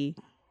baby,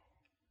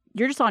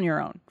 you're just on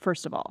your own,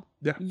 first of all.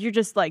 Yeah. You're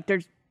just like,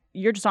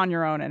 you're just on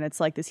your own, and it's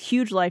like this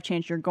huge life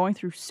change. You're going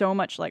through so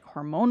much like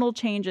hormonal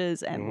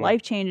changes and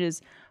life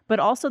changes, but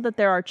also that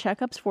there are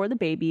checkups for the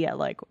baby at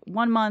like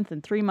 1 month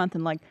and 3 months,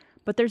 and like,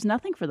 but there's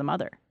nothing for the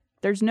mother.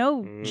 There's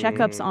no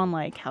checkups on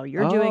like how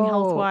you're doing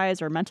health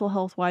wise or mental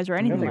health wise or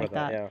anything like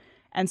that. Yeah.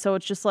 And so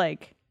it's just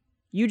like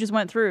you just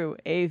went through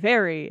a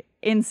very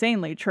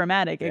insanely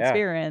traumatic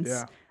experience,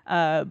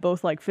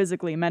 both like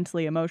physically,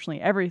 mentally, emotionally,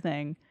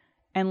 everything,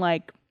 and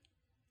like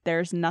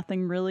there's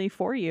nothing really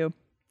for you.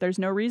 There's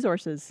no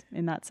resources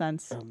in that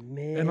sense.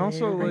 And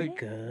also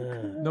like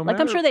no Like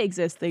matter, I'm sure they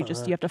exist. They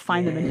just you have to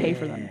find them and pay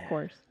for them, of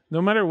course.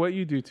 no matter what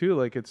you do too,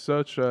 like it's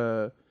such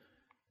a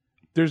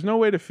there's no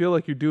way to feel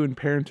like you're doing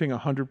parenting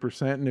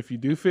 100%, and if you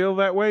do feel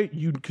that way,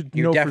 you could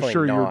You're know for definitely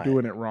sure not. you're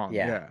doing it wrong.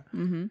 Yeah.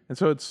 And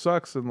so it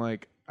sucks, and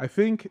like I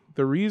think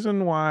the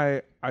reason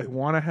why I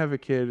want to have a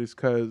kid is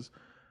because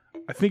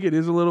I think it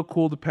is a little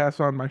cool to pass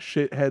on my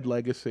shithead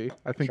legacy.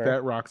 I think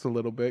that rocks a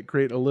little bit.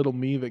 Create a little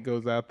me that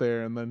goes out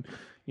there, and then,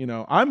 you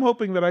know, I'm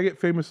hoping that I get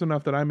famous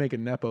enough that I make a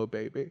nepo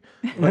baby.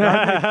 Like,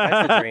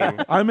 That's the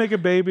dream. I make a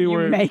baby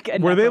where make a they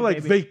nepo like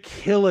baby. they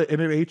kill it in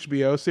an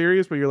HBO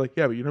series, but you're like,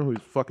 yeah, but you know who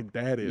his fucking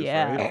dad is,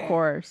 Yeah, right? of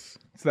course.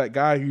 It's that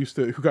guy who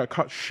got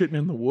caught shitting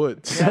in the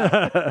woods.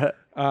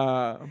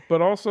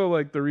 But also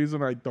like the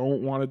reason I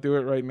don't want to do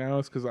it right now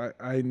is because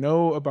I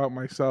know about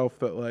myself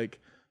that like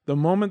the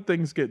moment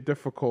things get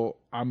difficult,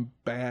 I'm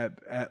bad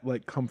at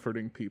like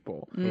comforting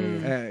people,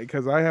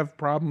 because I have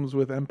problems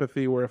with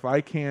empathy where if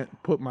I can't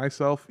put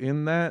myself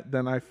in that,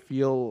 then I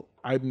feel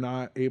I'm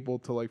not able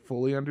to like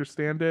fully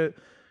understand it.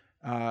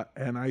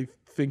 And I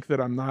think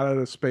that I'm not at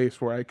a space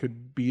where I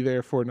could be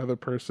there for another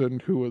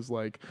person who was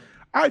like,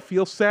 I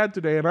feel sad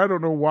today and I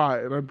don't know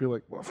why. And I'd be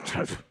like, well,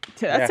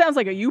 That sounds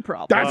like a you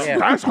problem.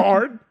 that's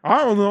hard.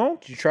 I don't know.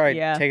 Did you try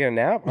taking a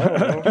nap? I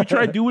don't know. You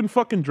try doing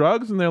fucking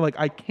drugs, and they're like,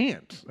 I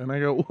can't. And I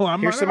go, well, I'm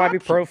Here's some not an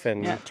option.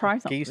 ibuprofen. Yeah, try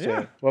Get something. used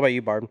to it. What about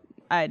you, Barb?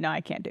 No, I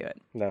can't do it.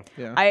 No.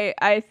 Yeah.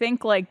 I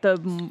think like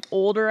the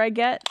older I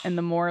get and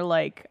the more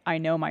like I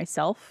know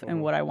myself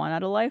and what I want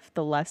out of life,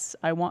 the less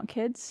I want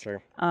kids.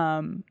 Sure.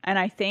 And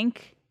I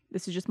think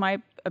this is just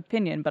my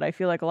opinion, but I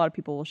feel like a lot of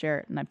people will share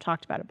it, and I've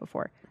talked about it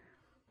before.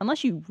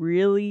 Unless you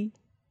really,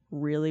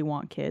 really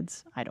want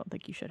kids, I don't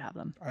think you should have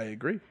them. I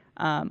agree.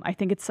 I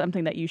think it's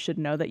something that you should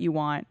know that you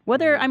want.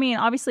 Whether, I mean,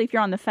 obviously, if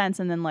you're on the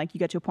fence and then like you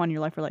get to a point in your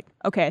life where like,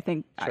 okay, I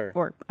think,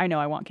 I know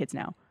I want kids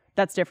now.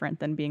 That's different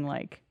than being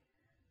like,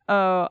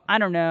 oh, I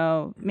don't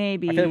know,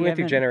 maybe. I feel like we went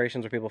through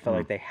generations where people felt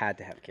like they had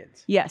to have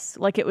kids. Yes,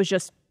 like it was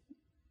just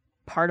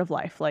part of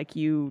life. Like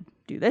you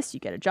do this,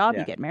 you get a job,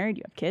 you get married,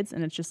 you have kids,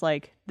 and it's just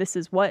like this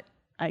is what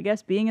I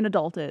guess being an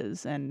adult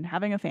is, and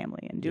having a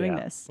family and doing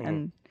this,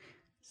 and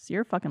it's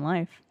your fucking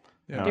life.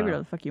 Do whatever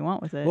the fuck you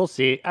want with it. We'll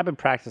see. I've been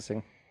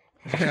practicing.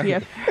 Yeah.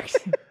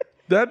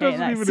 That doesn't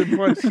nice. even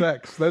imply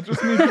sex. That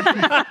just means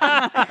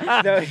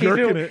No,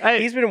 jerking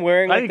it. he's been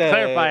wearing I like didn't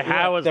clarify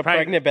how I was the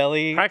pregnant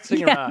belly.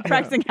 practicing or Yeah, not.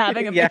 practicing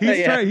having a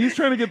Yeah. He's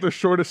trying to get the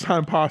shortest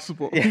time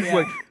possible. He's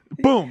like,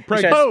 boom, He's pregnant.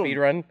 trying to Boom. speed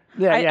run.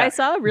 Yeah, I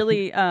saw a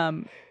really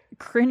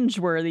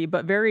cringeworthy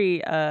but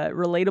very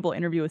relatable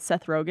interview with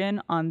Seth Rogen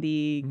on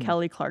the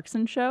Kelly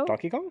Clarkson show.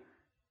 Donkey Kong?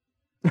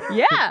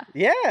 Yeah.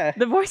 Yeah.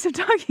 The voice of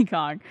Donkey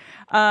Kong.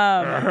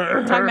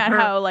 Talking about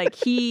how like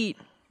he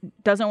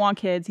doesn't want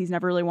kids. He's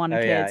never really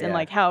wanted kids. And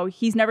like how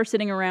he's never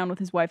sitting around with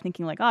his wife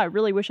thinking like, oh, I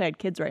really wish I had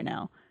kids right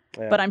now.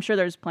 Yeah. But I'm sure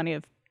there's plenty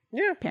of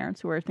Yeah. parents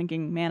who are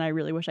thinking, man, I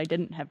really wish I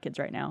didn't have kids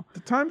right now.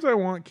 The times I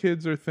want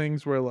kids are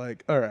things where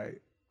like, all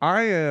right,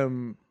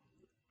 I'm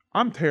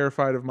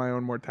terrified of my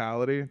own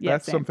mortality. Yeah,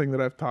 That's same. something that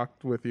I've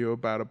talked with you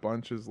about a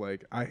bunch is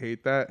like, I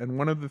hate that. And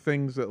one of the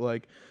things that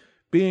like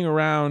being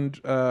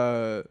around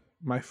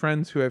my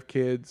friends who have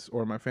kids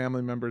or my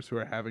family members who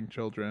are having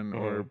children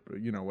or,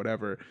 you know,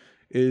 whatever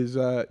is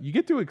you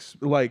get to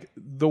like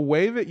the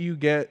way that you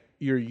get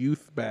your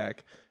youth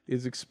back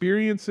is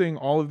experiencing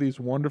all of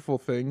these wonderful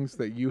things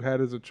that you had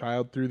as a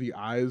child through the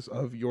eyes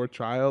of your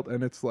child.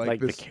 And it's like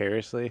this,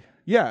 vicariously.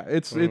 yeah,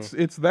 it's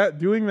that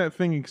doing that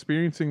thing,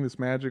 experiencing this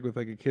magic with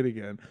like a kid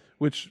again,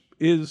 which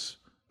is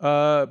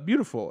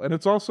beautiful. And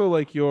it's also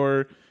like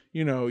what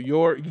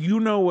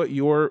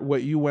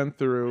you went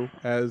through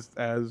as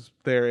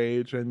their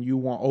age, and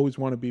you always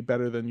want to be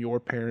better than your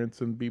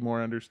parents and be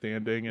more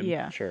understanding and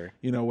Yeah. Sure.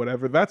 you know,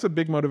 whatever. That's a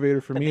big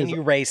motivator for me. Then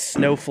you raise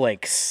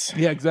snowflakes.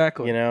 Yeah,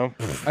 exactly. You know?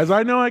 As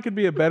I know I could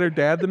be a better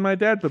dad than my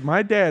dad, but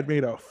my dad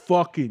made a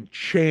fucking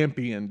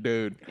champion,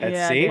 dude. Let's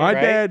Yeah, see. dude. My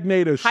right? dad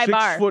made a High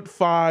bar.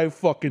 6'5"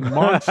 fucking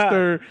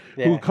monster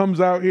who Yeah.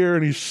 comes out here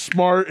and he's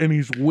smart and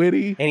he's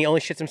witty. And he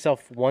only shits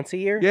himself once a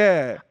year?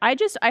 Yeah. I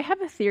have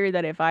a theory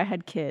that if I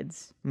had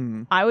kids,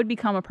 I would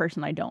become a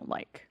person I don't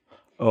like.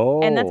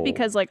 Oh. And that's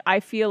because like I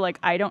feel like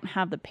I don't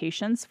have the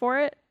patience for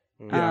it.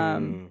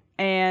 Yeah.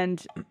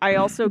 And I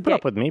also Put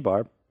up with me,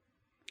 Barb.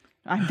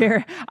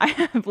 I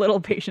have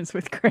little patience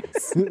with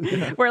Chris.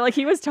 Where like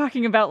he was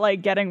talking about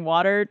like getting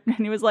water and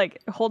he was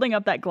like holding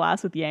up that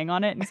glass with Yang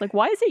on it and he's like,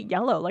 why is it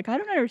yellow? Like I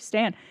don't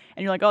understand.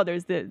 And you're like, oh,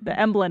 there's the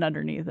emblem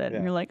underneath it.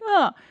 And you're like,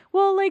 oh,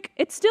 well, like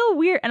it's still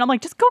weird. And I'm like,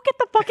 just go get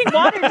the fucking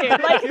water,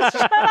 dude. Like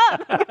shut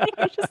up.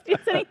 You're just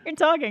sitting here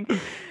talking.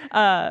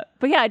 But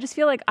yeah, I just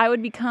feel like I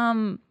would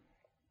become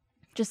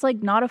just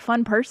like not a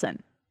fun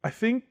person. I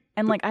think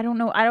And like I don't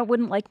know, I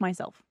wouldn't like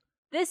myself.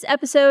 This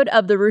episode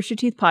of the Rooster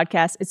Teeth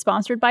podcast is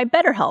sponsored by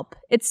BetterHelp.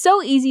 It's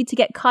so easy to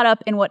get caught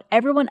up in what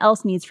everyone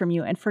else needs from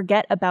you and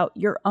forget about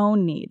your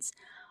own needs.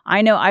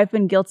 I know I've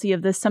been guilty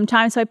of this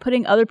sometimes by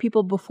putting other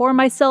people before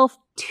myself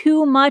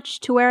too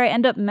much to where I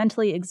end up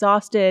mentally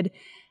exhausted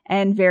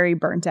and very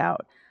burnt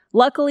out.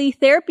 Luckily,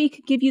 therapy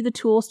could give you the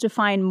tools to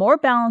find more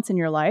balance in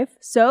your life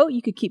so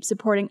you could keep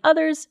supporting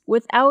others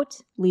without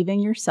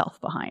leaving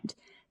yourself behind.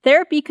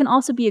 Therapy can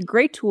also be a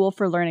great tool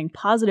for learning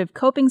positive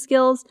coping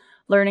skills,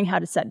 learning how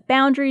to set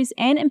boundaries,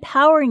 and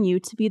empowering you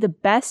to be the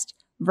best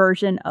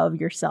version of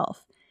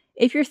yourself.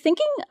 If you're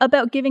thinking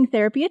about giving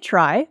therapy a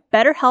try,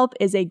 BetterHelp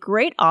is a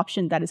great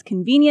option that is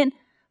convenient,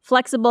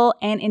 flexible,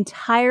 and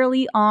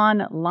entirely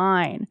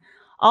online.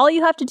 All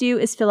you have to do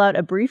is fill out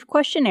a brief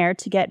questionnaire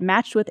to get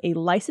matched with a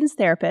licensed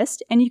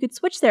therapist, and you could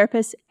switch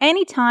therapists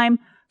anytime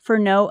for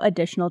no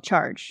additional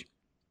charge.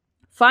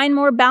 Find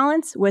more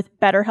balance with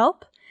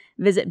BetterHelp.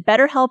 Visit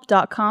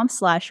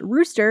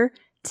betterhelp.com/rooster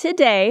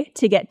today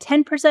to get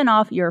 10%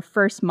 off your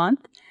first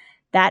month.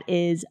 That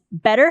is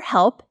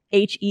BetterHelp,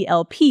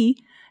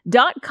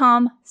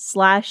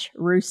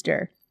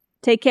 HELP.com/rooster.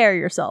 Take care of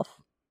yourself.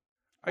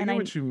 I get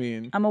what you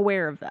mean. I'm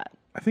aware of that.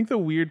 I think the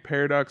weird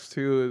paradox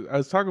too is I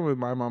was talking with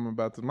my mom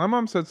about this. My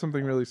mom said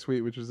something really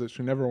sweet, which is that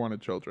she never wanted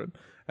children.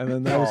 And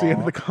then that was the end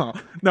of the call.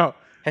 No.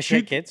 Has she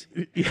had kids?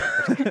 Yeah.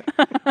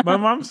 My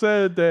mom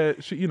said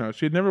that she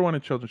had never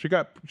wanted children. She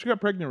got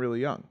pregnant really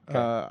young. Okay.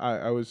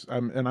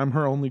 I'm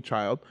her only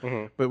child.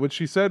 Mm-hmm. But what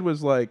she said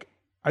was like,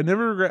 I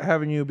never regret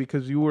having you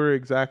because you were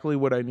exactly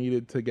what I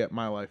needed to get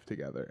my life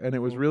together. And it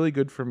was really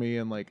good for me.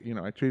 And like,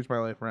 I changed my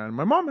life around.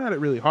 My mom had it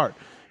really hard.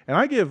 And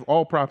I give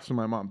all props to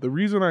my mom. The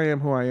reason I am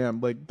who I am,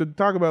 like to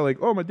talk about like,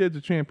 oh, my dad's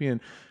a champion.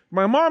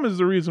 My mom is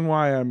the reason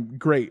why I'm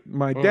great.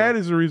 My dad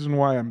is the reason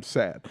why I'm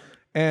sad.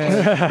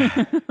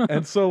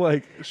 And so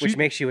like which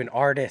makes you an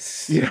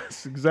artist.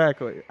 Yes,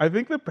 exactly. I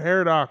think the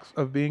paradox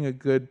of being a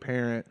good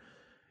parent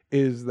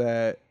is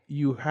that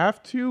you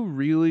have to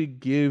really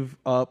give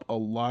up a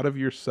lot of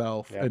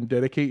yourself and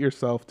dedicate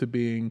yourself to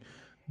being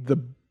the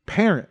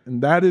parent,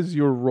 and that is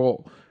your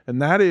role. And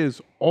that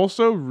is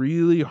also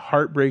really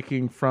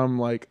heartbreaking from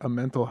like a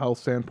mental health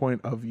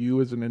standpoint of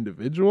you as an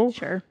individual.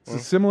 Sure.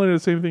 It's similar to the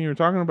same thing you were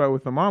talking about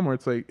with the mom, where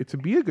it's like, to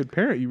be a good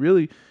parent,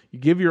 you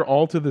give your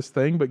all to this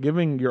thing, but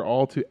giving your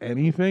all to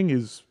anything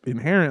is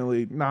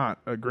inherently not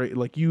a great,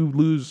 like you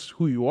lose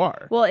who you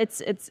are. Well,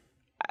 it's,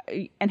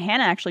 and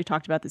Hannah actually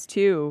talked about this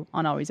too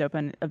on Always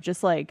Open, of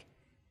just like,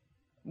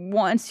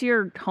 once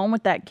you're home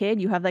with that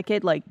kid, you have that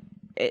kid, like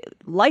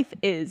life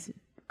is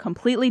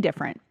completely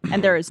different,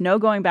 and there is no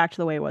going back to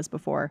the way it was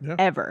before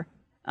ever.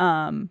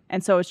 And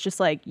so it's just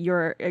like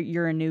you're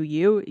a new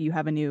you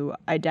have a new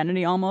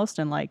identity almost,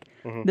 and like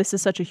this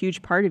is such a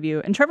huge part of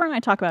you. And Trevor and I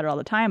talk about it all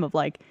the time of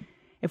like,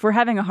 if we're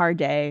having a hard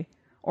day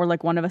or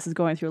like one of us is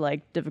going through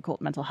like difficult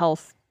mental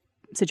health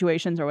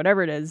situations or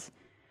whatever it is,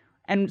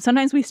 and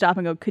sometimes we stop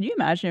and go, could you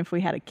imagine if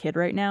we had a kid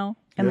right now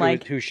and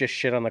like who's just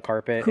shit on the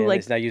carpet who, and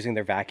like, is now using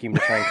their vacuum to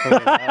try and clean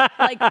it up?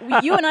 Like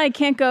you and I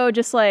can't go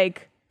just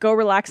like go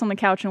relax on the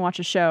couch and watch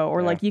a show,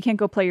 or like you can't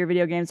go play your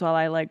video games while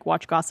I like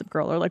watch Gossip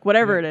Girl, or like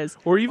whatever it is,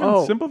 or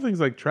even simple things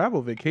like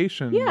travel,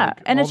 vacation, like,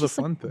 and all it's the just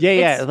fun like,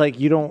 things. Like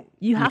you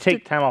have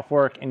take to time off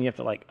work and you have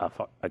to like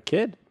a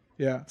kid.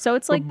 Yeah. So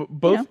it's like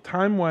both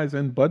time-wise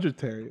and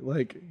budgetary.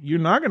 Like you're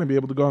not going to be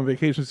able to go on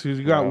vacation because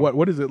you got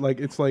what is it like?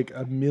 It's like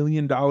 $1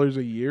 million a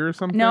year or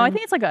something. No, I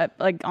think it's like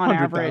on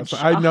average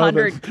I know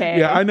 100K.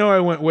 Yeah, I know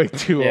I went way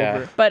too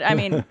over. But I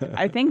mean,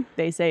 I think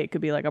they say it could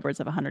be like upwards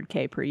of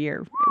 100K per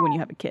year when you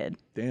have a kid.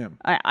 Damn.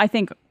 I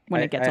think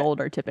when it gets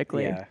older,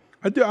 typically. Yeah.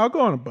 I'll go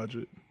on a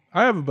budget.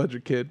 I have a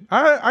budget kid.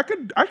 I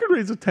could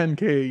raise a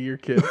 10K a year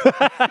kid.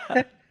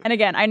 And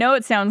again, I know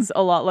it sounds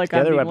a lot like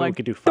I'm being like, we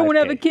could do don't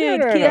have a 5K. kid,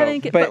 No. kid having a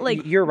kid. But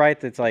like, you're right.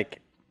 That's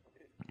like,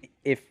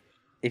 if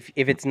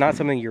it's not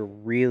something you're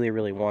really,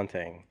 really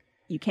wanting,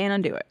 you can't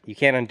undo it. you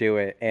can't undo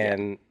it,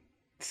 and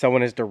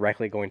someone is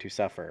directly going to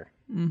suffer.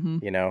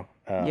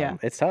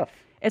 It's tough.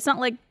 It's not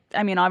like,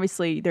 I mean,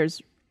 obviously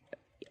there's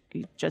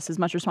just as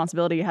much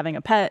responsibility having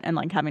a pet and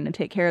like having to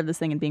take care of this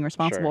thing and being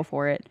responsible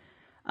for it.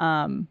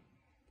 But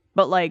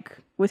like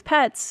with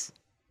pets,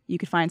 you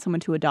could find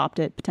someone to adopt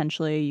it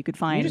potentially. You could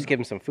find, You just give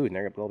them some food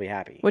and they'll be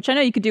happy. which I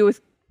know you could do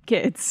with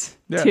kids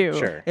too.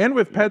 Sure. And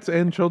with pets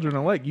and children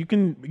alike, you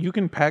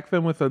can pack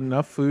them with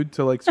enough food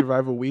to like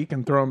survive a week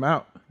and throw them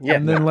out. Yeah.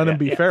 and then let him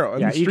be feral.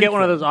 And Yeah, the you street get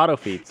one of feral. those auto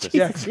feeds.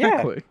 Yeah,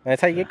 exactly.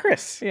 That's how you get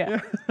Chris.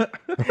 Yeah. So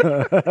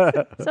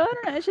I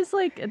don't know. It's just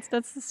like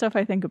that's the stuff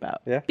I think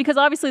about. Yeah. Because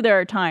obviously there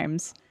are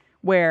times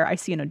where I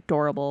see an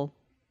adorable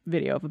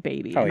video of a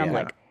baby, and I'm yeah.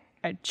 like,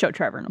 I show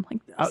Trevor, and I'm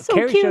like, that's so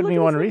Carrie cute. showed Look me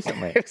at one this.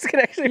 recently. I was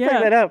gonna actually bring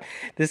Yeah. that up.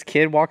 This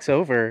kid walks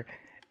over,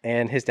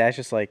 and his dad's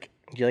just like,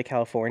 "Do you like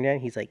California?"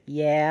 And he's like,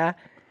 "Yeah."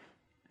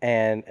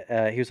 And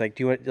he was like,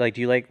 "Do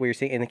you like what you're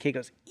seeing?" And the kid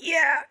goes,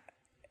 "Yeah."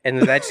 And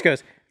the dad just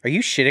goes, "Are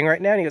you shitting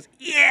right now?" And he goes,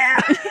 "Yeah."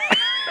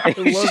 And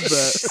he's love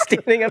just that.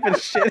 standing up and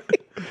shitting.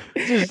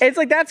 It's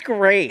like that's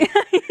great.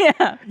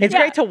 Yeah. It's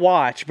great to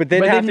watch, but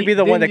then have to be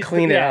the one to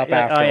clean it up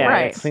after. Oh, yeah,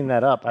 Right. clean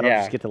that up. I don't Yeah.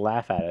 just get to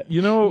laugh at it.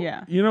 You know,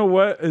 Yeah. you know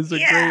what is a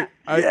great.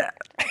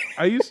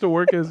 I used to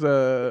work as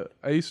a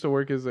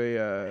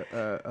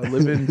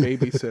live-in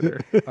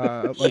babysitter.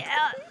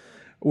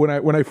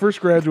 When I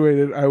first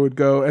graduated, I would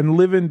go and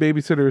live-in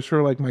babysitter is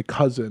sort of like my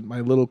cousin, my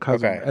little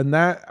cousin, Okay. and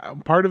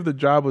that part of the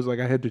job was like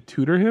I had to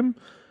tutor him.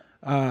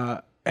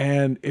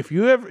 And if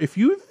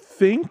you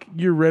think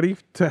you're ready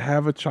to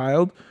have a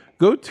child,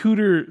 go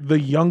tutor the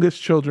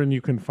youngest children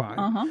you can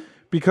find.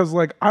 Because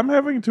like I'm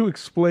having to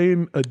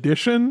explain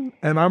addition,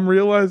 and I'm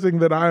realizing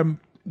that I'm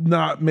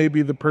not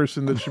maybe the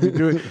person that should be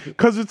doing it.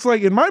 Because it's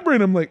like in my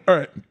brain, I'm like, all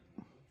right,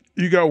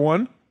 you got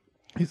one.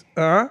 He's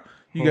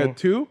you got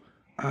two.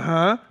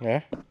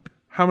 Yeah.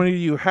 How many do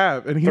you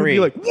have? And he'd Three. be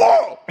like,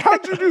 whoa,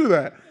 how'd you do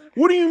that?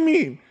 What do you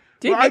mean?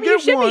 Dude, Well, maybe you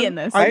should be in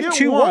this. I have get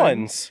 2 one.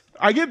 ones.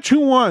 I get 2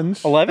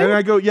 ones. 11? And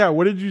I go, yeah,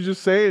 what did you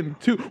just say? And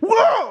 2.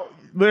 Whoa!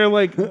 They're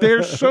like,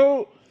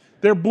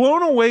 they're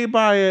blown away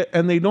by it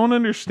and they don't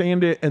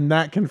understand it. And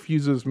that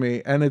confuses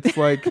me. And it's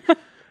like,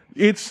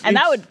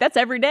 that's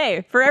every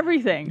day for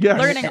everything. Yes.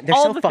 Learning They're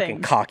all so the fucking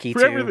things. cocky for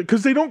too. everything.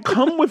 Because they don't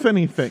come with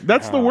anything.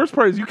 That's the worst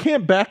part is you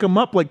can't back them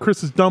up like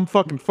Chris's dumb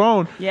fucking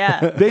phone. Yeah.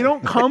 They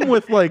don't come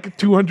with like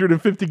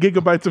 250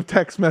 gigabytes of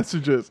text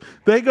messages.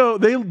 They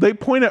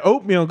point at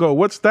oatmeal and go,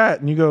 what's that?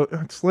 And you go,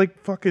 it's like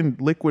fucking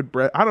liquid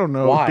bread. I don't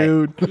know, Why?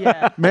 dude.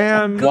 Yeah.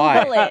 Man.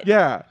 Why? Google it.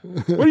 Yeah.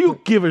 What do you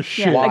give a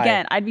shit? Yeah. Why?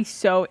 Again, I'd be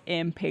so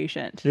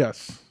impatient.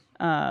 Yes.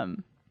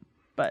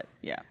 But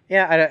yeah.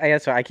 Yeah, I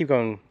guess so. I keep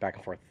going back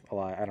and forth a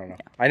lot. I don't know.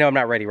 I know I'm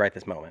not ready right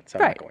this moment, so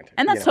I'm Right. not going to.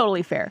 And that's you know.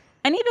 totally fair.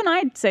 And even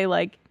I'd say,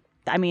 like,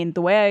 I mean,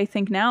 the way I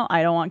think now,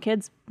 I don't want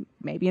kids.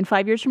 Maybe in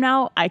 5 years from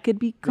now, I could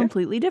be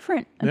completely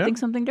different and Yeah. think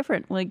something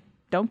different. Like,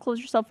 don't close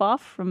yourself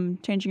off from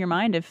changing your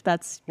mind if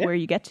that's where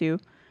you get to.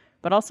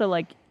 But also,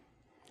 like,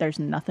 there's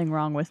nothing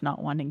wrong with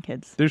not wanting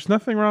kids. There's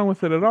nothing wrong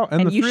with it at all.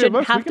 And the you three of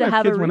shouldn't us, have we to can have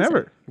have a kids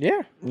whenever.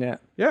 Yeah. Yeah.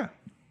 Yeah.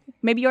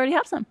 Maybe you already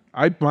have some.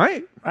 I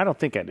might. I don't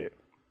think I do.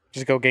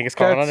 Just go Genghis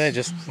Khan on it That's- and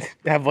just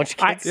have a bunch of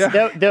kids.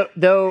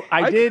 Though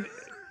I did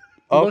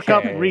look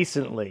up Okay.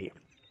 recently,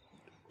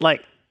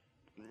 like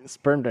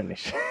sperm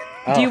donation.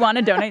 Do you want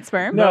to donate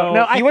sperm? No, He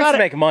I wants thought to it-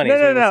 make money, No,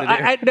 is no, what he no.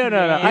 wants to do. No. He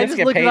I wants just to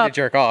get looked paid it to up.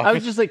 jerk off. I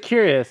was just like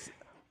curious.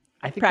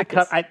 I think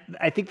Practice.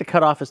 I think the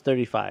cutoff is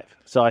 35,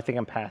 so I think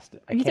I'm past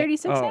it. Are you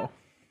 36 Oh. now?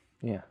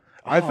 Yeah.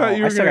 I thought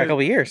you I were still got a going couple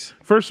to. years.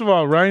 First of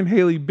all, Ryan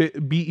Haley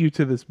beat you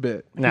to this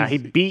bit. Nah, he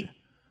beat.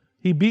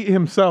 He beat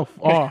himself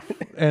off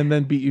and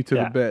then beat you to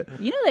Yeah. the bit.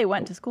 You know they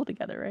went to school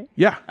together, right?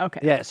 Yeah. Okay.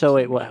 Yeah. So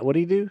wait, what do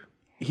you do?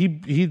 He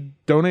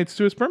donates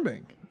to a sperm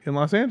bank in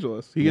Los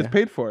Angeles. He gets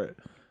paid for it.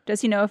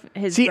 Does he know if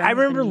his See, sperm I has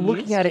remember been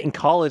looking used? at it in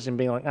college and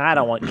being like, I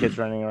don't want kids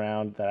running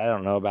around that I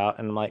don't know about,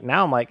 and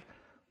now I'm like,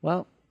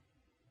 well,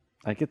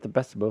 I get the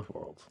best of both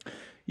worlds.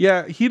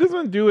 Yeah, he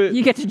doesn't do it.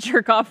 You get to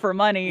jerk off for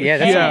money. Yeah,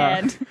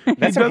 that's- and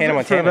That's He some does Hannah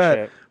it for Montana that.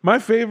 shit. My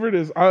favorite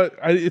is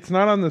it's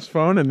not on this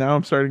phone, and now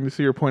I'm starting to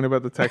see your point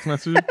about the text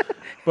messages.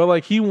 But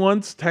like he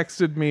once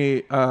texted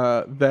me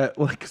that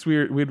like because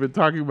we'd been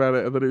talking about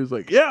it, and then he was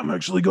like, "Yeah, I'm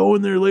actually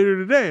going there later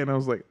today," and I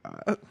was like,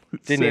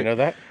 Didn't you sick. know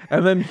that?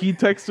 And then he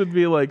texted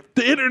me like,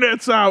 "The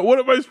internet's out. What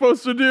am I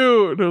supposed to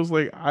do?" And I was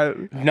like,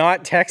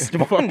 Not text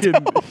fucking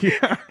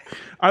yeah.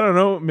 I don't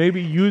know.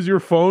 Maybe use your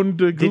phone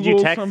to Google Did you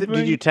text? something.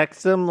 Did you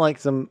text them like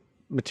some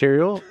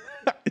material?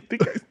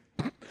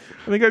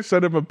 I think I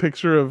sent him a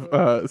picture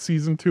of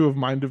season 2 of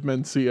Mind of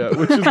Mencia,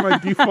 which is my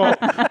default.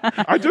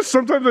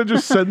 Sometimes I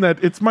just send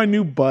that. It's my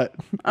new butt.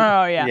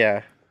 oh yeah.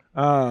 Yeah.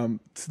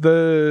 It's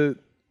the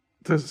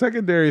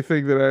secondary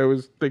thing that I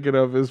was thinking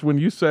of is when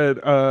you said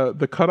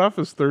the cutoff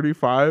is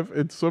 35.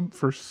 It's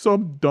for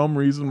some dumb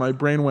reason my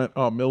brain went,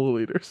 oh,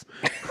 milliliters.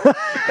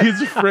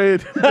 He's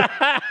afraid.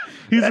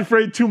 He's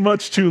afraid too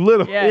much, too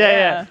little.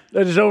 Yeah.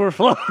 That just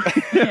overflow.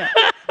 Yeah.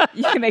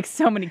 You can make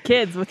so many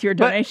kids with your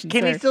But donations.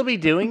 can he sir. still be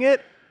doing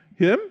it?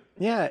 Him?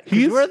 Yeah,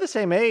 He's- we're the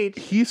same age.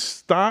 He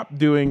stopped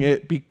doing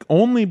it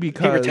only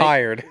because He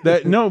retired.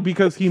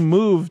 because he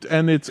moved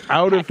and it's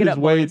out of Pack it his up,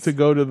 way boys. to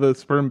go to the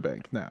sperm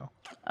bank now.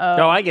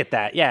 Oh, I get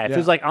that. Yeah, if it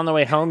was like on the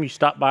way home, you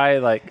stop by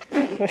like.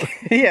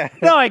 Yeah.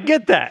 No, I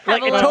get that.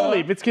 Like a little- totally,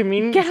 if it's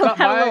convenient, you Have stop a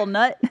by. little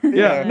nut.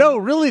 Yeah. No,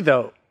 really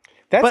though.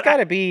 That's But got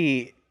to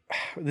be.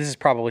 This is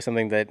probably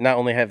something that not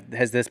only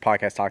has this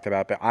podcast talked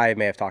about, but I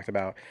may have talked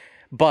about.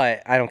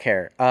 But I don't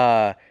care.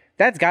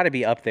 That's got to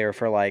be up there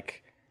for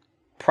like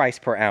price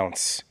per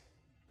ounce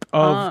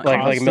of like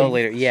cost of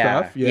milliliter.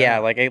 Yeah, stuff. yeah,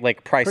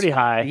 like price Pretty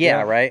high.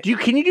 Yeah, right.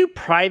 Can you do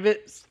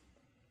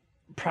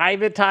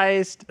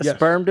privatized Yes.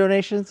 sperm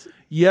donations?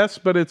 Yes,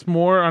 but it's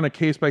more on a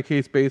case by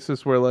case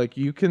basis where like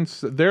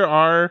there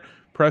are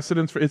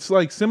precedents for it's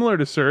like similar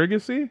to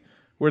surrogacy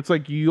where it's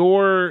like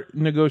you're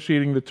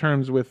negotiating the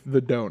terms with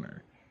the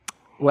donor.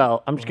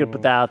 Well, I'm just gonna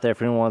put that out there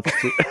if anyone wants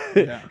to.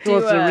 Who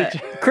wants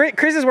to reach.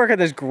 Chris is working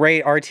this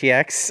great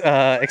RTX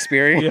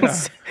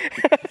experience.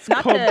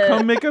 Not Called to,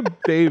 Come Make a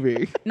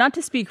Baby. not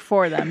to speak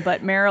for them,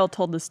 but Meryl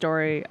told the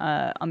story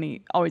on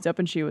the Always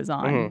Open she was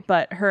on.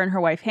 But her and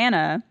her wife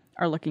Hannah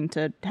are looking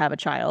to have a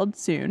child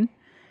soon.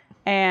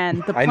 And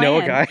the plan, I know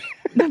a guy.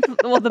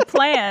 well, the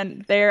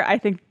plan there, I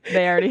think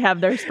they already have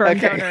their sperm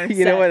donor.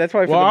 You know what? That's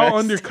why. Well, I'll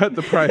undercut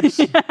the price.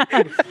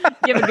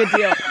 Give a good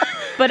deal.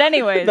 But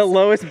anyways, the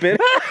lowest bid.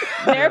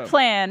 their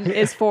plan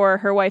is for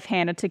her wife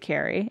Hannah to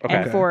carry, and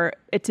Okay. for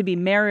it to be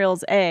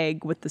Mariel's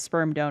egg with the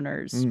sperm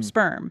donor's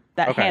sperm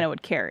that Hannah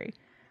would carry.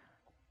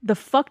 The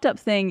fucked up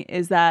thing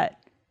is that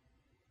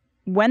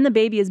when the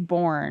baby is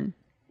born,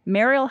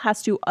 Mariel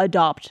has to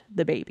adopt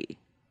the baby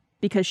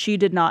because she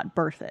did not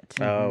birth it.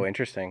 Oh,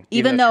 interesting.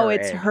 Even though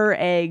it's egg. her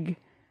egg,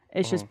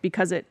 it's just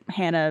because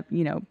Hannah,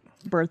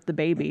 birthed the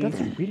baby.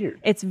 That's weird.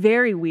 It's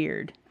very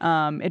weird.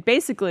 It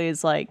basically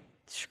is like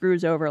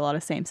screws over a lot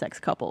of same-sex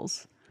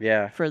couples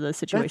Yeah. for the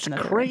situation.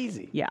 That's that they're in.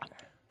 crazy. Yeah.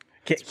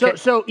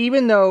 So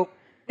even though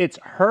it's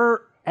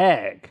her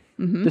egg,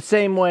 the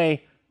same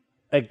way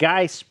a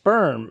guy's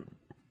sperm.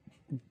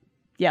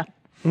 Yeah.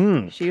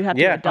 She would have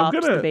to Yeah, I'm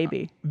adopt the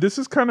baby. This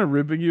is kind of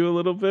ribbing you a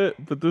little bit,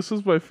 but this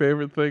is my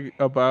favorite thing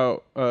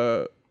about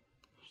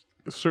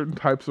certain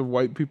types of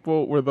white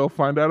people where they'll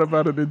find out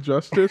about an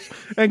injustice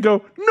and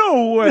go,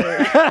 "No way!"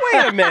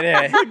 Wait a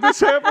minute. Like this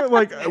happened.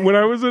 Like when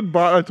I was in,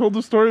 I told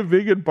the story of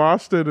being in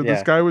Boston, and this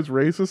Yeah. guy was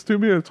racist to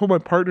me. And I told my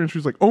partner, and she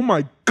was like, "Oh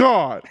my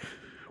god."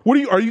 What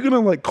are you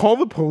gonna like call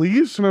the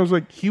police? And I was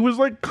like, he was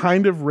like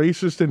kind of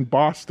racist in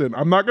Boston.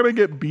 I'm not gonna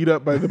get beat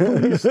up by the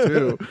police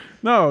too.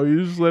 No,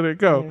 you just let it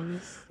go.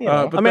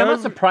 But I'm not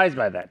surprised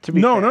by that. To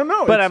be no, fair. no,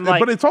 no. But I'm like,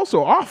 but it's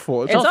also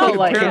awful. It's also awful,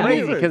 like yeah.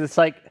 crazy because it's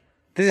like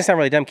This doesn't sound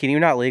really dumb. Can you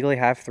not legally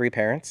have 3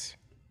 parents?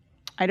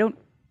 I don't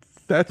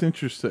That's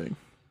interesting.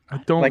 I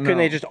don't Like, know. couldn't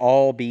they just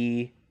all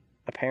be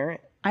a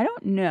parent?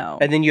 know.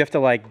 And then you have to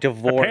like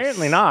divorce.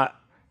 apparently not.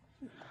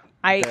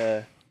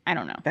 I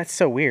don't know. That's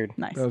so weird.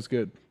 Nice. That was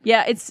good.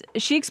 Yeah,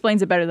 she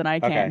explains it better than I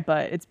can, Okay.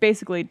 but it's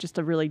basically just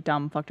a really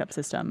dumb, fucked up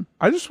system.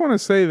 I just want to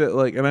say that,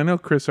 like, and I know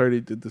Chris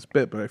already did this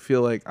bit, but I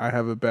feel like I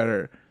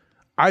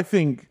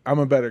think I'm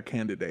a better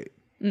candidate.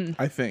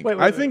 I think. Wait,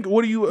 I think.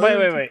 What do you?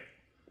 Wait.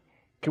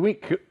 Can we,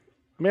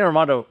 me and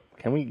Armando?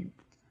 Can we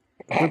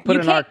put You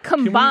in our? can't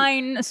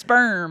combine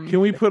sperm Can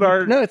we put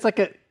our? No, it's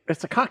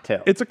a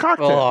cocktail. It's a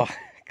cocktail. Oh,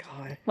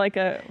 God. like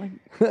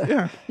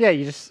Yeah. Yeah,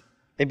 you just.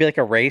 It'd be like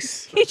a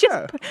race. he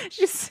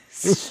just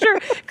stir.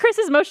 Chris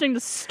is motioning to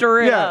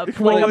stir it Yeah. up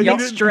Well, like a you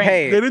mixed didn't- drink.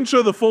 hey. They didn't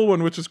show the full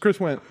one, which is Chris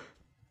went.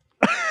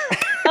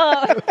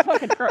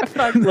 Fucking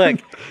fuck.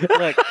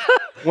 Look,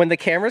 when the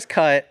camera's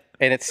cut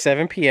and it's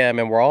 7 p.m.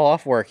 and we're all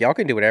off work, y'all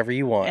can do whatever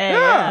you want.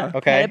 Yeah.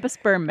 Okay. Hit up a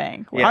sperm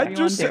bank. Yeah. I'm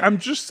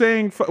just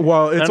saying.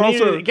 Well, it's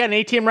also. you got an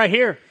ATM right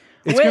here.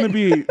 It's going to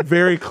be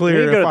very clear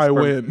Really good if at I sperm.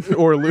 win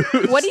or lose.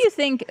 What do you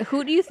think?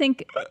 Who do you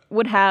think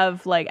would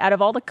have, like, out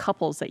of all the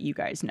couples that you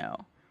guys know,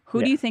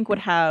 who do you think would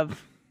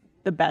have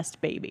the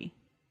best baby?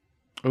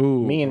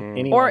 Ooh. Me and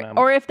anyone.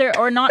 Or if they're,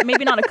 or not,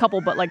 maybe not a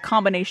couple, but like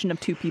combination of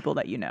 2 people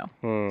that you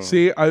know.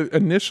 See, I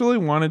initially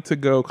wanted to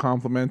go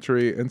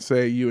complimentary and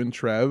say you and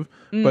Trev,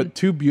 but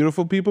 2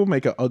 beautiful people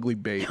make an ugly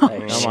baby.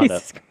 Armando.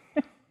 Jesus.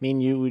 Me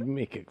and you would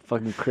make a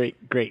fucking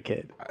great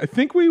kid. I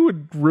think we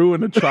would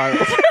ruin a child.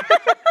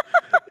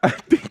 I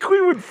think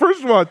we would.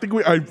 First of all,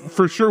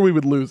 for sure we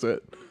would lose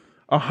it.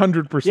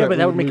 100%. Yeah, but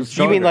that would make him You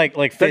stronger. mean like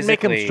That'd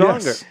physically? make him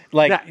stronger. Yes.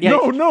 Like Yeah,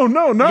 No,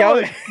 not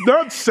Y'all-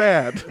 not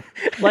sad.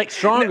 like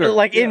stronger.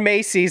 like in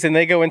Macy's and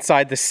they go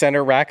inside the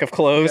center rack of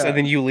clothes Yeah. and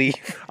then you leave.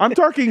 I'm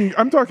talking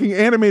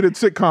animated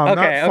sitcom,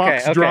 Okay, not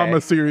Fox okay.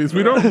 drama series.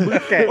 We don't.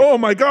 Oh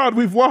my God,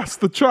 we've lost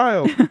the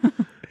child.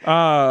 It's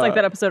like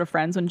that episode of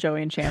Friends when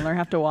Joey and Chandler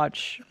have to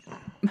watch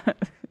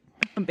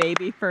a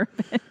baby for a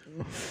bit.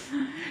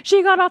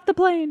 She got off the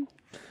plane.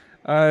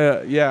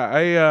 I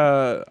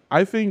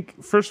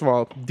think first of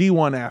all,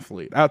 D1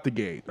 athlete out the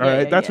gate. All right,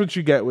 yeah, that's yeah. what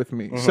you get with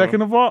me.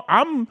 Second of all,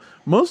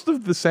 most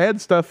of the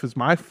sad stuff is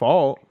my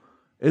fault.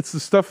 It's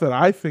the stuff that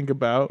I think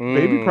about.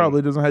 Baby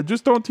probably doesn't have.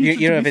 Just don't teach it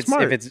You to know be if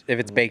smart.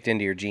 it's baked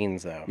into your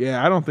genes though.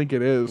 Yeah, I don't think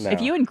it is. No.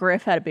 If you and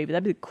Griff had a baby,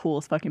 that'd be the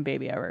coolest fucking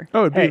baby ever.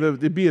 Oh,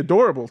 it'd be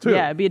adorable too.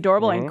 Yeah, it'd be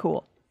adorable and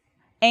cool.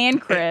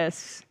 And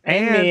Chris.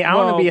 and me, I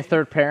want to be a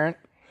third parent.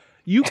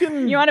 You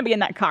can. You want to be in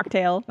that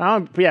cocktail.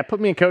 Yeah, put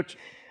me in, coach.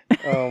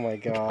 Oh my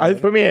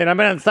God. Put me in. I've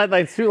been on the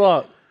sidelines too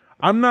long.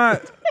 I'm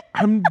not.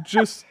 I'm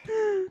just.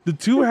 The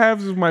 2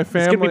 halves of my It's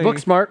family. gonna be book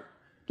smart.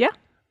 Yeah.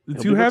 The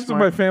It'll 2 be halves of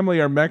smart. my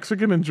family are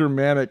Mexican and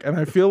Germanic, and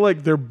I feel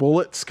like they're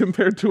bullets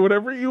compared to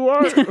whatever you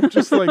are. I'm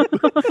just like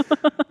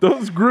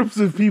those groups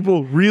of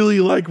people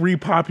really like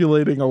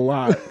repopulating a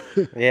lot.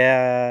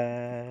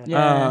 Yeah.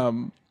 Yeah.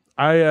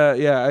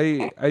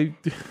 I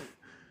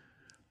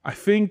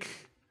think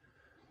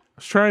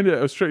I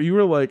was trying. You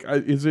were like,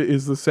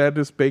 is the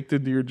sadness baked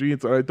into your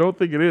genes? And I don't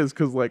think it is,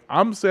 because like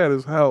I'm sad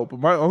as hell, but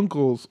my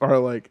uncles are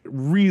like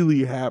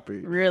really happy.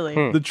 Really?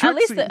 The At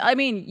least, trick I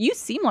mean, you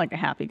seem like a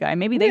happy guy.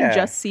 Maybe they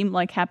just seem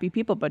like happy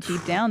people, but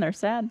deep down they're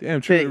sad.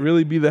 Damn, trying to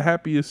really be the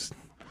happiest.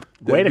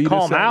 Way to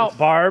call them out,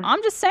 Barb.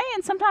 I'm just saying,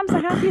 sometimes the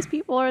happiest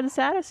people are the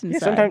saddest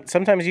inside. Yeah,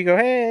 sometimes you go,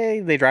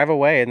 hey, they drive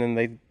away, and then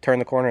they turn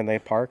the corner and they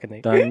park and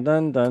they. Dun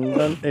dun dun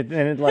dun.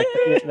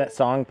 That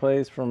song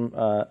plays from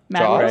Jaws?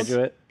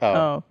 Graduate.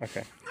 Oh,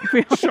 okay.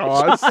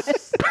 Jaws.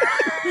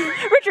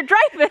 Richard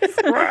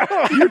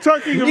Dreyfuss. You're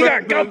talking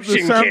about got gumption,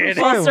 the sound kid. of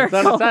Full silence. circle.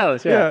 Sound of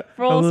Silence, yeah.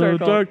 Full Hello,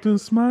 circle.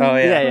 darkness, smile. Oh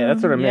yeah. Yeah,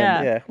 that's what I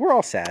meant. Yeah. Yeah, we're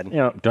all sad. You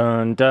know,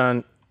 dun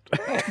dun.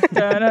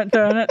 Dun, dun,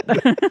 dun.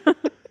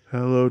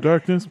 Hello,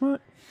 darkness, smile.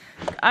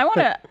 I want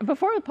to,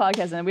 before the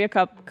podcast ends, we have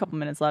a couple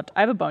minutes left.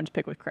 I have a bone to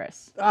pick with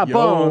Chris. Ah, Yo.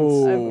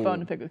 Bones. I have a bone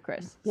to pick with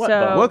Chris. What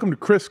so bone? Welcome to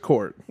Chris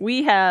Court.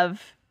 we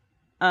have,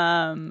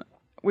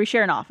 we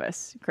share an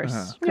office, Chris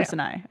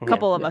and I. A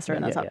couple of us are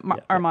in that.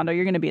 Armando,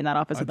 you're going to be in that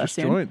office I with us just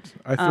soon. joined.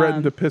 I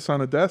threatened to piss on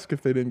a desk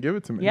if they didn't give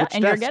it to me. Yeah, Which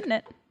and desk? you're getting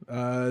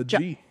it.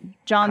 G.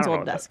 John's I don't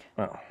old know desk.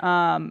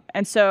 that.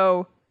 And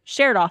so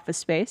shared office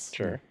space.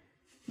 Sure.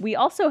 We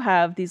also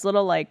have these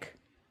little like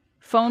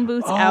phone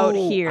booths out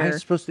here. I was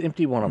supposed to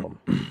empty one of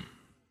them.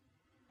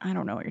 I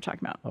don't know what you're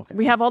talking about. Okay.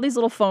 We have all these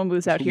little phone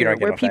booths out You here don't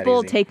get where off that people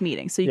easy. take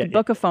meetings. So you Yeah, can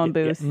book a phone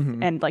yeah, yeah. booth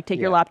and like take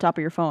your laptop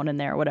or your phone in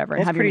there or whatever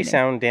and It's have your pretty meeting.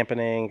 sound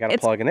dampening. Got a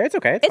It's- plug in there. It's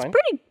okay. It's fine.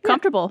 pretty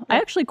comfortable. I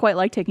actually quite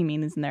like taking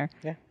meetings in there.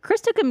 Yeah.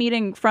 Chris took a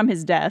meeting from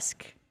his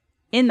desk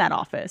in that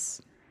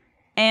office.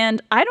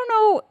 And I don't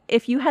know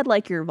if you had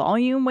like your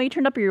volume way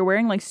turned up or you're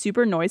wearing like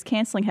super noise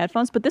canceling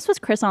headphones, but this was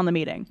Chris on the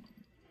meeting.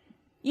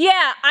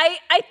 Yeah,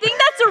 I think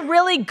that's a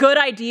really good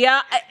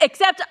idea.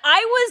 Except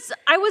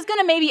I was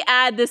gonna maybe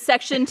add this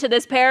section to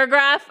this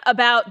paragraph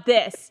about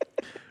this.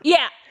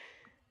 Yeah.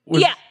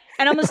 Yeah.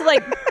 And I'm just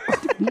like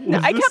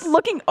I kept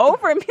looking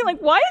over and being like,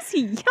 why is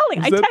he yelling?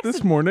 Was I that texted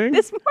this morning?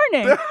 This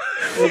morning.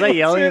 Was I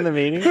yelling in the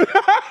meeting?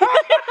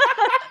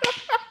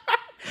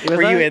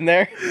 Were you in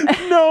there?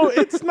 No,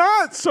 it's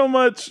not so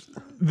much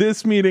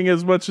this meeting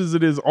as much as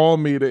it is all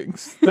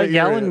meetings. I that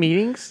yell you're in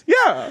meetings?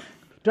 Yeah.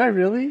 Do I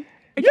really?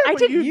 Yeah, I but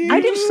didn't- you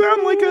I just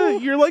sound like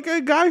you're like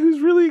a guy who's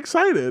really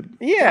excited.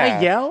 Yeah.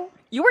 I yell?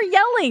 You were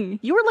yelling.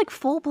 You were like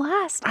full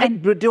blast.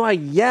 But do I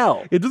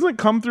yell? It doesn't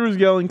come through as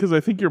yelling because I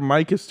think your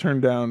mic is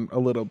turned down a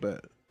little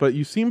bit. But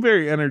you seem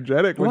very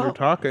energetic when you're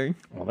talking.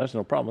 Well, there's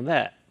no problem with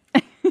that.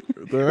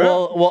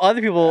 Well,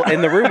 other people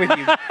in the room with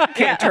you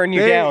can't turn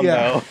you down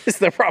though. Is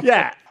the problem?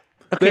 Yeah.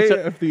 Okay, they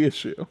so have the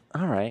issue.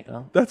 all right.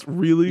 Well, That's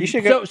really. You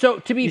should go. so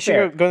to be you should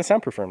fair, go to the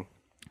soundproof room.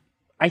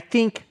 I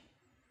think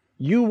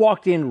you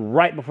walked in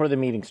right before the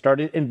meeting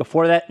started, and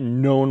before that,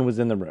 no one was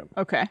in the room.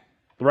 Okay.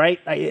 Right?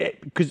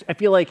 Because I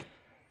feel like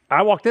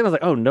I walked in, I was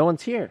like, oh, no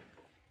one's here.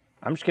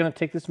 I'm just gonna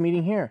take this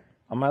meeting here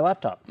on my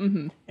laptop.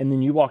 Mm-hmm. And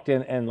then you walked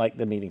in, and like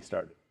the meeting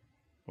started.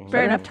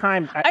 Fair enough.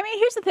 Time. I mean,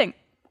 here's the thing.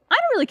 I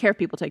don't really care if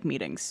people take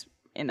meetings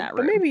in that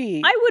room.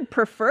 maybe- I would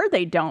prefer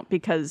they don't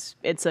because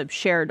it's a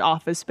shared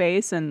office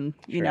space and,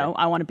 you know,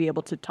 I want to be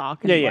able to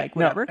talk and like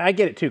whatever. No, I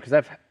get it too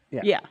because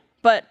Yeah.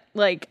 But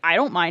like, I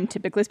don't mind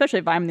typically, especially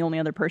if I'm the only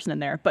other person in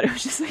there. But it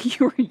was just like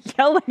you were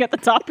yelling at the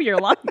top of your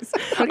lungs.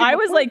 I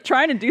was like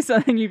trying to do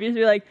something. You'd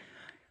be like,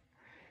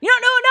 no,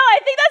 I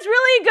think that's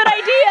really a good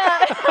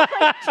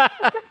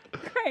idea. Like,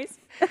 Christ.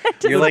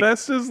 You're the like,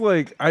 best is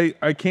like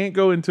I can't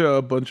go into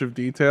a bunch of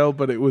detail,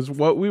 but it was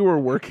what we were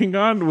working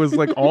on was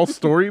like all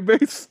story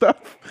based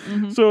stuff.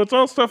 Mm-hmm. So it's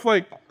all stuff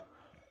like,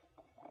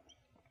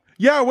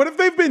 yeah, what if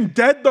they've been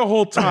dead the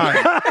whole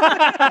time?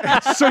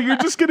 So you're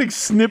just getting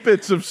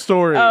snippets of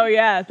story. Oh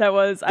yeah, that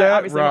was. I That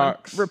obviously won't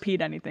rocks.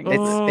 repeat anything.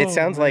 it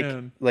sounds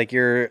man. like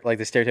you're like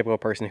the stereotypical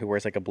person who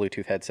wears like a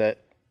Bluetooth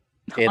headset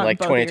in On like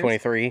both ears.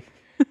 2023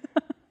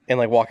 and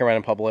like walking around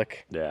in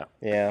public. Yeah.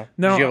 Yeah.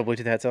 No, Did you have a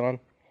Bluetooth headset on?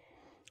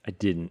 I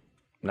didn't.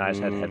 No, I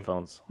just had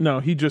headphones. No,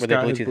 he just Were they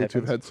got his Bluetooth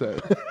Bluetooth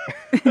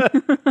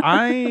headset.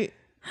 I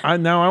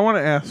now I want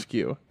to ask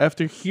you,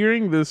 after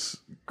hearing this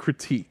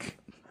critique,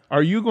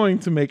 are you going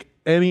to make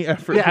any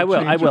effort? Yeah, to I will.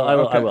 change I will. it?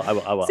 I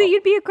Okay. will. See,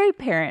 you'd be a great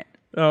parent.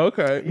 Oh,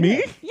 okay.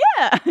 Me?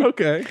 Yeah.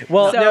 Okay.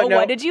 Well, So no.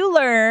 what did you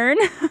learn?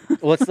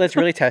 Let's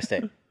really test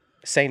it.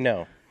 Say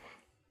no.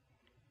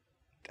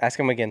 Ask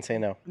him again. Say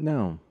no.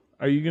 No.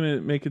 Are you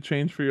gonna make a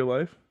change for your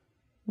life?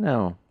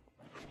 No.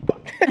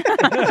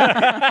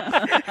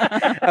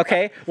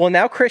 Okay. Well,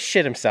 now Chris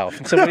shit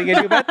himself. So what are you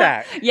gonna do about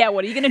that? Yeah,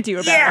 what are you gonna do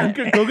about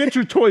it? Go get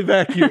your toy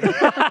vacuum.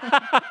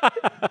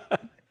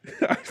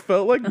 I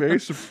felt like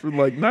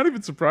like not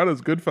even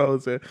Sopranos,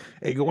 Goodfellas said,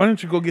 "Hey, why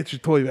don't you go get your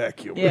toy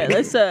vacuum?" Yeah,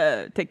 let's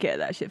take care of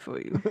that shit for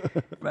you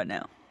right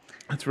now.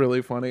 That's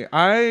really funny.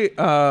 I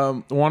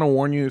want to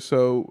warn you.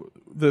 So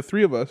the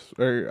three of us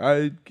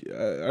are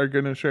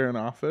going to share an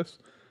office.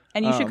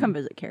 And you should come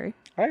visit Carrie.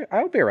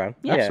 I'll be around.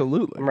 Yeah,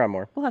 Absolutely. I'm around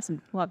more. We'll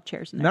have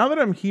chairs in there. Now that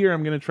I'm here,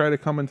 I'm going to try to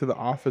come into the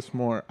office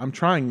more. I'm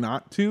trying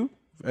not to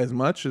as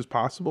much as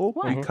possible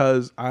Why?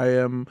 because I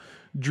am.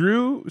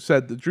 Drew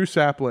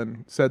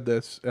Saplin said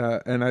this,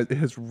 and it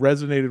has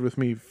resonated with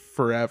me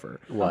forever.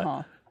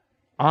 What?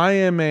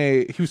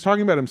 He was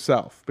talking about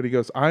himself, but he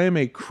goes, I am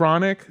a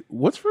chronic,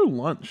 what's for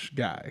lunch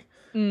guy.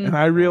 And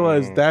I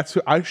realized that's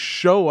who I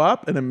show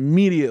up and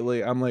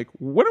immediately I'm like,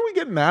 what are we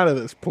getting out of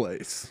this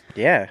place?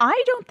 Yeah.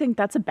 I don't think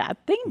that's a bad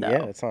thing, though.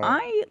 Yeah, it's not.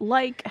 I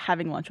like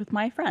having lunch with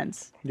my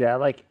friends. Yeah,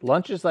 like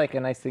lunch is like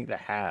a nice thing to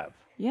have.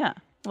 Yeah.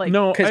 Like,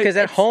 No, Because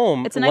at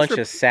home, it's a nice lunch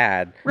is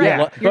sad. Right.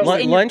 Yeah. You're just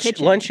in your lunch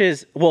kitchen.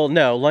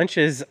 lunch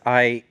is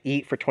I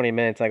eat for 20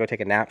 minutes and I go take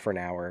a nap for an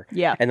hour.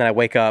 Yeah. And then I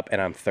wake up and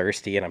I'm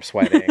thirsty and I'm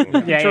sweating.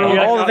 Yeah,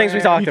 All the things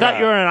we talked you about. thought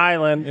you were on an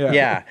island.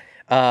 Yeah.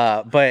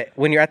 Yeah. But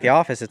when you're at the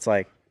office, it's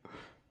like,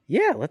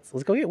 yeah, let's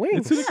go get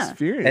wings. It's an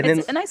experience. And then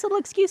It's a nice little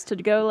excuse to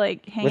go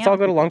like hang let's out. all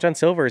go to Long John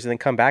Silver's and then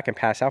come back and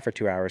pass out for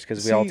 2 hours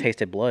because we all See,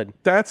 tasted blood.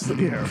 That's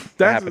happened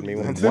to me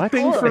once. the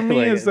thing for me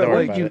Like, is that don't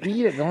worry like about you it.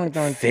 Eat it going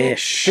down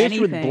Fish. Fish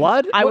with Anything.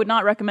 blood? I would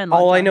not recommend lunch.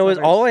 All I on know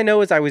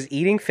Silver's. is I was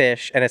eating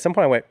fish, and at some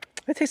point I went,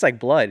 "It tastes like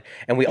blood,"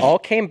 and we all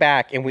came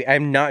back, and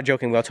I'm not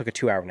joking. We all took a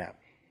 2-hour nap.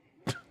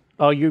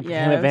 Oh, you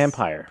became it a was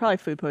vampire. Probably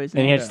food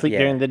poisoning. And you had to sleep Yeah.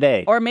 during the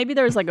day. Or maybe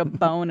there was like a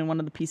bone in one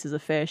of the pieces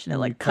of fish and it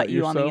like cut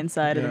you on the yourself?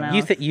 inside of the Yeah.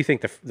 mouth. You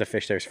think the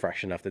fish there's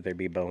fresh enough that there'd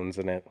be bones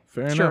in it?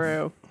 fair enough.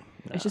 True.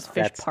 It's just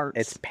fish That's parts.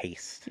 It's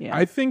paste. yeah.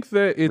 I think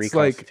that it's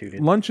like Reconstituted.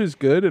 lunch is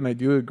good, and I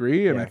do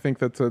agree, and I think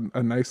that's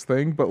a nice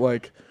thing. But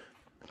like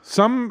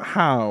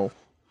somehow,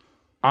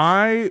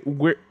 I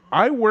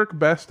work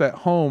best at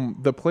home.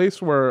 The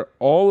place where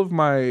all of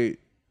my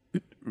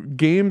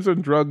games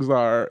and drugs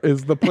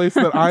is the place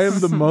that I am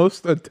the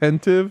most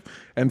attentive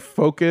and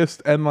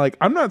focused. And like,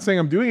 I'm not saying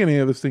I'm doing any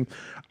of those things.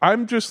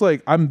 I'm just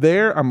like, I'm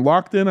there, I'm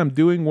locked in, I'm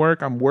doing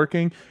work, I'm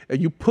working,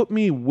 and you put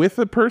me with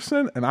a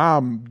person and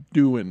I'm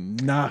doing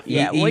nothing.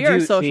 yeah, you well, you're a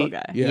do- social see-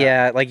 guy.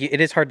 Yeah, like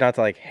it is hard not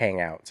to like hang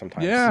out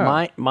sometimes.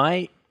 Yeah.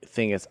 My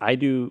thing is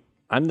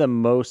I'm the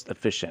most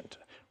efficient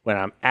when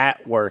I'm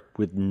at work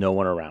with no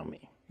one around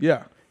me.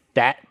 Yeah.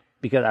 That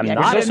because I'm Yeah,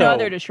 not there's no also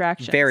other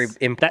distractions. Very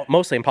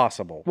mostly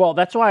impossible. well,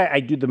 that's why I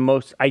do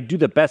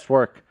the best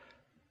work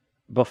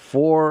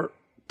before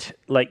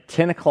like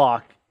 10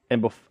 o'clock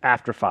and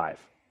after 5.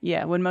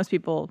 Yeah, when most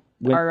people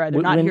When- are either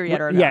when- not when- here yet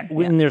or yeah, not.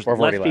 when there's Or have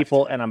less already left.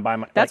 people and I'm by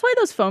my. That's why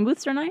those phone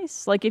booths are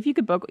nice. Like if you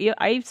could book,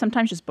 I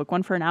sometimes just book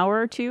one for an hour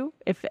or two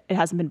if it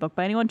hasn't been booked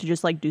by anyone to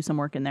just like do some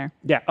work in there.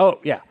 Yeah. Oh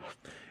yeah.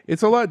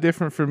 It's a lot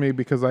different for me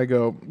because I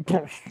go,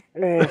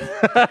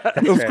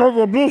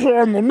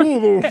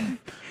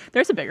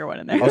 There's a bigger one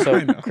in there.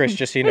 Also, Chris,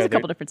 just so you know, There's a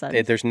couple different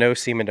sizes. there's no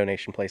semen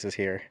donation places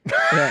here.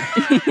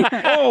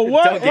 oh,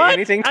 what? Don't get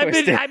anything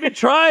twisted. I've been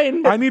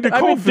trying. I need to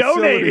call I've been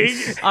donating.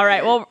 facilities. All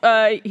right. Well,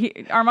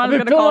 Armando's going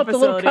to fill call up the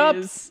little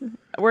facilities.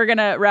 We're going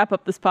to wrap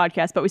up this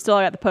podcast, but we still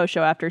got the post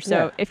show after.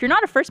 So if you're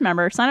not a first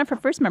member, sign up for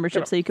first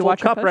membership so you can full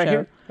watch our cup post right show.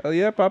 here. Oh,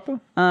 yeah, Papa.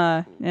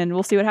 And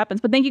we'll see what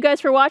happens. But thank you guys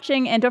for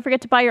watching. And don't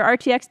forget to buy your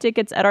RTX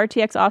tickets at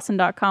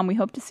rtxawesome.com. We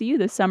hope to see you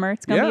this summer.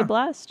 It's going to be Yeah. a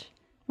blast.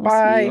 We'll Bye. see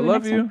I you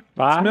love next you. time.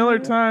 Bye. It's Miller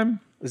time.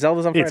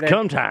 Zelda's on Friday. It's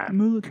come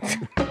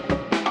time.